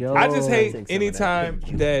 Yo, I just hate take some of that anytime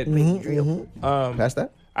that Past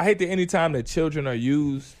that? I hate that anytime that children are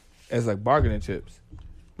used as like bargaining chips.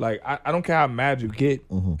 Like I don't care how mad you get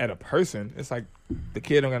at a person. It's like the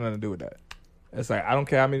kid don't got nothing to do with that. It's like I don't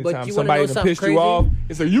care how many But times you wanna somebody know even something pissed crazy? you off.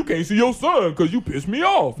 It's like you can't see your son because you pissed me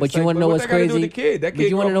off. But It's you like, want to know what what's that gotta do crazy? with the kid? That But kid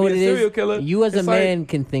you want to know be what a it serial is? killer. You as a It's like, man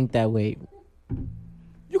can think that way.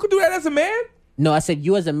 you could do that as a man. No, I said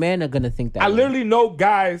you as a man are gonna think that. I way. literally know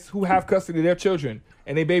guys who have custody of their children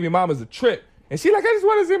and their baby mama's a trip. And she like, I just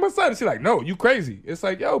want to see my son. And she like, no, you crazy. It's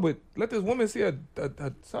like, yo, but let this woman see a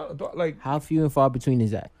son, a daughter. Like, How few and far between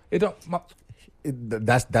is that? it don't.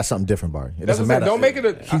 That's something different, Barry. It That's doesn't what I'm matter. saying. Don't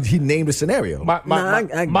make it a. He named a scenario. My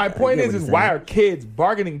I point get is what you're why saying. are kids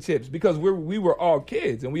bargaining chips? Because we were all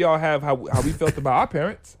kids and we all have how we felt about our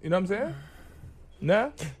parents. You know what I'm saying? Nah.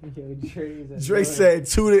 Dre said,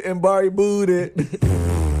 "Toot it and Barry booed it."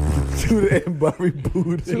 Toot it and Barry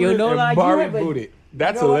booed it. You know, And like, Barry you have a- booted.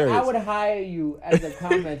 That's You know what? hilarious. I would hire you as a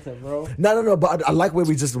commenter, bro. No. But I like where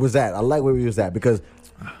we just was at. I like where we was at because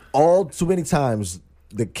all too many times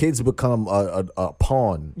the kids become a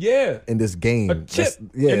pawn Yeah. in this game. A chip.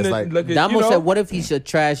 Yeah, in it's the- like Damo you know, said, "What if he's a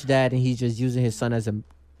trash dad and he's just using his son as a?"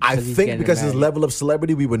 I he's think getting because his married? level of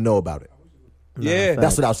celebrity, we would know about it. Yeah.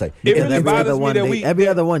 That's what I would say. It If- really if- bothers me that we- every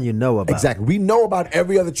other one you know about. Exactly. We know about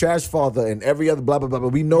every other trash father and every other blah blah blah. But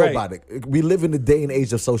we know Right. about it. We live in the day and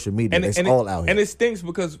age of social media. and It's and all out here. And it stinks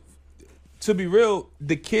because, to be real,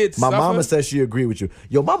 the kids. My suffer. mama says she agree with you.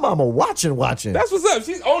 Yo, my mama watching. That's what's up.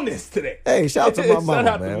 She's on this today. Hey, shout out to my Shout mama,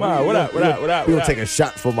 out to man. Ma. What up? What up? What up? We What gonna up? take a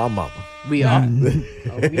shot for my mama. We are.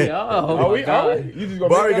 We are. Oh Are my we? Are God. we? You just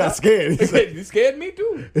gonna Barry make that got up? scared. He said, You scared me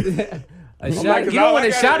too. A shot, like, you 'cause don't all want I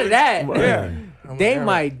to got shout is- at that. Yeah. They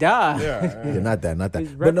might die. Yeah. Yeah, not that. His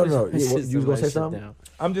But no. reference You was gonna say system something? down.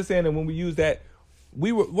 I'm just saying that when we use that,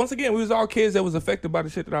 we were once again we was all kids that was affected by the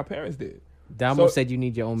shit that our parents did. Damo So- said you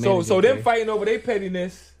need your own So manager. so them Jay. fighting over their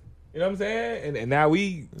pettiness. You know what I'm saying? And now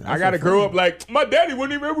I gotta grow up like my daddy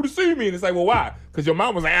wasn't even able to see me, and it's like, well, why? Because your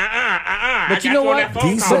mom was like, But you know what?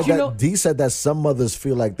 D said you that. know- D said that some mothers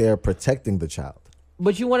feel like they're protecting the child.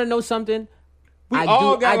 But you want to know something? We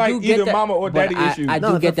all got like get either that, mama or but daddy I, issues. I No,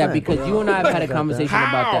 do it's get a that fact. because you and I have had a conversation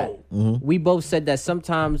about How? that. We both said that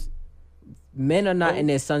sometimes men are not in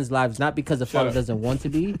their sons' lives not because the father up. doesn't want to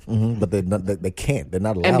be, But they can't. They're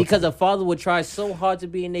not allowed. and because to. a father would try so hard to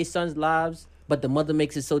be in their son's lives, but the mother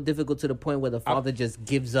makes it so difficult to the point where the father just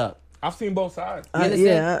gives up. I've seen both sides. You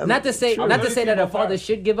understand? yeah, not to say, true. not I've to say really that seen a both father sides.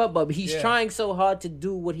 should give up, but he's Yeah. trying so hard to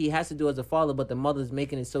do what he has to do as a father, but the mother's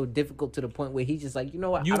making it so difficult to the point where he's just like, you know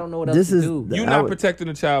what? You- I don't know what else This to is do. the- You're I not would- protecting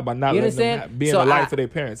the child by not You letting them understand? be in So the life I- of their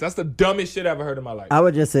parents. That's the dumbest shit I ever heard in my life. I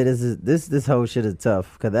would just say this whole shit is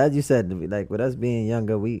tough because as you said, like with us being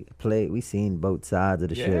younger, we seen both sides of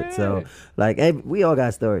the shit. So Yeah. like, hey, we all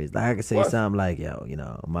got stories. Like I could say What? something like, yo, you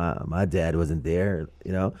know, my dad wasn't there.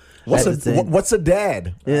 You know, What's That's the thing. what's a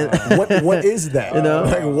dad? Yeah. What is that? You know?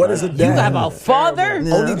 Like, what is a dad? You have a father?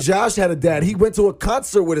 Yeah. Only Josh had a dad. He went to a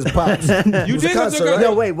concert with his pops. You It was a did go to concert, a- right?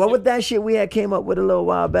 No, wait. What was that shit we had came up with a little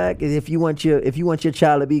while back? Is if you want your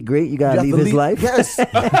child to be great, you gotta You leave have his to life. Yes.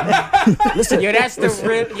 Listen, Yo, that's the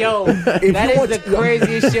real. Yo, you that is want- the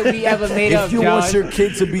craziest shit we ever made up, if you John. want your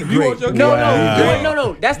kid to be you great, want your No, kid- no, Wow.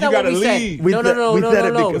 no. That's You not what gotta we leave. said. We No, said- no. we said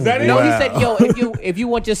it No, because- That he is- said, yo, if you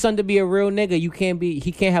want your son to be a real nigga,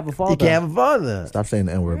 he can't have a father. He can't have a father. Stop saying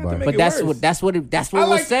the N word, have to Barry. make But it that's worse. what I was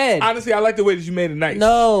like, said. honestly, I like the way that you made it nice.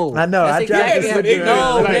 No, I know, That's I tried exactly to how, put it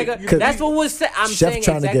no, like- nigga. That's what was said. I'm Chef saying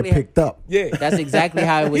trying to exactly get picked up. Yeah. That's exactly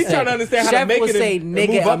how it was He's said. trying to understand how to Chef make will it say and move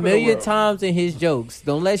nigga up a in the million world. times in his jokes.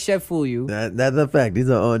 Don't let Chef fool you. That's a fact. These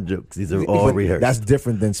are on jokes. These are all But rehearsed. that's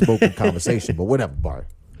different than spoken conversation. But whatever, Barry.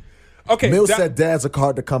 Okay. Mills Da- said dads are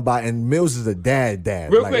hard to come by, and Mills is a dad.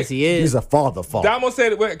 Real Like, quick. He is. He's a father. Damo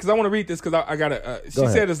said, because I want to read this because I got to. She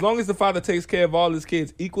ahead. said, as long as the father takes care of all his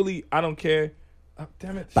kids equally, I don't care.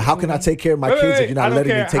 Damn it. But how can I take care of my kids if you're not I don't letting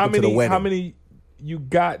me care take how them to many, the wedding? How many you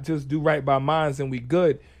got, just do right by mines and we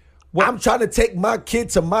good. What? I'm trying to take my kid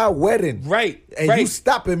to my wedding. Right. And right. you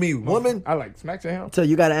stopping me, woman. I like smack your hand. So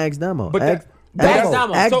you gotta ask Damo. But ask, that's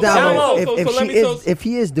Damo. Ask So- Damo Damo, if, so- if so let she me- is so- if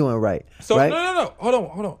he is doing right. So right? no. Hold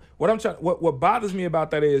on. What I'm trying. What bothers me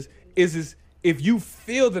about that is if you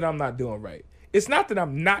feel that I'm not doing right, it's not that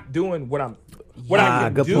I'm not doing what I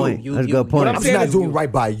can good do. point. You- That's a you- good what point. I'm I'm saying just not is doing you-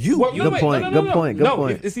 right by you. Well, Good point, good point, good no,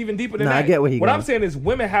 point. it's even deeper than Nah, that. I get where he What going. I'm saying is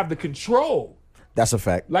women have the control. That's a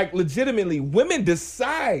fact. Like legitimately, women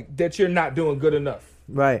decide that you're not doing good enough,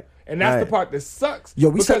 Right. and that's right. the part that sucks.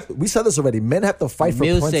 Yo, because, we said this already. Men have to fight for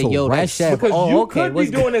Mills said, parental yo, that rights. chef- because Oh, you okay, could be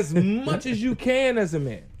what's doing as much as you can as a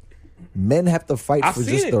man. Men have to fight I've for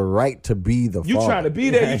seen just it. the right to be the You father. trying to be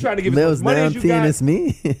there. You trying to give as Mills much money down, as you Teen, got. it's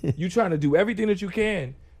me. You trying to do everything that you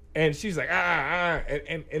can, and she's like,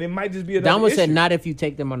 and it might just be another Damo issue. said, "Not if you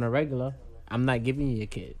take them on a regular. I'm not giving you a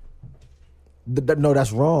kid." No,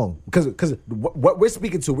 that's wrong. Because what we're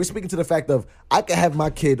speaking to the fact of I can have my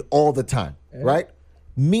kid all the time, right?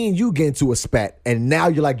 Me and you get into a spat, and now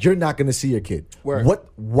you're like, you're not going to see your kid. Word.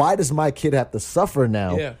 Why does my kid have to suffer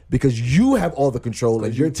now? Yeah. Because you have all the control,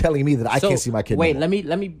 and you're telling me that I So, can't see my kid. Wait, no more.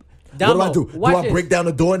 let me. What Damo, do I do? Do watch I this. break down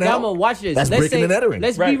the door now? Damo, watch this. That's Let's breaking say- and entering.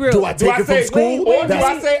 Let's Right. be real. Do I take it from school? wait, do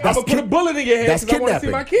I say I'm that's gonna put a bullet in your head that's because I want to see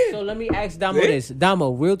kidnapping. my kid? So let me ask Damo See? this.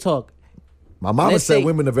 Damo, real talk. My mama Let's said say-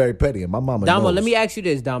 women are very petty, and my mama Damo, knows. let me ask you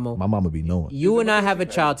this, Damo. My mama be knowing. You and I have a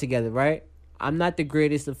child together, right? I'm not the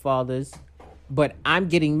greatest of fathers, but I'm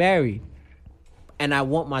getting married, and I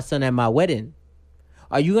want my son at my wedding.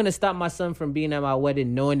 Are you gonna stop my son from being at my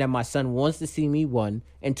wedding, knowing that my son wants to see me, one,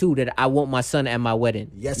 and two, that I want my son at my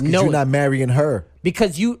wedding? Yes, because No, you're not marrying her.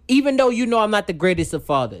 because you, even though you know I'm not the greatest of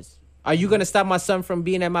fathers, are you gonna stop my son from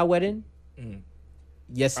being at my wedding?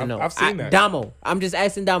 Yes or no? I've seen that. Damo, I'm just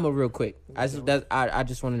asking Damo real quick. I just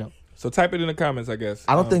want to know. So type it in the comments, I guess.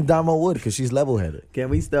 I don't think Damo would, because she's level-headed. Can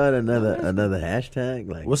we start another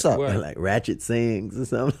hashtag? Like What's up? What? Like ratchet sayings or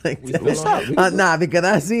something like that. What's up? Nah, because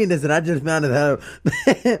I seen this and I just found it out.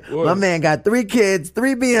 My man got 3 kids,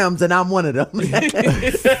 3 BMs, and I'm one of them.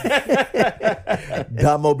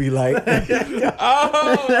 Damo be like,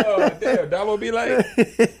 Oh, damn. That would be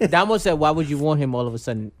like. Damo said, "Why would you want him all of a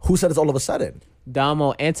sudden?" who said it's all of a sudden?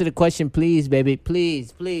 Damo, answer the question, please, baby.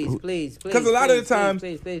 Please. Because a lot of the times-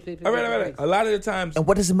 Please, All right. A lot of the times, And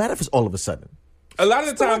what does it matter if it's all of a sudden? a lot of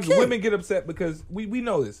the Still a times, kid. women get upset because we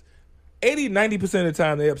know this. 80-90% of the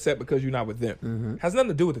time, they're upset because you're not with them. Has nothing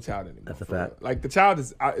to do with the child anymore. That's a for real. fact. Like the child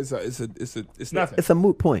is, it's nothing. It's a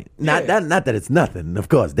moot point. Not Yeah. that it's nothing, of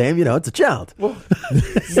course. Damn, it's a child. No, but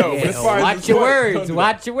as far as Watch the your point, words. don't do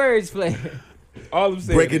Watch your words, play. that. All I'm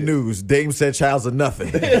saying Breaking is, news. Dame said childs are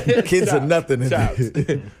nothing. Kids are nothing.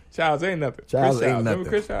 Childs ain't nothing. Childs Chris ain't Childs. nothing. Remember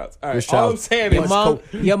Chris Childs? All right. Chris All I'm Childs. saying Your is, mom,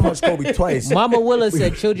 your mom, Punch Kobe twice. Mama Willa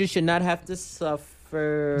said children should not have to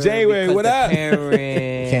suffer. January, because what the up?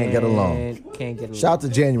 Parent Can't get along. Can't get along. Shout out to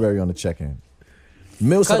January on the check-in.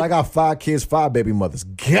 Mill said, I got 5 kids, 5 baby mothers.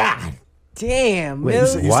 God. Damn, Wait,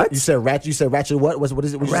 Mills. What? You said ratchet. You said ratchet. What is it? What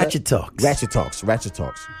you Ratchet said? talks. Ratchet talks. Ratchet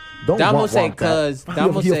talks. Don't Damo want said that. because He a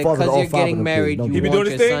Damo said father to all because you're 5 of getting them married, kids. Don't you get be me want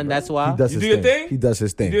doing your his son. thing? That's He why. does You his do your thing. thing? He does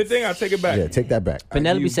his thing. do your thing. I'll take it back. Yeah, take that back.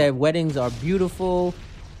 Penelope you- said weddings are beautiful.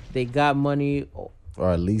 They got money.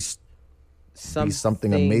 Or at least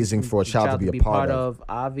something amazing for a child to be a part of.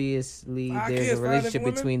 Obviously, 5 there's kids, a 5 relationship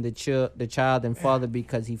different between the child and father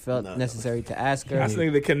because he felt necessary to ask her. That's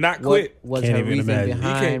nigga that cannot What quit. was Can't her even reason imagine. You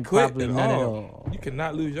behind? can't quit Probably at none at all. all. You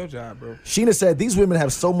cannot lose your job, bro. Sheena said these women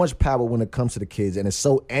have so much power when it comes to the kids, and it's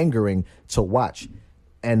so angering to watch.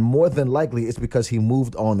 And more than likely, it's because he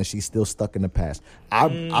moved on and she's still stuck in the past. I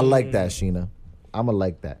like that, Sheena. I'ma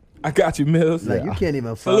like that. I got you, Mills. Like you can't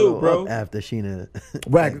even Salute, follow bro. up after Sheena.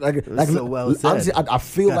 Right, It was so well said. honestly, I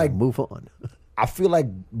feel Gotta like move on. I feel like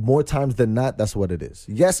more times than not, that's what it is.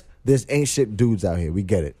 Yes, there's ain't shit dudes out here. We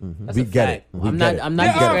get it. That's We a get fact. it. We I'm get not. it. I'm not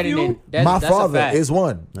There are discrediting few. it. That's, My that's a father fact. is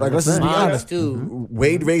one. Like let's just be Mine honest. too.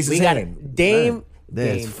 Wade raised We his got hand. Dame.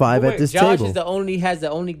 There's Dame. 5 Wait, at this Josh table. is the only has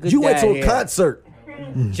the only good. You went dad to a here. concert.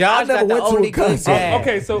 Josh never got the went to a only good concert. dad.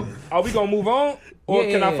 Okay, so are we gonna move on, or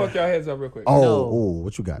Yeah, can I yeah. fuck y'all heads up real quick? Oh, No.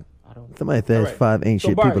 what you got? I don't. Somebody says All right. 5 ain't So,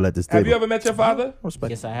 shit Bart, people at this have table. you ever met your father? Respect.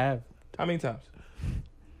 Yes, I have. How many times?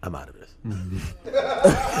 I'm out of this.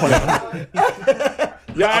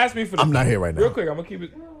 Y'all asked me for this. I'm not here right now. Real quick, I'm gonna keep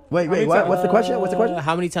it. Wait, many what? times? What's the question? What's the question?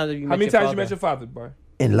 How many times have you How met many your times father? you met your father, boy?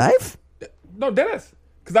 In life? No, Dennis.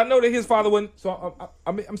 Because I know that his father wouldn't. So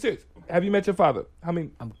I'm serious. Have you met your father? How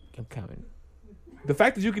many? I'm counting. The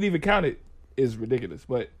fact that you can even count it is ridiculous.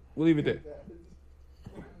 But we'll leave it there.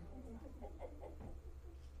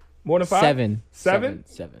 More than 5? 7. 7?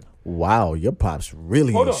 7. Wow, your pops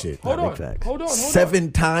really Hold ain't on. shit. Hold Big on. facts. Hold on.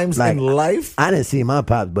 7 times Like, in life? I didn't see my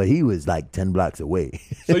pops, but he was like 10 blocks away.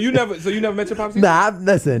 So you never met your pops? either?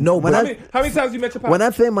 Listen. No, when but I, How many times you met your pops? when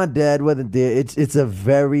I say my dad wasn't there, it's a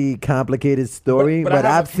very complicated story. But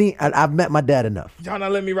I But, have I've met my dad enough. Y'all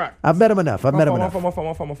not let me rock. I've met him enough. I've met him enough. My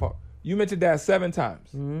fault. You met your dad 7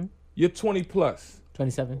 times. You're 20 plus.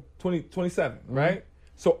 27. 27, right?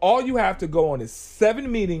 So all you have to go on is 7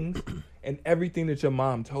 meetings and everything that your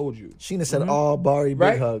mom told you. Sheena said, "Oh, Barry, big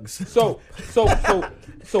Right? hugs." So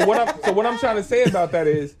what I'm trying to say about that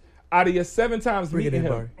is, out of your 7 times meeting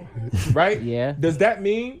him, right? Yeah. Does that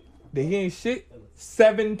mean that he ain't shit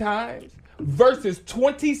 7 times versus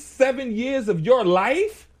 27 years of your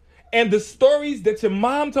life and the stories that your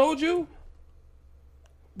mom told you.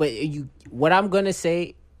 But what I'm gonna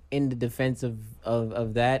say in the defense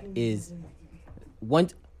of that is,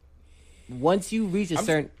 once you reach a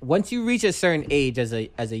certain age as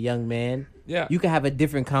a young man, Yeah. you can have a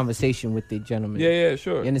different conversation with the gentleman. Yeah,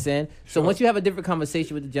 sure. You understand? So Sure. once you have a different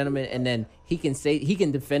conversation with the gentleman, and then he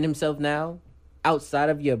can defend himself now outside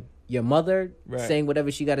of your mother Right. saying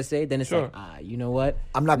whatever she got to say, then it's Sure. like, you know what?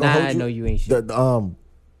 I'm not gonna hold I you. know you ain't shit.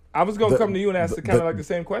 I was gonna The- come to you and ask the- kind of the- like the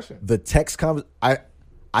same question. The text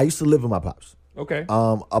I used to live with my pops. Okay.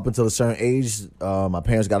 Up until a certain age, my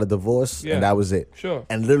parents got a divorce, Yeah. and that was it. Sure.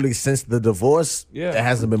 And literally since the divorce, Yeah. there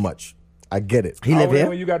hasn't been much. I get it. He How live was it here.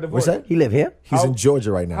 when you got What's divorced? that? He live here. He's How- in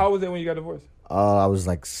Georgia right now. How was it when you got divorced? I was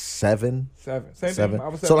like 7. 7. Same 7. thing. I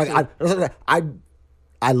was So 7 like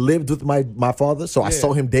I lived with my father, so I Yeah.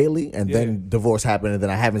 saw him daily, and Yeah. then divorce happened, and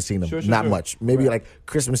then I haven't seen him. Sure, Not sure. much. Maybe Right. like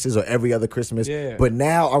Christmases or every other Christmas. Yeah. But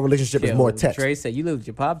now our relationship is Yo, more text. Trey said you live with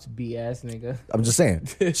your pops, B-ass nigga. I'm just saying.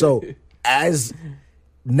 So as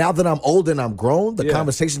now that I'm older and I'm grown, the Yeah.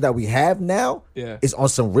 conversation that we have now Yeah. is on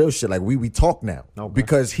some real shit. Like we talk now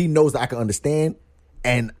because he knows that I can understand,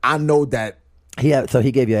 and I know that So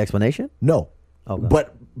he gave you an explanation. no, Okay.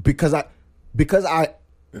 but because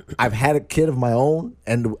I've had a kid of my own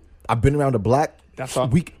and I've been around the block. That's all.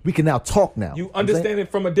 We can now talk now. You know what I'm saying? understand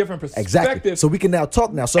it from a different perspective. Exactly. So we can now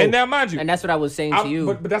talk now. So and now, mind you, And that's what I was saying to you.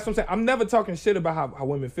 But that's what I'm saying. I'm never talking shit about how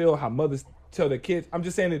women feel, how mothers tell their kids. I'm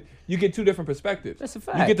just saying that you get two different perspectives. That's a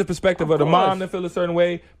fact. You get the perspective of the course. mom that feel a certain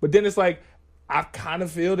way, but then it's like I kind of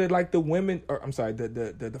feel that like the women, or I'm sorry,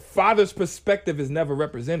 the father's perspective is never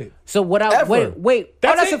represented. So what I Ever. wait.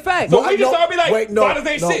 That's a it. fact. So No, we just no, all be like, wait, no, fathers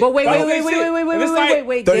ain't no. shit. But wait, Fathers wait, ain't wait, shit. wait, wait, wait, And it's wait, like, wait,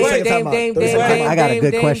 wait, 30 Dame, seconds Dame, time out. Dame, 30 Dame, seconds time out. I got a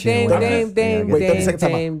good Dame, question. Dame, Wait, Dame, Dame, Wait, 30 Dame, seconds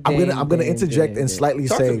time out. Dame, I'm gonna Dame, interject Dame, and Dame. slightly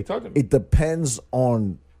Talk to say me, talk to me. it depends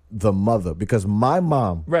on the mother because my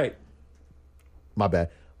mom, Right. my bad,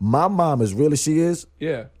 my mom as real as she is,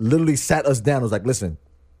 Yeah. literally sat us down and was like, listen,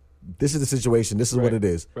 this is the situation. This is what Right, it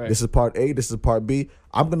is. right. This is part A. This is part B.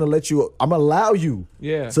 I'm going to allow you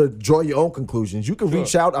Yeah. to draw your own conclusions. You can Sure.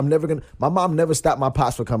 reach out. My mom never stopped my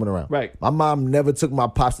pops from coming around. Right. My mom never took my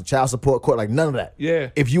pops to child support court. Like none of that. Yeah.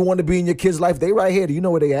 If you want to be in your kid's life, they right here. Do you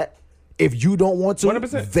know where they at? If you don't want to,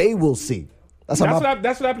 100%. they will see. That's That's how what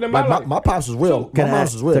happened in my like life. my pops was real. Can my I,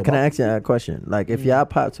 mom's was real. so can I My- ask you a question? Like, if y'all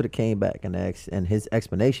pops would have came back and his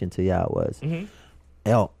explanation to y'all was,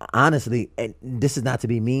 yo, honestly, and this is not to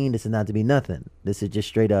be mean, this is not to be nothing. This is just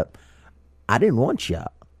straight up, I didn't want y'all.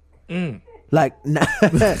 Like,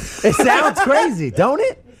 it sounds crazy, don't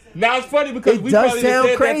it? Now it's funny because It we does probably just sound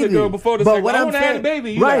said crazy. that to the girl before the But second. what I I'm want to have a saying,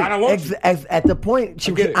 baby. You right? like, I don't want you. At the point,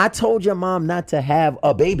 I get it. I told your mom not to have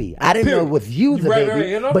a baby. I didn't know Period. it was you the Right, baby, right,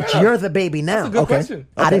 you know, but yeah. you're the baby now. That's a good question.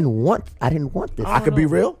 I didn't want this. I could be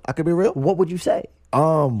real. I could be real. What would you say?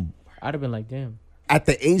 I'd have been like, damn. At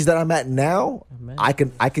the age that I'm at now, man. I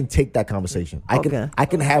can take that conversation. Okay. I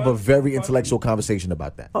can have a very intellectual conversation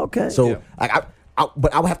about that. Okay. So Yeah. like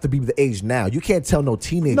but I would have to be the age now. You can't tell no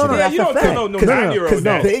teenager. No, that. Yeah, that's you a don't fact. tell no 'Cause 9-year-old because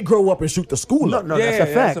that. they grow up and shoot the school No, up. no, Yeah, that's a yeah,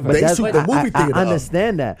 fact. that's a But fact. that's They what shoot the movie theater I up.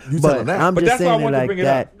 understand that. You tell them But that. I'm But just that's why I saying wanted to like bring it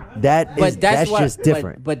that. up. That's why, just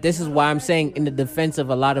different. But this is why I'm saying, in the defense of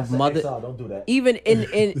a lot of mothers, Don't do that. even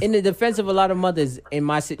in the defense of a lot of mothers,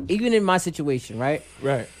 even in my situation, right?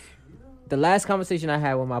 Right. The last conversation I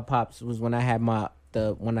had with my pops was when I had my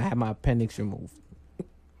appendix removed.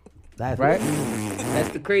 Last Right? week? That's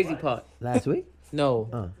the crazy part. Last week?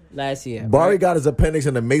 No, last year. Barry right? got his appendix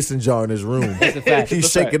in a mason jar in his room. That's a fact. He's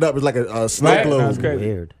That's a fact. shaking up. It's like a snow Right? globe. That's crazy.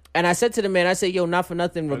 Weird. And I said to the man, I said, "Yo, not for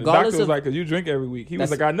nothing. The doctor Regardless was of like, 'cause you drink every week. He was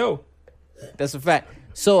That's- like, I know. That's a fact."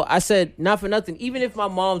 So I said, "Not for nothing. Even if my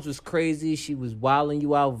mom's was crazy, she was wilding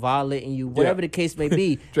you out, violating you, whatever the case may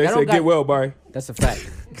be. Dre that don't said, got- get well, Barry. That's a fact.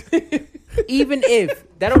 Even if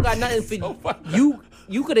that don't got nothing for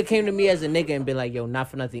you could have came to me as a nigga and been like, yo, not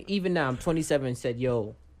for nothing. Even now, I'm 27 and said,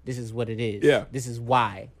 yo, this is what it is. Yeah. This is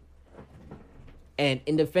why. And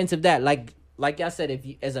in defense of that, like y'all said, if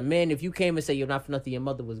you, as a man, if you came and said, you're not for nothing, your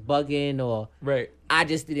mother was bugging, or Right. I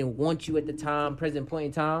just didn't want you at the time, present point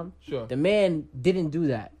in time. Sure. The man didn't do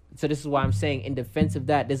that. So this is why I'm saying, in defense of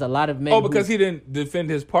that, there's a lot of men. Oh, because he didn't defend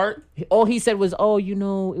his part? all he said was, oh, you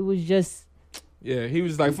know, it was just. Yeah, he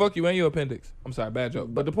was like, fuck you and your appendix. I'm sorry, bad joke.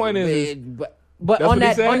 But the point is But That's on what he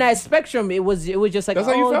that said? spectrum, it was just like, That's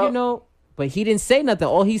how you oh, felt? know. But he didn't say nothing.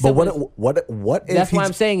 All he said But was, what if That's why he's-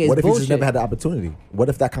 I'm saying it's what if he just bullshit. never had the opportunity? What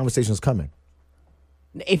if that conversation is coming?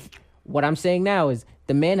 if what I'm saying now is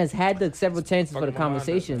the man has had the several chances for the Fucking my mind up,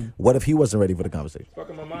 conversation. What if he wasn't ready for the conversation?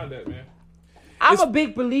 fucking my mind up, man. I'm It's- a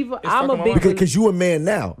big believer. it's I'm a fucking big hard. Because you a man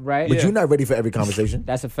now, Right. But Yeah. you're not ready for every conversation.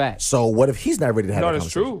 That's a fact. So what if he's not ready to have No, a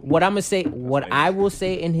that's conversation? true. What I'm gonna say, what I will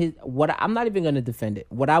say in his, I'm not even gonna defend it.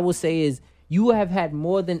 What I will say is, you have had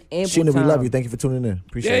more than ample Sheena, we time. love you. Thank you for tuning in.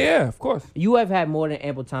 Appreciate it. Yeah, of course. You have had more than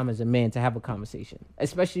ample time as a man to have a conversation,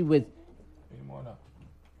 especially with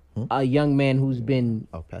a young man who's been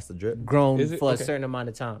Oh, pass the drip. grown Is it? for Okay. a certain amount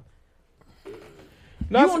of time.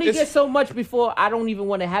 No, You it's- only it's- get so much before I don't even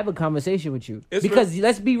want to have a conversation with you. It's Because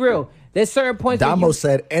let's be real, there's certain points. Where Damo you,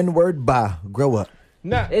 said N-word, bye. Grow up.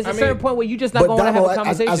 Nah, there's a I mean, certain point where you just not going to Damo, have a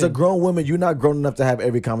conversation. as a grown woman, you're not grown enough to have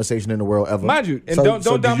every conversation in the world ever. mind you, and so, don't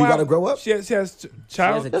so do Damo you have- gotta grow up? She has child. She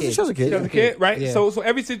has a Yes, kid. she has a kid. She has a kid, right? Yeah. So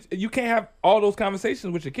you can't have all those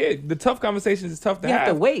conversations with your kid. The tough conversations is tough to You have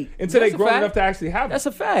to wait. until That's they a grown fact. enough to actually have. That's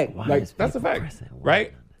them. a fact. Like that's a fact,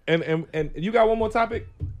 right? And you got one more topic?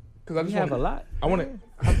 Because I We just have a wanna- lot. I want to.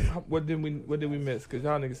 What did we miss? Because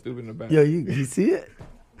y'all niggas stupid in the back. Yo, you see it?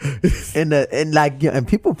 And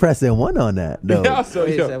people pressing one on that though. Yeah, so,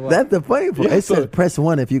 Wait, yo, say what? That's the funny part. Yeah, It so- says press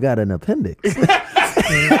one if you got an appendix. I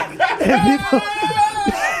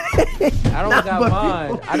don't got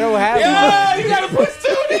mine. I don't have yeah, mine. you gotta push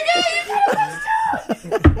two, nigga.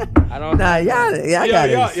 I don't. Nah, y'all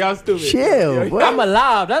Y'all stupid. chill. Yo, boy. I'm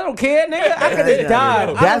alive. I don't care, nigga. I could have died.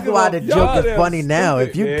 I That's don't why give the a- joke is Y'all funny damn now. If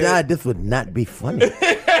stupid, you man. died, this would not be funny.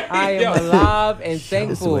 I Yo. am alive and This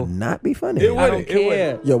thankful. would not be funny. It I would. don't It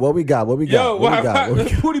care. would. Yo, what we got? What we got? Yo, what we got? What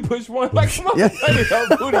we got? Booty push one. Like, come on, Yeah.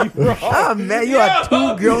 booty, bro. Oh man, you are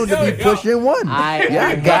too grown to be pushing one. I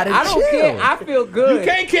gotta I don't chill. care. I feel good. You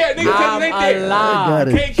can't care, nigga, because I'm it ain't there.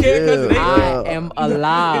 alive. You can't care because it ain't I there. am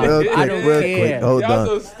alive. Real I quick, don't real care. quick. Hold Y'all on.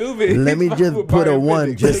 so stupid. Let me Fuck just with put a Brian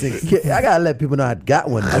one Physics. just in case. I gotta let people know I got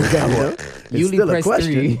one. Though, you know? It's You still a press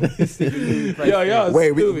question. 3. Yo, y'all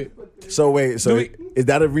Wait, stupid. So Do we- is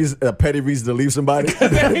that a petty reason to leave somebody?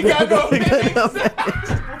 He gotta go.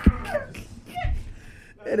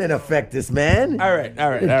 It didn't affect this man. All right.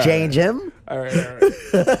 It change him. All right.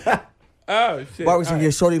 Oh shit. Why was All he?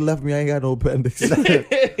 Your shorty left me. I ain't got no appendix.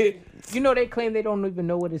 right. You know they claim they don't even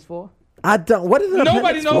know what it's for. I don't. What is an Nobody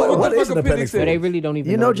appendix knows for? what What the is fuck an appendix appendix So is. they really don't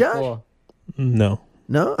even You know know what it's Josh? for. No.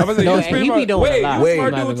 No. I was like, No, you and scream he out- be doing a Wait, lot. you Wait,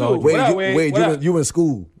 smart I'm not dude even too. gonna- Wait, What up, wait, What up? you in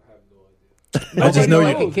school? I just know They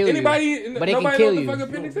you. can kill you. Anybody? But they can Nobody kill know you. what the fuck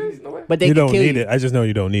appendix is? No way. But they You can don't kill need you. it. I just know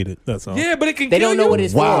you don't need it. That's all. Yeah, but it can. They kill don't know you. what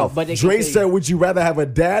it's Wow. for. But they Dre can kill said, you. "Would you rather have a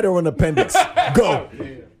dad or an appendix?" Go.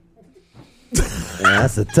 Yeah,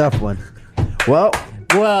 that's a tough one. Well,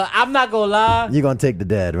 Well, I'm not gonna lie. you're gonna take the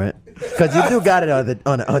dad, right? Because you do got it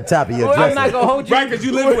on top of your Well, I'm dresser. not gonna hold you. Right, because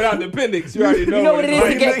you live without the appendix. You already know. You know what it is to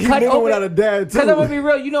it's get He cut living without a open. dad Because I'm gonna too. be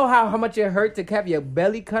real. You know how much it hurt to have your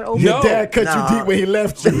belly cut open. Your No. dad cut Nah. you deep when he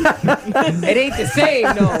left you. It ain't the same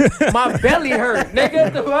though. My belly hurt,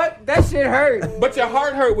 nigga. The fuck? That shit hurt. But your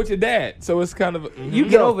heart hurt with your dad, so it's kind of You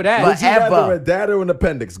get over that. Would you rather Ever. a dad or an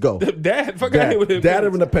appendix? Go. dad. Fuck out here with Dad, the dad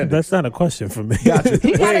or an appendix? That's not a question for me. He got a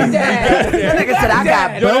dad. That nigga said, I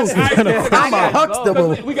got Yo, that's both. ice. I'm a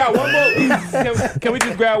Huxtable. We got one more. Can we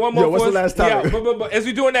just grab one more? Yo, what's for the us? last topic? Yeah, but as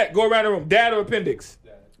we doing that, go around the room. Dad or appendix?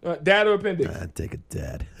 Dad or appendix? I'd take a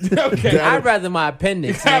dad. Okay. I'd rather my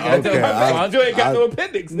appendix. Nigga. Okay, Andre ain't got no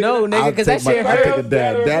appendix. Nigga. No, nigga, I'll because that take shit I'll take hurt. a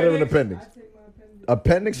dad. Dad or an appendix?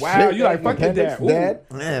 Appendix? Wow, shit. you like fuck your appendix, dad. Ooh. Dad?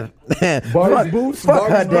 Barry's Barry's boots? Fuck her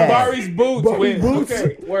Barry's dad. Barry's boots. Barry's win. boots.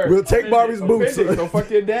 Okay, word. We'll take Barry's boots. Appendix, so fuck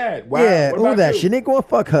your dad. Wow. Yeah, what ooh, about that you? Shaniqua,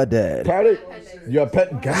 fuck her dad. Patty, your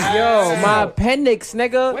pet. God. Yo, my appendix,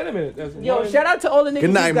 nigga. Wait a minute. That's Yo, one, shout out to all the niggas. Good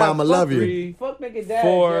night, who got mama. Love you. 3, Fuck nigga dad,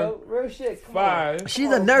 4, yo. Real shit. Come on. 5.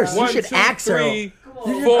 She's a nurse. You 1, should 2, ask her. 3, You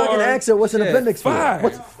should 4, fucking ask her what's an appendix for.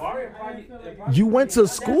 5. You went to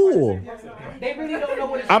school. They really don't know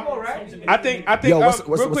what it's for, right? I think. Yo, what's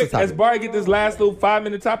real the quick, topic? as Barry get this last little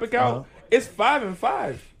 5-minute topic out, it's 5 and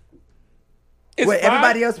 5. It's Wait, 5.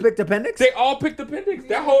 everybody else picked appendix? They all picked appendix.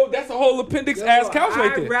 That's a whole appendix ass couch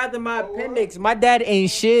right I'd there. rather my appendix. My dad ain't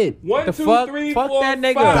shit. 1, the 2, fuck? 3, Fuck 4, that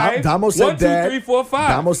nigga. 5. Damo said 1, 2, dad. 3, 4, 5.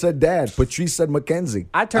 Damo said dad. Patrice said Mackenzie.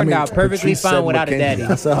 I turned out perfectly Patrice fine said without a Mackenzie. daddy.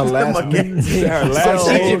 That's her last name. Her last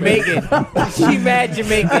She name. Jamaican. She mad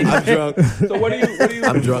Jamaican. I'm drunk. So what do you?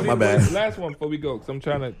 I'm drunk, my bad. Last one before we go, because I'm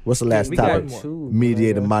trying to. What's the last We got topic? one Two,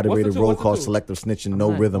 Mediator, brother. moderator, What's the two? roll What's the call, two? selective snitching, no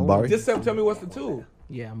not rhythm, knowing. Barry. Just tell me what's the two.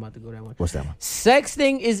 Yeah, I'm about to go that one. What's that one?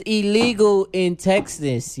 Sexting is illegal in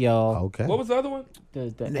Texas, y'all. Okay. What was the other one?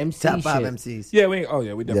 The MC Top 5 shit. MCs. Yeah, we. Oh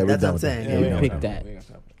yeah, we done. Yeah, That's done what I'm with saying. that. Yeah, we we done picked with that. We got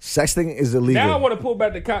time. Sexting is illegal. Now I want to pull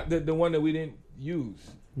back the one that we didn't use.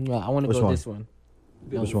 No, I want to Which go one? this one.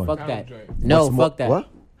 No, Which one? fuck Condom that. joint. No, What's more- fuck that. What?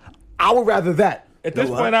 I would rather that. At this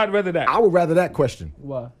point, I'd rather that. I would rather that question.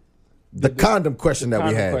 What? The condom question that we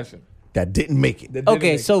Condom had. question. that didn't make it. That didn't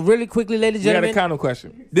Okay, make so really quickly, ladies it. We and got a gentlemen, condom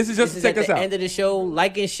question. This is just this to is take at us the out. end of the show.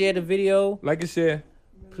 Like and share the video. Like and share.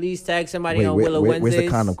 Please tag somebody Wait, on Willow Wednesdays. where's the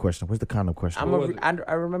condom question? Where's the condom question?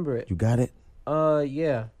 I remember it. You got it?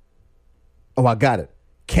 Yeah. Oh, I got it.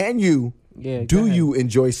 Can you? Yeah, go Do ahead. you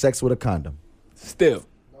enjoy sex with a condom? Still.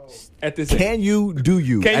 At this age. Can you? Do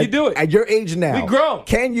you? Can you do it? At your age now? We grown.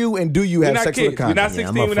 Can you and do you We're have not sex kids. with a We're condom? not Yeah, 16.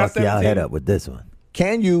 I'm We're gonna not fuck y'all 17. head up with this one.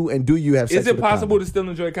 Can you and do you have sex Is with it a possible condom? to still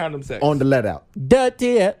enjoy condom sex? On the let out?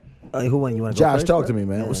 Dirty. Who won? You want to go Josh, first, talk bro? to me,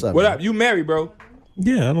 man. What's up? What man? up? You married, bro.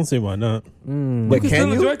 Yeah, I don't see why not. Wait, You can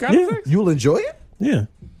still enjoy you? condom Yeah. sex? You'll enjoy it? Yeah.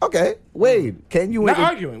 Okay. Wait, can you? Not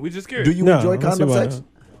arguing. We just curious. Do you No, enjoy I don't see condom why sex? not.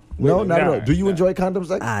 No, Wait, not at nah, all. Do you nah. enjoy condom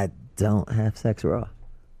sex? I don't have sex raw.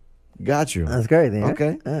 Got you. That's crazy. Huh?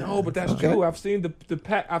 Okay. No, but that's Okay. true. I've seen the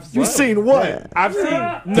pack. I've seen. You seen what? I've seen.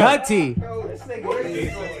 No. Dirty.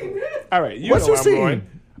 All right. You What know you where I'm seen? going.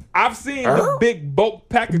 I've seen the big bulk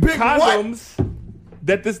pack of Big what? condoms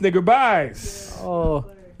that this nigga buys. Oh.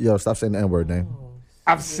 Yo, stop saying the N-word name.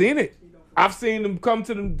 I've seen it. I've seen them come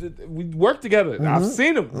to them. We work together. I've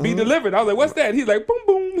seen them be delivered. I was like, "What's that?" He's like, "Boom,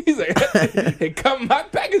 boom." He's like, "It come my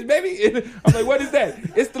package, baby." And I'm like, "What is that?"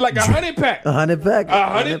 It's like 100 pack. 100 pack.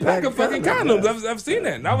 100 pack of fucking condoms. I've seen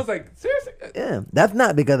that, and I was like, "Seriously?" Yeah, that's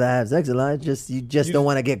not because I have sex a lot. It's just you don't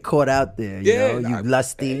want to get caught out there. You Yeah, know, you I-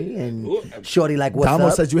 lusty and Ooh. shorty like what's Tomo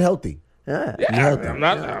up. said you healthy. Yeah. Yeah, I'm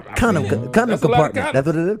not. I've Condom, seen it. condom That's a lot of compartment. condoms. That's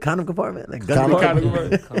what it is. Condom compartment. Like gun Condom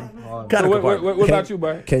compartment. Condom. So Condom what compartment. about you,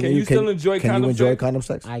 boy? Can you still enjoy Can condom you enjoy sex? condom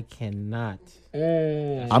sex? I cannot.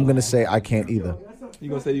 I'm gonna say I can't either. You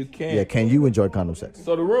gonna say you can't? Yeah, can you enjoy condom sex?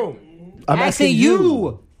 So the room. I'm Asking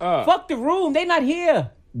you. Uh, Fuck the room. They not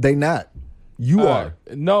here. They not. You are.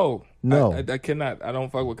 No. No. I cannot. I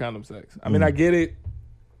don't fuck with condom sex. I mean, I get it.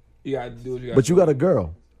 You gotta do what you gotta But you got a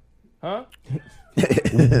girl. Huh?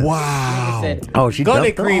 Wow. Said, Oh, she Gonna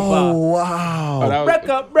dumped her? creep Oh up. wow. that Break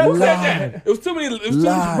up, break Who said up. that? It was too many. It was too many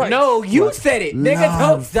Live. surprises. No, you said it. Nigga, Live,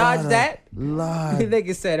 don't dodge father. that. Live.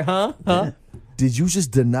 Nigga said, huh? Huh? Did you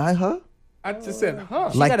just deny her? I just said,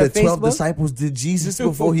 huh? Like got the a 12 Facebook? disciples did Jesus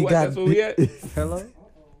before he What, got. That's what we at. Hello?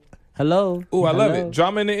 Hello? Ooh, I love Hello? it.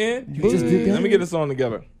 Drama in the end. You just did that? Let me get this song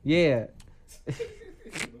together. Yeah.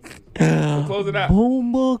 So close it out.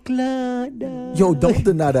 Yo, don't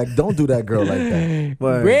deny that. Don't do that girl like that.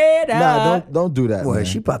 Word. Red Nah, eye. don't do that. Word, man.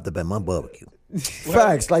 she popped up at my barbecue.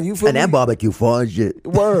 Facts. Like you feel And me? that barbecue far as shit.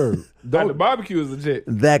 Word. Nah, the barbecue is legit.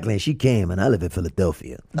 Exactly. And she came, and I live in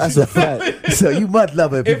Philadelphia. That's a fact. So you must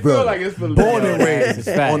love her if you It feel brought like her. it's for Born and raised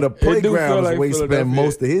fact. on the It do feel playgrounds like where he spent Philadelphia.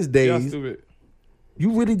 most of his Y'all days. stupid.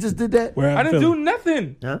 You really just did that? Where at I in didn't Philly? do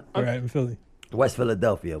nothing. Huh? Where at in Philly? West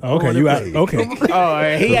Philadelphia. Oh, okay, Born you and out. raised. Okay.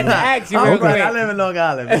 Oh, he had to ask you Oh, real right, I quick. live in Long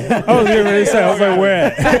Island. I was getting ready to say. I was like, where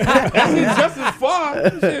at? It's just as far.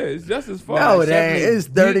 Shit, it's just as far. No, it ain't. It's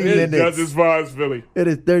 30 It's minutes. just as far as Philly. It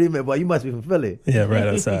is 30 minutes. Well, you must be from Philly. Yeah, right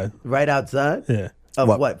outside. Right outside Yeah. of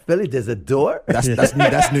What? what? Philly? There's a door? That's New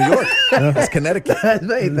York. That's Connecticut. That's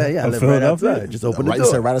amazing. Yeah, I Of live right Philadelphia? outside. Just open the Right, you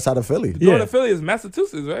said door. right outside of Philly. Going Yeah. to Philly is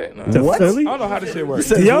Massachusetts, right? No. To What? Philly? I don't know how this shit works.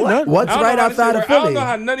 said Y'all what? not- What's I don't right know how this shit outside of work. I don't Philly? know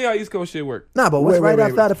how none of y'all East Coast shit work. Nah, but what's right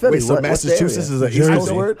outside of Philly? Wait, so area? Massachusetts is an East Jersey.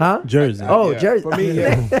 Coast word? Huh? Jersey. Oh, Yeah, Jersey. for me,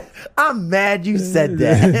 yeah. I'm mad you said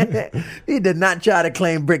that. He did not try to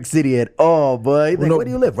claim Brick City at all, boy. He's like, no. where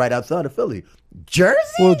do you live? Right outside of Philly. Jersey?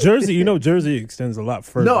 Well, Jersey, you know, Jersey extends a lot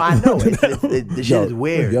further. No, I know. The shit is You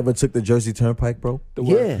weird. ever took the Jersey Turnpike, bro? The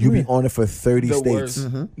Yeah. worst. You be on it for 30 The states. worst.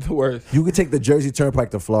 The worst. You could take the Jersey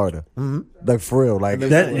Turnpike to Florida. Like for real. Like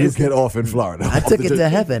That you is- get off in Florida. I took it to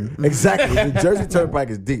heaven. Exactly. The Jersey Turnpike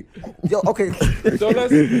is deep. Yo, okay. So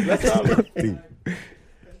let's Deep.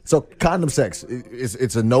 So condom sex,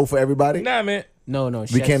 it's a no for everybody? No. nah, man. We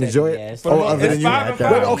Chef can't said enjoy it? yes. Oh, other It's than you? 5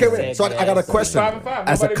 and Wait, 5. Okay, wait. So I got a Yes. question. 5 and 5.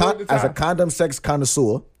 As a Nobody broke the as a tie. condom sex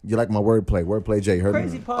connoisseur, you like my wordplay? Wordplay, Jay. Heard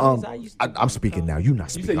Crazy me? part is I used to I'm speaking now. You not You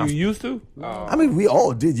speaking. said I'm you used to? I mean, we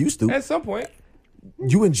all did used to. At some point.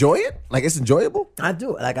 You enjoy it? Like it's enjoyable? I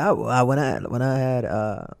do. Like I when I had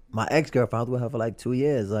my ex girlfriend, I was with her for like 2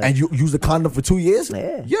 years. Like And you use the condom for 2 years?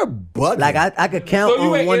 Yeah. You're bugging. Like I could count So you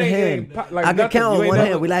on ain't- one it ain't- it hand. ain't pop- like I could nothing. count You on ain't one never-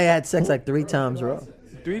 hand. We like had sex like 3 times raw.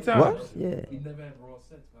 3 times. What? Yeah.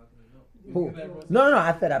 No,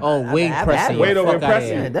 I said wing pressing. Wait over Fuck outta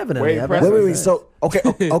pressing. here. Yeah, definitely. Wait, I've press- had Wait, wait. sex. So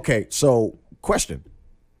okay. So question: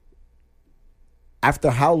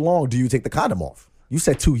 After how long do you take the condom off? You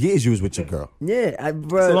said 2 years you was with your girl. Yeah,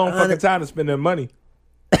 bro. It's a long fucking time to spend their money.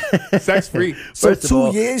 Sex free. So First of 2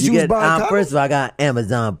 all, years you was get, buying first condoms? of all, I got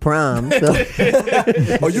Amazon Prime. So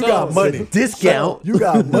Oh, you got money. discount. You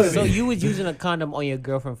got money. So you was using a condom on your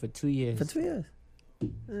girlfriend for 2 years. For 2 years.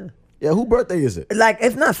 Yeah, who birthday is it? Like,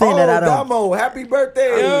 it's not saying that I don't. Damo, happy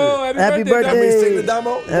birthday. Yo, Happy birthday. Let me birthday. sing the Damo.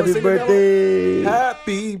 You wanna Happy sing the Damo? birthday.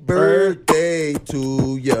 Happy birthday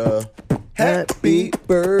to ya. Happy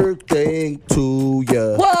birthday to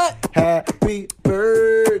ya. What? Happy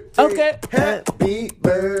birthday. Okay. Happy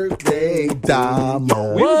birthday,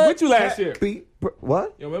 Damo. We was with you last year.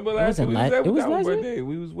 What? You remember last year? wasn't We la- was there it with was our last year? birthday.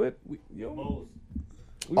 We was with.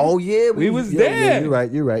 Oh yeah, we was yeah, there.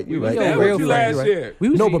 You're right. We was You're there right. with real you friends. last year. We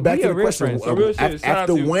was No, but back we to are the real question. friends. So real shit. Shout out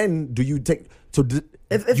After to you. when do you take? So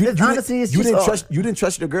Honestly, it's you just didn't all- trust. You didn't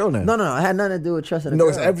trust your girl now. No, it had nothing to do with trusting. No,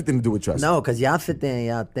 it's everything to do with trust. No, because y'all sit there and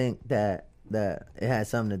y'all think that it had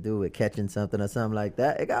something to do with catching something or something like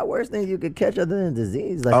that. It got worse things you could catch other than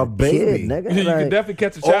disease, like A a baby. kid, nigga. You Like, can definitely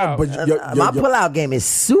catch a Oh, child. but my pullout game is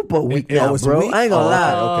super weak now, it's bro. weak? I ain't gonna Oh,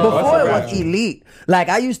 lie. okay. Before That's it right. was elite. Like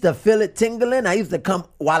I used to feel it tingling. I used to come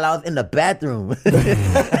while I was in the bathroom.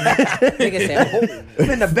 Nigga said, I'm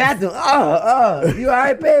in the bathroom. You all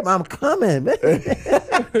right, babe? I'm coming, man.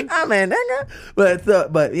 Coming,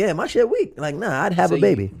 nigga. But yeah, my shit weak. Like, nah, I'd have So a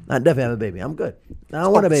baby. I'd definitely have a baby. I'm good. I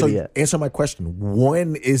don't want a so baby yet. answer my question.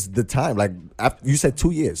 When is the time? Like after, you said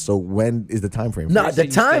 2 years. So when is the time frame? No, First the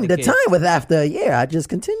you said time the kid. was after a year. I just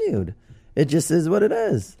continued. It just is what it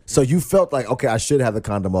is. So you felt like, okay, I should have the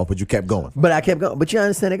condom off, but you kept going. But I kept going. But you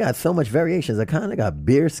understand, they got so much variations. They kind of got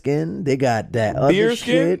beer skin. They got that other Beer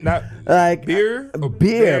skin? shit. Not like beer or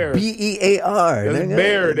beer. bear? BEAR. That's nigga.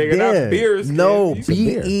 bear, nigga, not beer skin. No, You said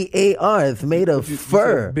beer. BEAR. It's made of You said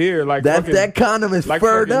fur. beer, like that fucking- that condom is like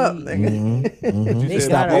furred up. fucking- nigga. You they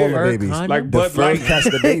said got all a the fur babies. condom? like The Bud fur Light. catch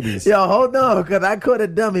the babies. Yo, hold on, because I caught a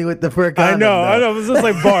dummy with the fur I condom. know. though. It's just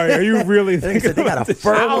like Barry. Are you really Nigga thinking said they got about a this?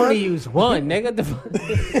 fur I only one. use one, nigga. The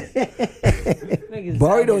Niggas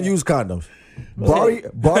Barry out don't here. use condoms.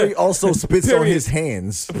 Barry also spits on Period. his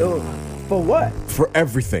hands For what? for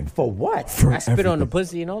everything. For what? For I spit on the everything.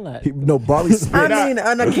 pussy and all that. No, Barry spits. I mean,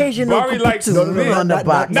 an occasional Barry likes no, to spit. on the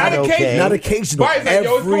box. not is occasional. okay. Not occasional. Barry's like,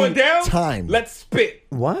 yo, it's every going down. time. Let's spit.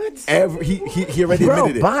 What? He already Bro,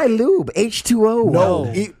 admitted it. buy lube, H2O. No, No.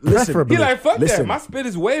 listen. Preferably. He like, fuck Listen. that. My spit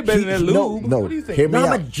is way better than lube. No, What do you think? hear me Know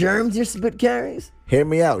how out. much germs your spit carries? Hear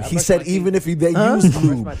me out. He brush said my even if they use Brush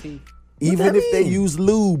lube, my teeth. even that if they mean? use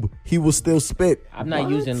lube, he will still spit. I'm not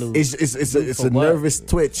using lube. It's For a what? nervous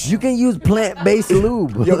twitch. You can use plant-based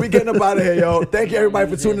lube. Yo, we getting up out of here, yo. Thank you everybody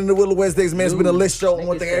for tuning in to Willow Wednesdays, man. It's been a lit show. I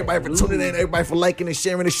want to thank everybody for tuning in, everybody for liking and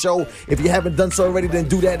sharing the show. If you haven't done so already, then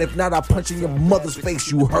do that. If not, I'll punch in your mother's face,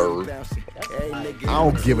 you heard. I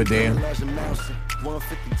don't give a damn.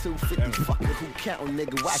 152, 50, fuck it, who countin',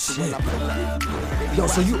 nigga, watch it when I pull up. Yo,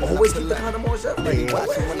 so you always keep the condom on yourself? Niggas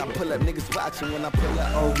watching when I pull up, niggas watching when I pull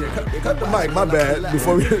up. Oh, yeah. Cut the mic, my bad.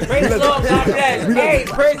 Before we Praise the Lord, God bless. Hey,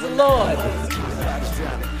 praise the Lord.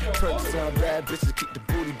 Perks on bad bitches, keep the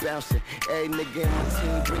booty bouncing. Every nigga in my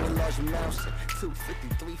team bringing large amounts. 250,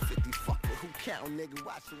 350, fuck it, who countin', nigga,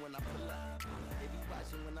 watching when I pull up. They be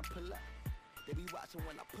watching when I pull up. They be watching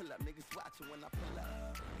when I pull up, niggas watching when I pull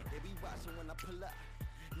up. They be watching when I pull up.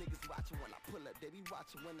 Niggas watching when I pull up. They be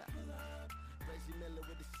watching when I Reggie Miller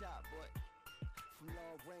with the shot, boy. From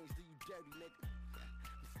long range, do you dirty, nigga?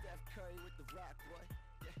 I'm Steph Curry with the rock, boy.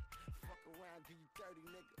 Yeah. Fuck around, do you dirty,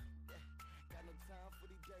 nigga? Yeah. Got no time for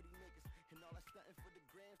these dirty niggas.